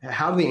 Like,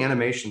 how do the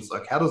animations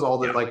look? How does all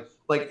that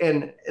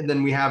and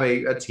then we have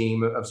a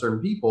team of certain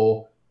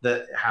people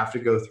that have to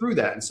go through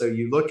that. And so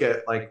you look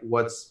at like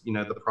what's,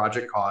 the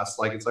project cost,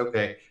 like it's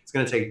okay, it's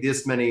going to take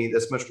this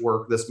much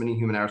work, this many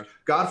human hours.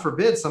 God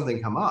forbid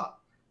something come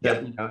up.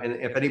 That, and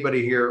if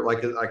anybody here,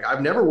 like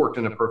I've never worked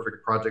in a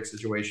perfect project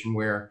situation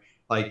where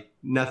like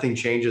nothing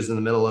changes in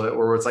the middle of it,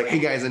 where it's like, hey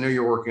guys, I know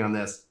you're working on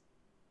this.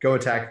 Go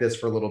attack this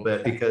for a little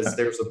bit because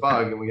there's a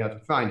bug and we have to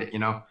find it,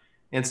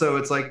 And so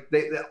it's like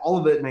all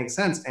of it makes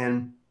sense.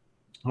 And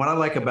what I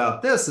like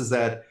about this is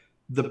that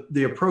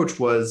the approach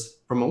was,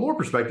 from a lore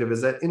perspective,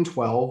 is that in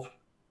 12,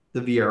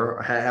 the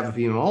VR have a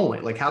female only.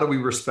 Like, how do we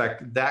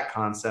respect that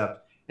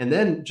concept? And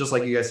then, just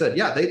like you guys said,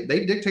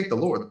 they dictate the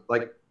lore.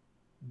 Like,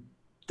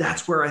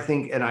 that's where I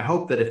think, and I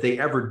hope that if they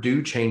ever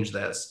do change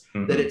this,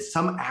 that it's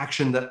some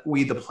action that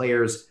we, the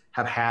players,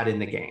 have had in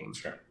the game.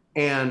 Sure.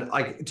 And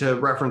like, to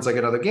reference like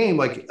another game,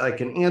 like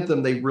in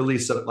Anthem, they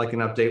released like an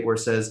update where it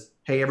says,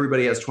 hey,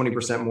 everybody has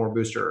 20% more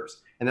booster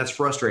herbs. And that's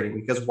frustrating,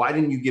 because why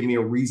didn't you give me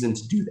a reason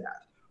to do that?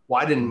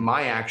 Why didn't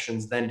my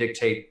actions then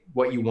dictate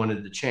what you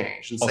wanted to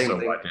change? And also, same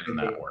thing, why didn't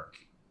that work?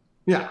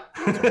 Yeah.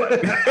 But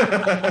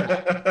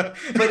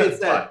it's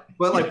that.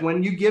 But like,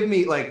 when you give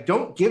me, like,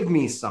 don't give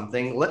me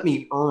something, let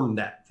me earn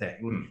that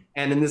thing.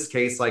 And in this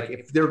case, like,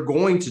 if they're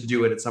going to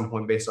do it at some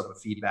point based off of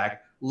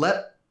feedback,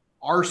 let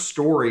our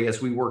story, as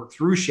we work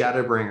through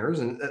Shadowbringers,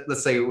 and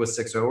let's say it was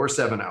 6.0 or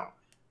 7.0,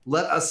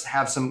 let us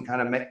have some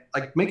kind of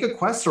make a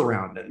quest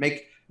around it.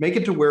 Make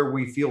it to where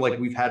we feel like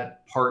we've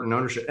had part and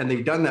ownership. And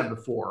they've done that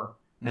before.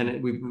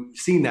 And we've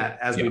seen that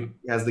as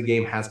the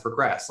game has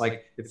progressed.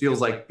 Like, it feels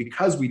like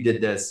because we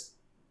did this,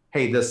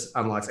 hey, this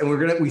unlocks, and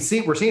we're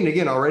seeing it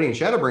again already in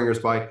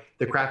Shadowbringers by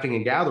the crafting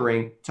and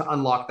gathering to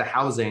unlock the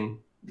housing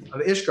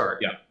of Ishgard.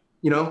 Yeah,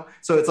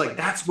 so it's like,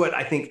 that's what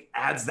I think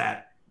adds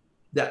that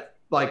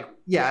like,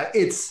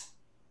 it's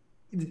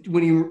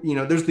when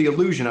there's the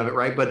illusion of it,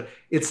 right? But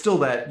it's still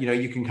that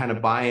you can kind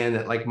of buy in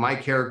that, like, my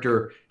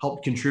character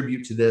helped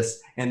contribute to this,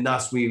 and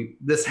thus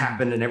this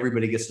happened, and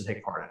everybody gets to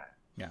take part in it.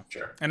 Yeah,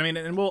 sure. And I mean,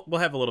 and we'll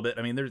have a little bit.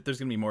 I mean, there's going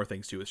to be more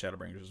things too with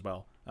Shadowbringers as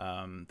well.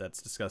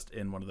 That's discussed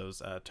in one of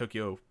those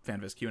Tokyo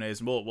FanFest Q&As,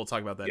 and we'll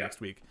talk about that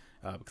next week,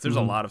 because there's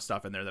a lot of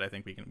stuff in there that I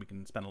think we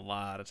can spend a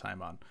lot of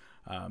time on.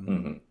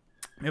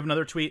 We have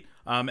another tweet,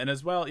 and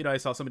as well, I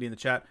saw somebody in the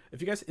chat.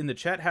 If you guys in the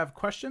chat have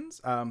questions,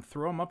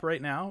 throw them up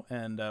right now,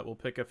 and we'll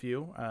pick a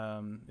few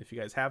if you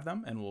guys have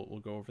them, and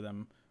we'll go over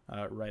them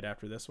right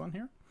after this one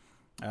here.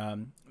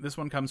 This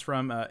one comes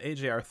from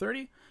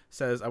AJR30,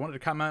 says, I wanted to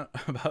comment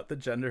about the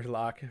gender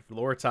lock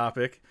lore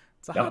topic.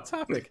 It's a hot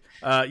topic.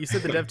 You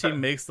said the dev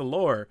team makes the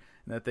lore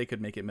and that they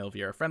could make it male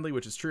VR friendly,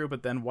 which is true,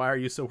 but then why are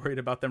you so worried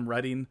about them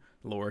writing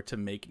lore to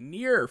make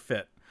Nier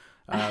fit?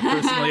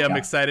 Personally, I'm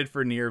excited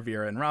for Nier,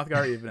 Vera, and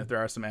Hrothgar, even if there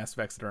are some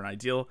aspects that aren't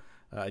ideal.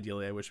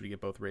 Ideally, I wish we get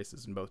both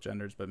races and both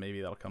genders, but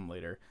maybe that'll come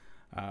later.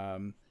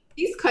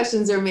 These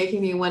questions are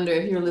making me wonder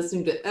if you're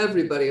listening to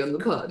everybody on the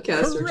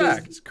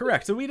podcast.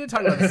 Correct. So we did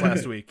talk about this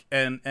last week,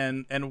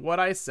 and what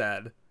I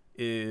said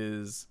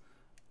is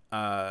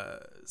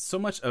so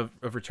much of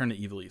Return to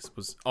Evil East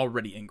was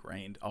already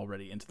ingrained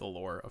into the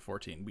lore of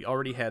 14. We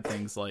already had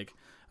things like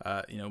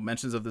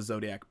mentions of the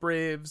Zodiac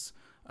Braves.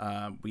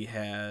 We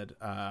had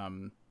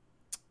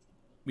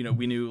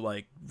we knew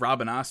like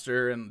Robin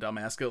Oster and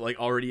Dalmasca like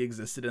already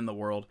existed in the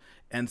world,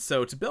 and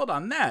so to build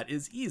on that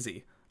is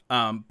easy.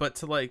 But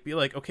to like be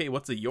like, okay,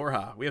 what's a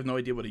Yorha? We have no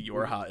idea what a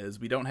Yorha is.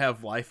 We don't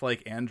have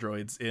lifelike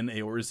androids in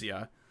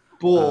Eorzea.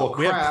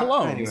 We have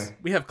clones. Anyway.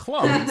 We have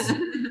clones,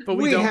 but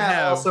we don't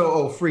have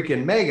also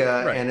freaking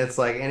Mega, right. And it's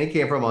like, and he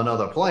came from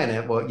another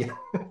planet. Well, yeah,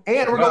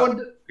 and we're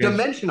going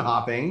dimension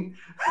hopping.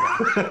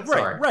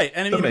 right.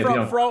 And I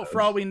mean,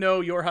 for all we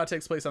know, Yorha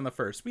takes place on the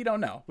first. We don't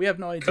know. We have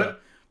no idea.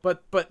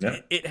 But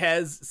it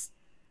has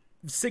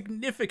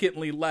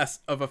significantly less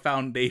of a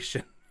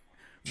foundation,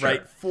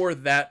 right, for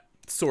that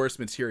source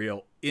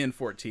material in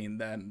 14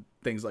 than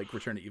things like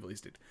Return to Evil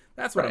East did.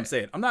 That's what I'm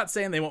saying. I'm not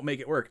saying they won't make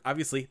it work.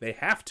 Obviously, they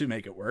have to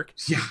make it work.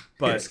 Yeah,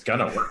 but it's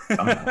gonna work.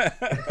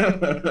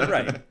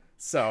 Right.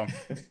 So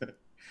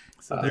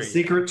the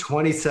secret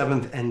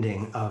 27th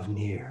ending of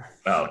Nier.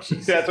 Oh,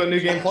 geez. That's what New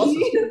Game Plus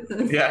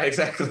is. Yeah,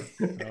 exactly.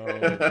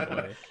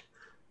 Oh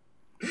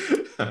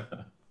boy.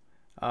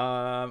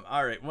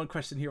 All right, one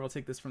question here. We'll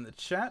take this from the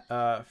chat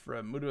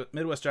from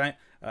Midwest Giant.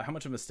 How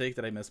much of a mistake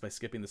did I miss by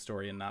skipping the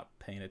story and not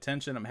paying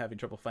attention? I'm having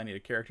trouble finding a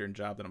character and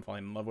job that I'm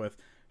falling in love with.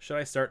 Should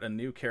I start a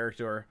new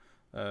character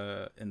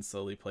and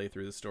slowly play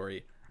through the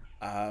story?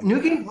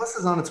 New Game Plus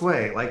is on its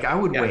way. Like, I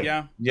would wait.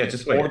 Yeah,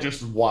 just wait. Or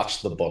just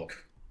watch the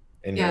book.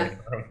 I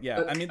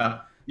mean,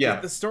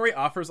 the story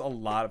offers a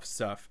lot of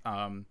stuff.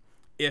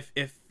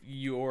 If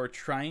you're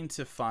trying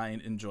to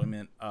find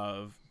enjoyment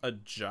of a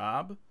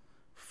job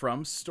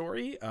from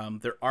story.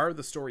 There are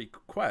the story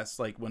quests,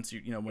 like once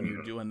when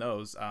you're doing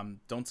those,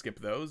 don't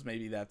skip those.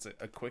 Maybe that's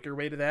a quicker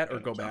way to that, or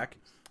go back.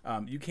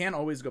 You can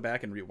always go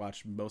back and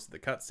rewatch most of the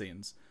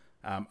cutscenes.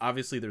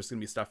 Obviously, there's going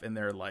to be stuff in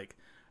there like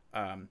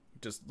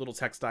just little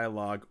text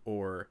dialogue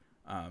or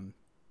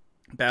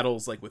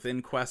battles like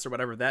within quests or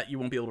whatever that you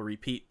won't be able to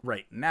repeat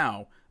right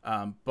now.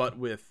 But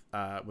with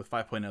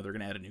 5.0, they're going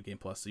to add a new game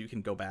plus, so you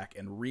can go back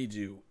and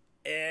redo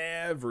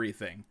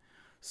everything.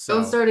 So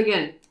don't start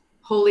again.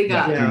 Holy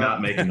God! Do not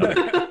make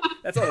another.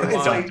 That's a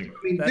lot. I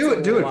mean, do it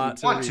if you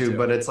want to,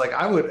 but it's like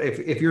I would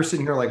if you're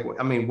sitting here like,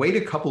 I mean, wait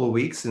a couple of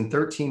weeks, and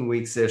 13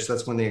 weeks ish.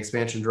 That's when the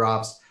expansion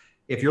drops.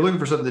 If you're looking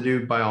for something to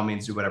do, by all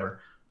means, do whatever.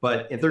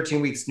 But in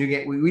 13 weeks, new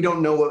game, we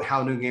don't know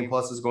how New Game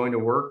Plus is going to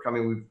work. I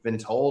mean, we've been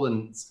told,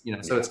 and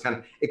so it's kind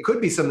of, it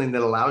could be something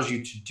that allows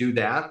you to do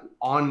that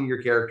on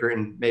your character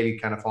and maybe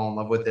kind of fall in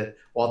love with it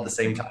while at the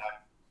same time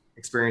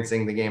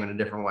experiencing the game in a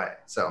different way.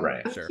 So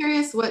right, I'm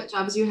curious what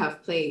jobs you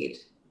have played.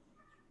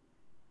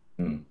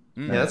 Yeah,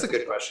 that's a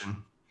good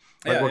question.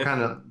 Like what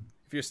kind of?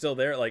 If you're still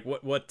there, like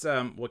what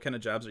kind of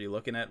jobs are you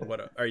looking at?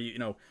 What are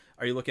you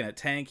are you looking at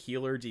tank,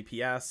 healer,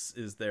 DPS?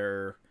 Is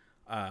there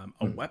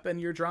a weapon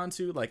you're drawn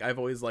to? Like I've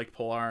always liked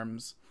pole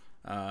arms.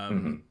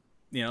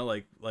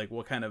 Like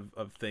what kind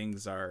of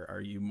things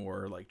are you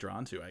more like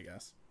drawn to, I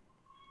guess?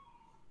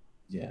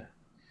 Yeah.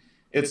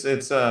 It's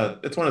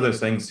one of those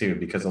things too,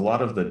 because a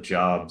lot of the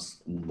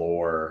jobs,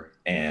 lore,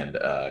 and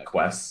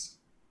quests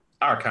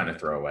are kind of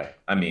throwaway.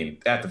 I mean,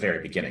 at the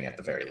very beginning, at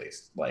the very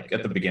least. Like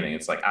at the beginning,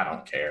 it's like, I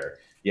don't care.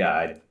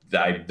 Yeah,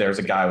 there's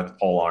a guy with a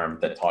pole arm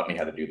that taught me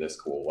how to do this,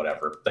 cool,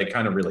 whatever. They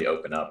kind of really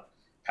open up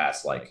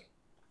past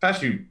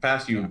you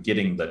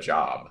getting the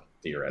job,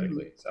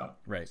 theoretically. So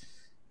right.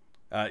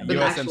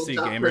 USMC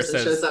Gamer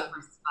says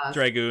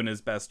Dragoon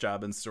is best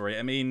job in story.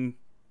 I mean,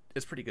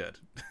 it's pretty good.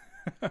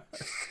 I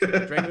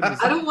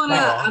don't want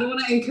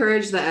to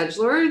encourage the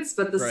edgelords,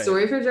 but the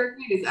story for Dark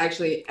Knight is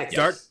actually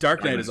excellent.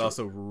 Dark Knight is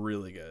also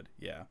really good.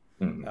 Yeah.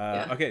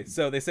 Okay,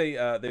 so they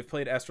say they've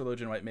played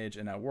Astrologian, White Mage,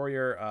 and now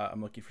Warrior.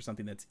 I'm looking for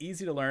something that's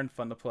easy to learn,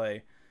 fun to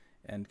play,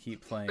 and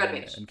keep playing,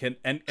 and can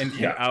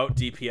out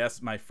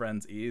DPS my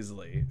friends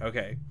easily.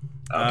 Okay.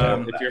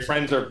 If your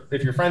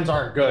friends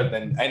aren't good,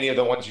 then any of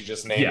the ones you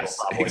just named. Yes,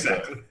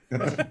 exactly.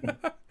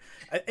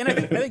 And I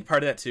think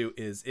part of that too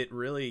is it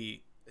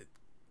really,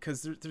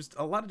 because there's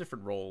a lot of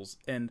different roles,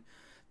 and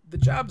the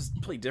jobs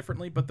play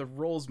differently, but the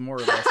roles more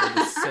or less are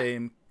the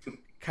same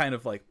kind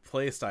of like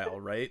play style,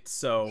 right?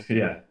 So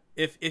yeah,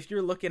 if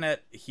you're looking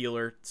at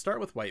healer, start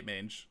with White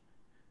Mage,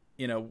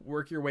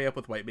 work your way up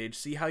with White Mage,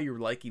 see how you're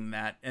liking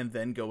that, and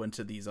then go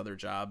into these other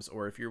jobs.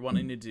 Or if you're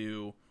wanting to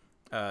do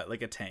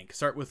like a tank,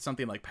 start with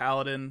something like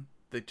Paladin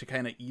to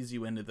kind of ease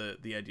you into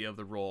the idea of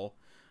the role.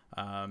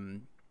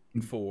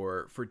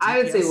 For DPS, I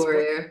would say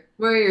Warrior.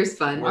 Warrior's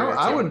fun.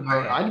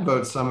 I'd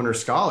vote Summoner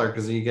Scholar,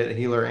 because you get a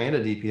healer and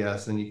a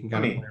DPS, and you can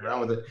kind of play around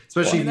with it.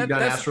 Especially if you've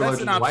done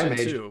Astrologian and White Mage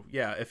too.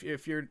 Yeah,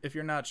 if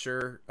you're not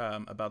sure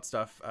about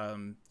stuff,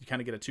 you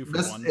kind of get a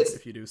 2-for-1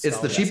 if you do. It's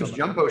the cheapest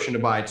jump potion to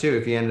buy too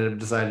if you ended up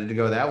decided to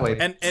go that way.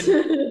 And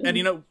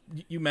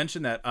you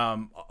mentioned that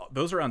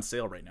those are on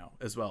sale right now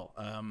as well.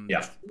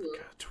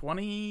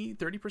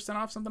 20-30%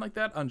 off, something like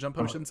that on jump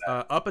potions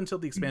up until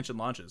the expansion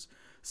launches.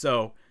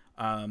 So.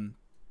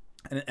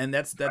 And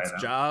that's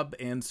job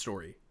and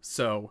story.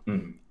 So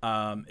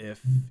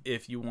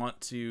if you want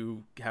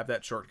to have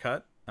that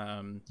shortcut,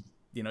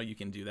 you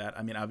can do that.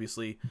 I mean,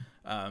 obviously,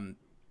 one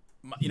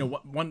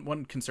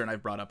concern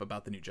I've brought up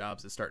about the new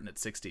jobs is starting at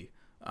 60.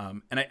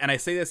 And I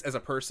say this as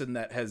a person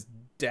that has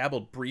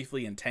dabbled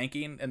briefly in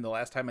tanking, and the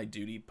last time my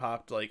duty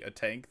popped like a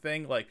tank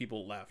thing, like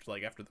people left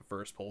like after the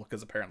first pull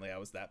because apparently I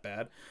was that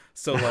bad.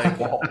 So like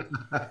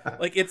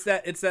like it's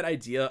that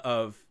idea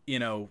of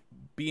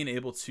being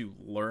able to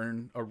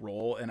learn a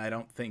role, and I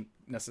don't think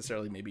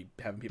necessarily maybe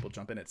having people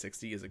jump in at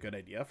 60 is a good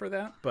idea for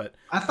that. But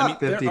I thought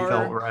 50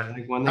 felt right.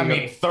 Like when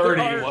they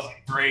 30 wasn't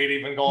great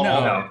even going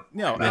on.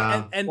 No,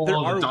 and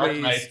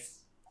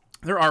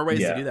there are ways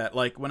to do that.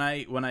 Like when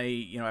I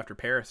after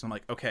Paris, I'm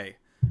like, okay,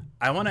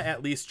 I want to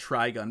at least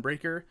try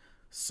Gunbreaker.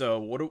 So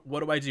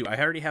what do I do? I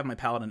already have my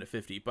Paladin at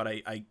 50, but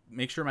I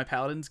make sure my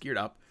Paladin's geared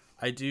up.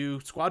 I do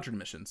squadron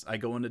missions. I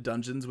go into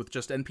dungeons with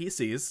just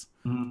NPCs.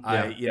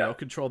 I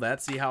control that,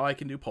 see how I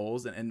can do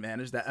polls and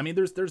manage that. I mean,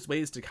 there's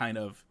ways to kind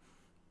of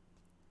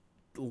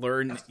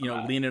learn,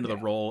 lean into the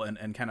role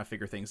and kind of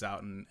figure things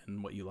out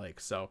and what you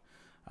like. So,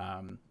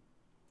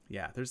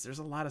 there's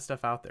a lot of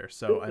stuff out there.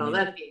 So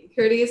that being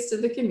courteous to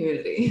the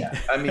community. Yeah.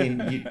 I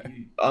mean, you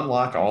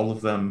unlock all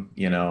of them.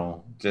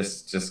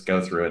 Just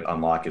go through it.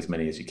 Unlock as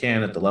many as you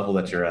can at the level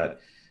that you're at.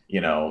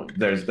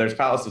 There's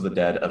Palace of the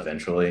Dead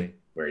eventually,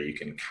 where you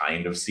can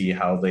kind of see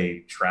how they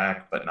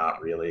track, but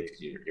not really, because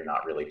you're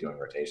not really doing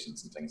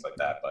rotations and things like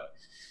that. But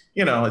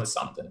it's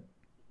something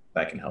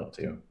that can help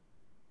too.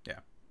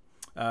 Yeah.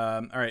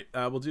 All right.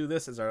 We'll do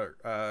this as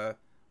our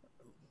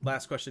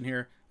last question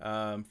here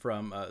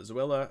from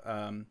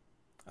Zoella.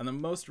 On the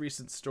most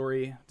recent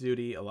story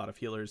duty, a lot of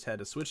healers had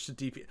to switch to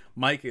DPS.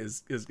 Mike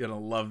is gonna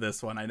love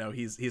this one. I know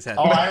he's had.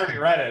 Oh, I already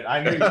read it.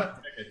 I knew.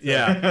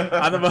 Yeah,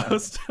 on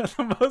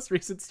the most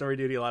recent story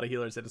duty, a lot of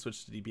healers had to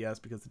switch to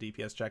DPS because the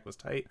DPS check was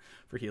tight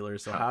for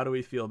healers. So how do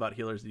we feel about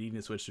healers needing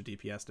to switch to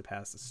DPS to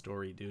pass the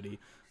story duty?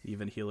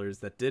 Even healers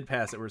that did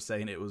pass it were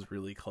saying it was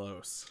really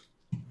close.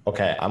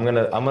 Okay, I'm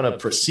gonna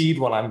proceed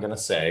what I'm gonna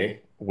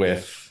say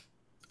with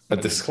a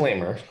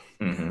disclaimer.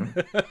 Mm-hmm.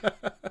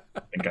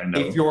 I think I know.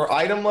 If your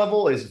item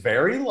level is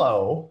very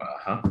low,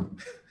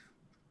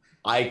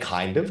 I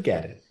kind of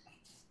get it.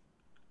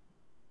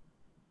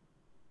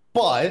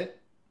 But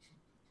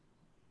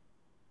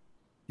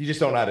you just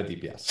don't know how to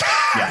DPS.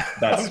 Yeah,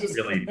 that's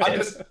really.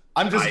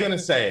 I'm just gonna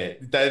say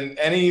it. Then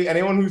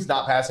anyone who's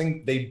not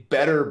passing, they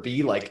better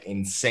be like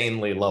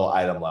insanely low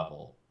item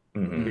level,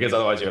 because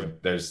otherwise you have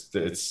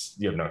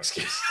no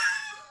excuse.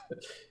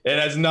 It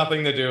has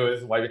nothing to do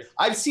with why.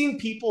 I've seen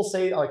people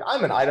say like,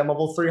 I'm an item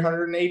level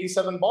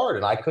 387 bard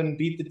and I couldn't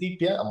beat the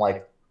DPS. I'm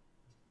like,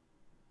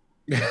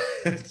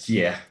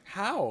 yeah.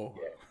 How?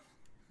 Yeah.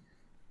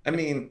 I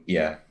mean,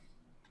 yeah.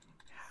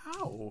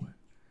 How?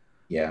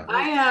 Yeah.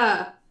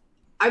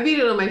 I beat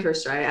it on my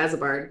first try as a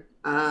bard.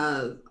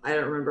 I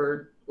don't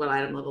remember what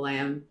item level I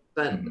am,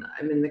 but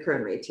I'm in the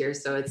current raid tier,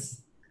 so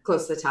it's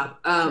close to the top.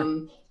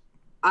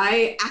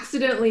 I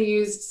accidentally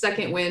used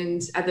second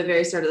wind at the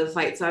very start of the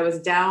fight, so I was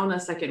down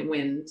a second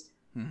wind.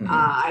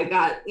 I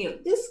got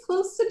this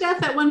close to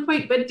death at one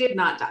point, but did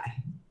not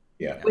die.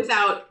 Yeah.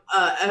 Without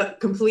a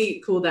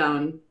complete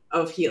cooldown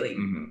of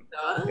healing.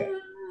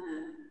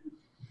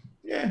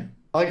 Yeah.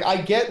 Like, I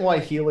get why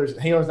healers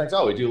next.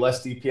 Oh, we do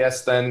less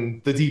DPS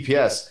than the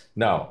DPS.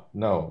 No.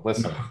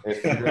 Listen,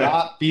 if you're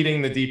not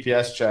beating the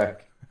DPS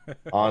check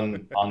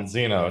on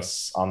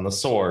Xenos on the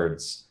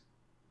swords,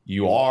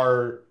 you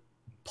are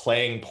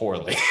playing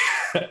poorly,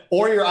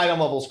 or your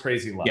item level's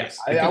crazy low. Yes,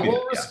 I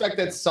will respect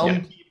that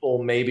some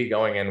people may be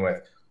going in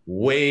with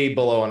way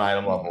below an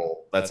item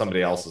level that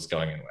somebody else is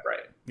going in with.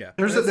 Right. Yeah.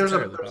 There's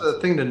a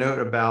thing to note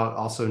about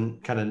also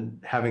kind of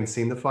having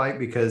seen the fight,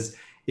 because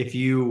if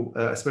you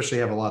especially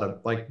have a lot of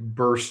like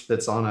burst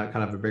that's on a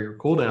kind of a bigger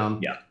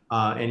cooldown,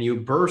 and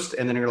you burst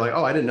and then you're like,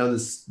 oh, I didn't know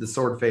the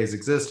sword phase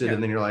existed,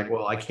 and then you're like,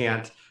 well, I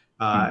can't.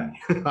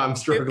 I'm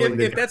struggling.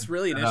 If that's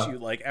really an issue,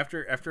 like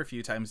after a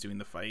few times doing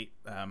the fight,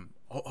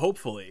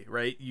 hopefully,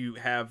 right, you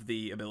have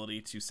the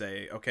ability to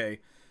say, okay,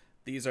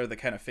 these are the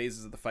kind of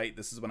phases of the fight.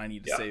 This is when I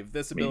need to save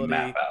this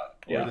ability,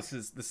 or this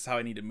is how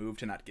I need to move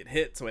to not get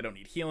hit, so I don't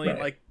need healing. Right.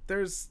 Like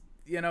there's,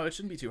 it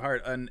shouldn't be too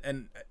hard.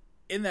 And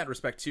in that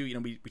respect too,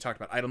 we talked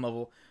about item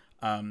level.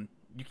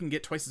 You can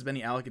get twice as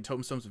many Alec and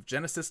Totem Stones of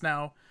Genesis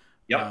now.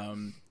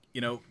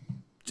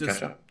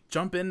 Just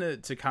jump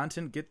into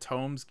content, get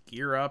tomes,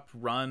 gear up,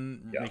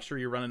 run, make sure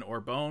you're running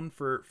Orbone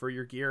for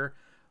your gear.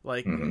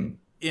 Like,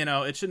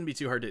 it shouldn't be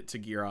too hard to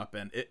gear up.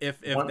 And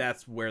if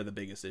that's where the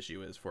biggest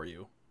issue is for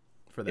you.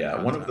 For that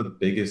content. One of the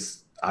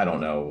biggest, I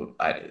don't know,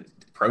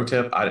 pro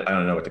tip, I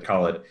don't know what to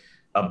call it,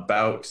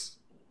 about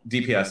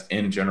DPS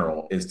in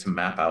general is to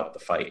map out the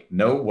fight.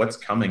 Know what's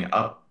coming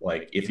up.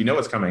 Like, if you know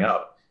what's coming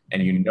up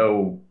and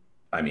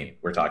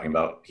we're talking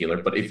about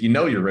healer, but if you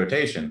know your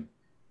rotation,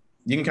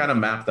 you can kind of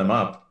map them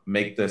up,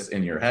 make this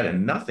in your head,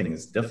 and nothing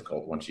is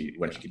difficult once you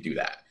can do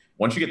that.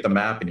 Once you get the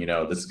map and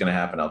this is going to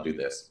happen, I'll do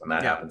this. When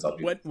that happens, I'll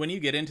do this. When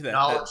you get into that,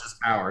 knowledge is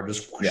power.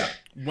 Just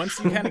once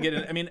you kind of get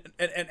in,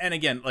 and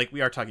again, like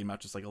we are talking about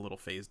just like a little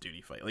phase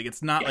duty fight. Like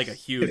it's not like a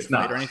huge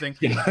fight or anything.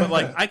 But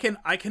like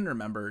I can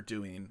remember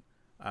doing,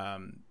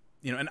 and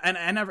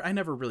I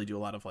never really do a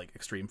lot of like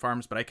extreme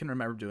farms, but I can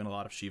remember doing a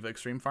lot of Shiva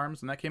extreme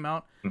farms when that came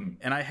out,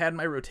 and I had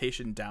my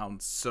rotation down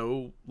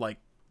so like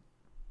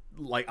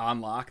on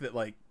lock that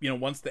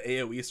once the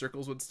AoE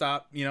circles would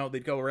stop,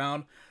 they'd go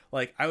around,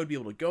 like I would be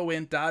able to go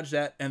in, dodge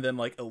that, and then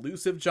like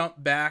elusive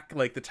jump back.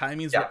 Like the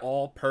timings were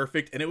all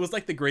perfect, and it was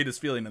like the greatest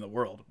feeling in the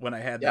world when I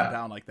had that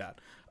down like that.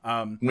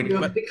 When you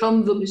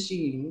become the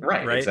machine,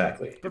 right?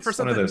 Exactly. But for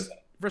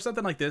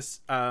something like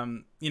this,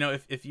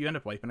 if you end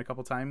up wiping a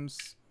couple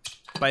times,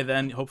 by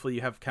then hopefully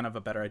you have kind of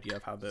a better idea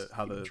of how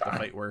the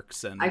fight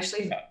works. And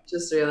actually,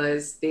 just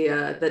realized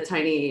the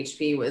tiny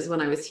HP was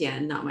when I was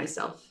Tien, not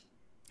myself.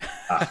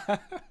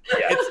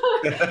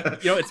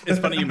 It's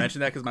funny you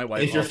mentioned that because my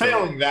wife, if you're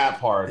failing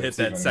that part, hit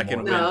that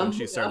second win when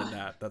she started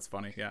that. That's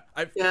funny.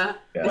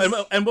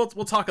 And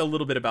we'll talk a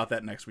little bit about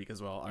that next week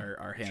as well.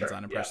 Our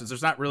hands-on impressions.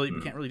 There's not really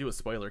we can't really do a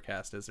spoiler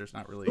cast, as there's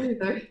not really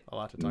a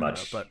lot to talk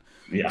about. But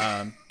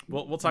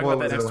we'll talk about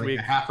that next week.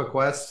 Half a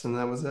quest and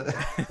that was it.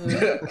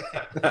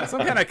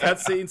 Some kind of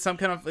cutscene, some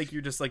kind of like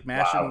you're just like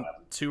mashing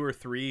 2 or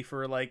 3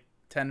 for like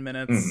 10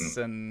 minutes,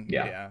 and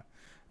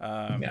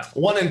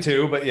 1 and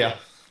 2, but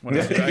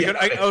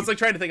I was like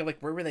trying to think of like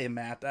where were they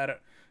mapped at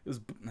it. It was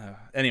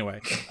anyway.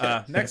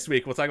 Next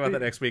week we'll talk about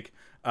that next week,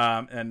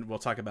 and we'll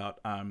talk about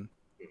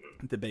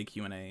the big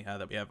Q&A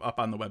that we have up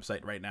on the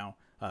website right now,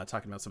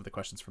 talking about some of the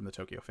questions from the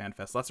Tokyo Fan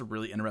Fest. Lots of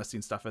really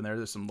interesting stuff in there.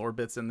 There's some lore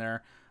bits in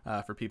there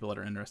for people that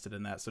are interested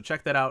in that. So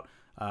check that out,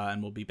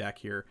 and we'll be back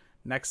here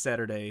next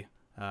Saturday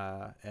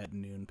at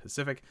noon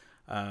Pacific.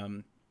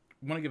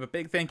 want to give a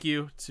big thank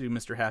you to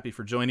Mr. Happy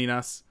for joining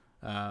us.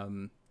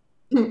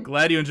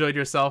 Glad you enjoyed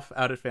yourself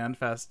out at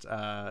FanFest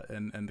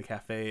and the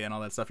cafe and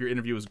all that stuff. Your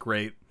interview was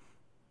great.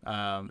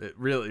 It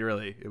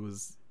really it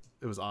was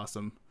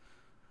awesome.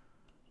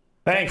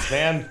 Thanks,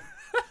 man.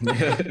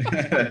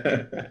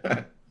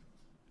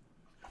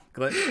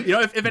 Glad,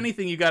 if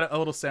anything, you got a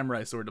little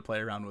samurai sword to play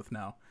around with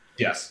now.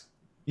 Yes.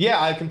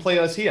 Yeah, I can play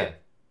as Hien.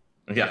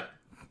 Yeah.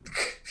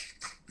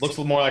 Looks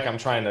more like I'm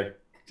trying to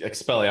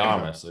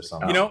Expelliarmus or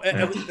something.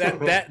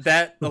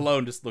 That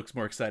alone just looks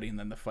more exciting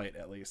than the fight,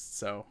 at least.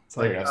 So it's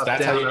like up,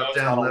 that's down, how you know up,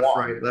 down,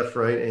 left,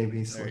 right, A,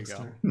 B. There you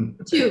go. There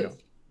you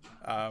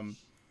go.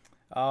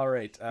 All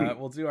right,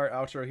 we'll do our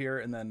outro here,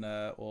 and then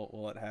we'll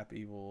let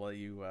Happy. We'll let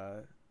you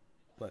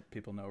let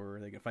people know where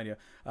they can find you.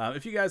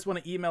 If you guys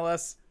want to email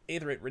us,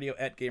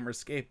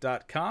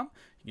 eighthrateRadio@gamerscape.com.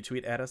 You can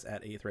tweet at us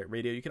at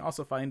eighthrateRadio. You can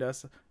also find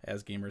us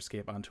as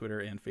Gamerscape on Twitter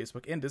and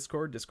Facebook and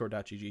Discord,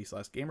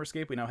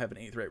 discord.gg/Gamerscape. We now have an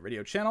 8th Rate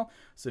Radio channel,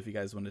 so if you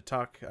guys want to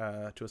talk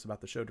to us about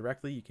the show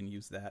directly, you can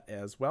use that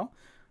as well.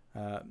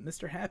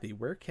 Mr. Happy,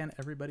 where can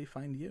everybody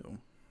find you?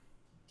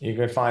 You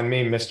can find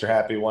me, Mr.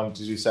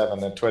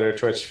 Happy1227, on Twitter,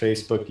 Twitch,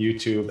 Facebook,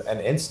 YouTube, and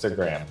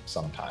Instagram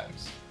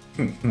sometimes.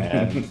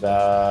 And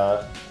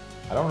I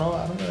don't know.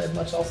 I don't really have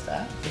much else to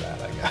add to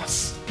that, I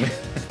guess.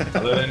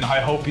 Other than I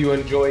hope you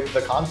enjoyed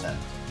the content.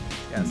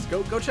 Yes,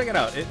 go check it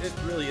out. It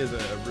really is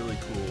a really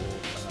cool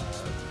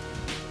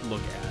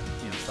look at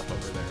stuff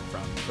over there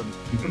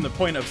from the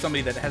point of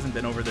somebody that hasn't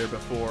been over there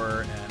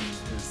before and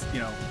is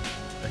a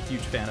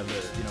huge fan of the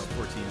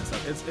 14 and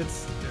stuff.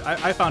 It's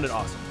I found it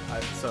awesome.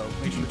 So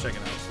make sure to check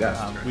it out.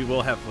 Yeah, we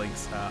will have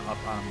links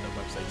up on the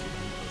website too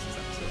when we post these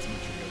episodes. So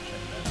make sure to go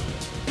check that out.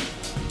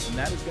 And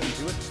that is going to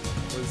do it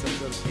for this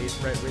episode of 8th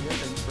Rate Radio.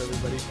 Thanks for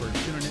everybody for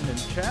tuning in and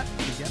chat.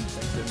 Again,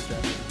 thanks to Mr.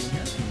 Happy for being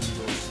here. And we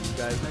will see you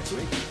guys next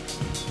week.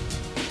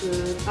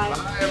 Goodbye.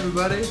 Bye,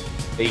 everybody.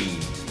 Hey.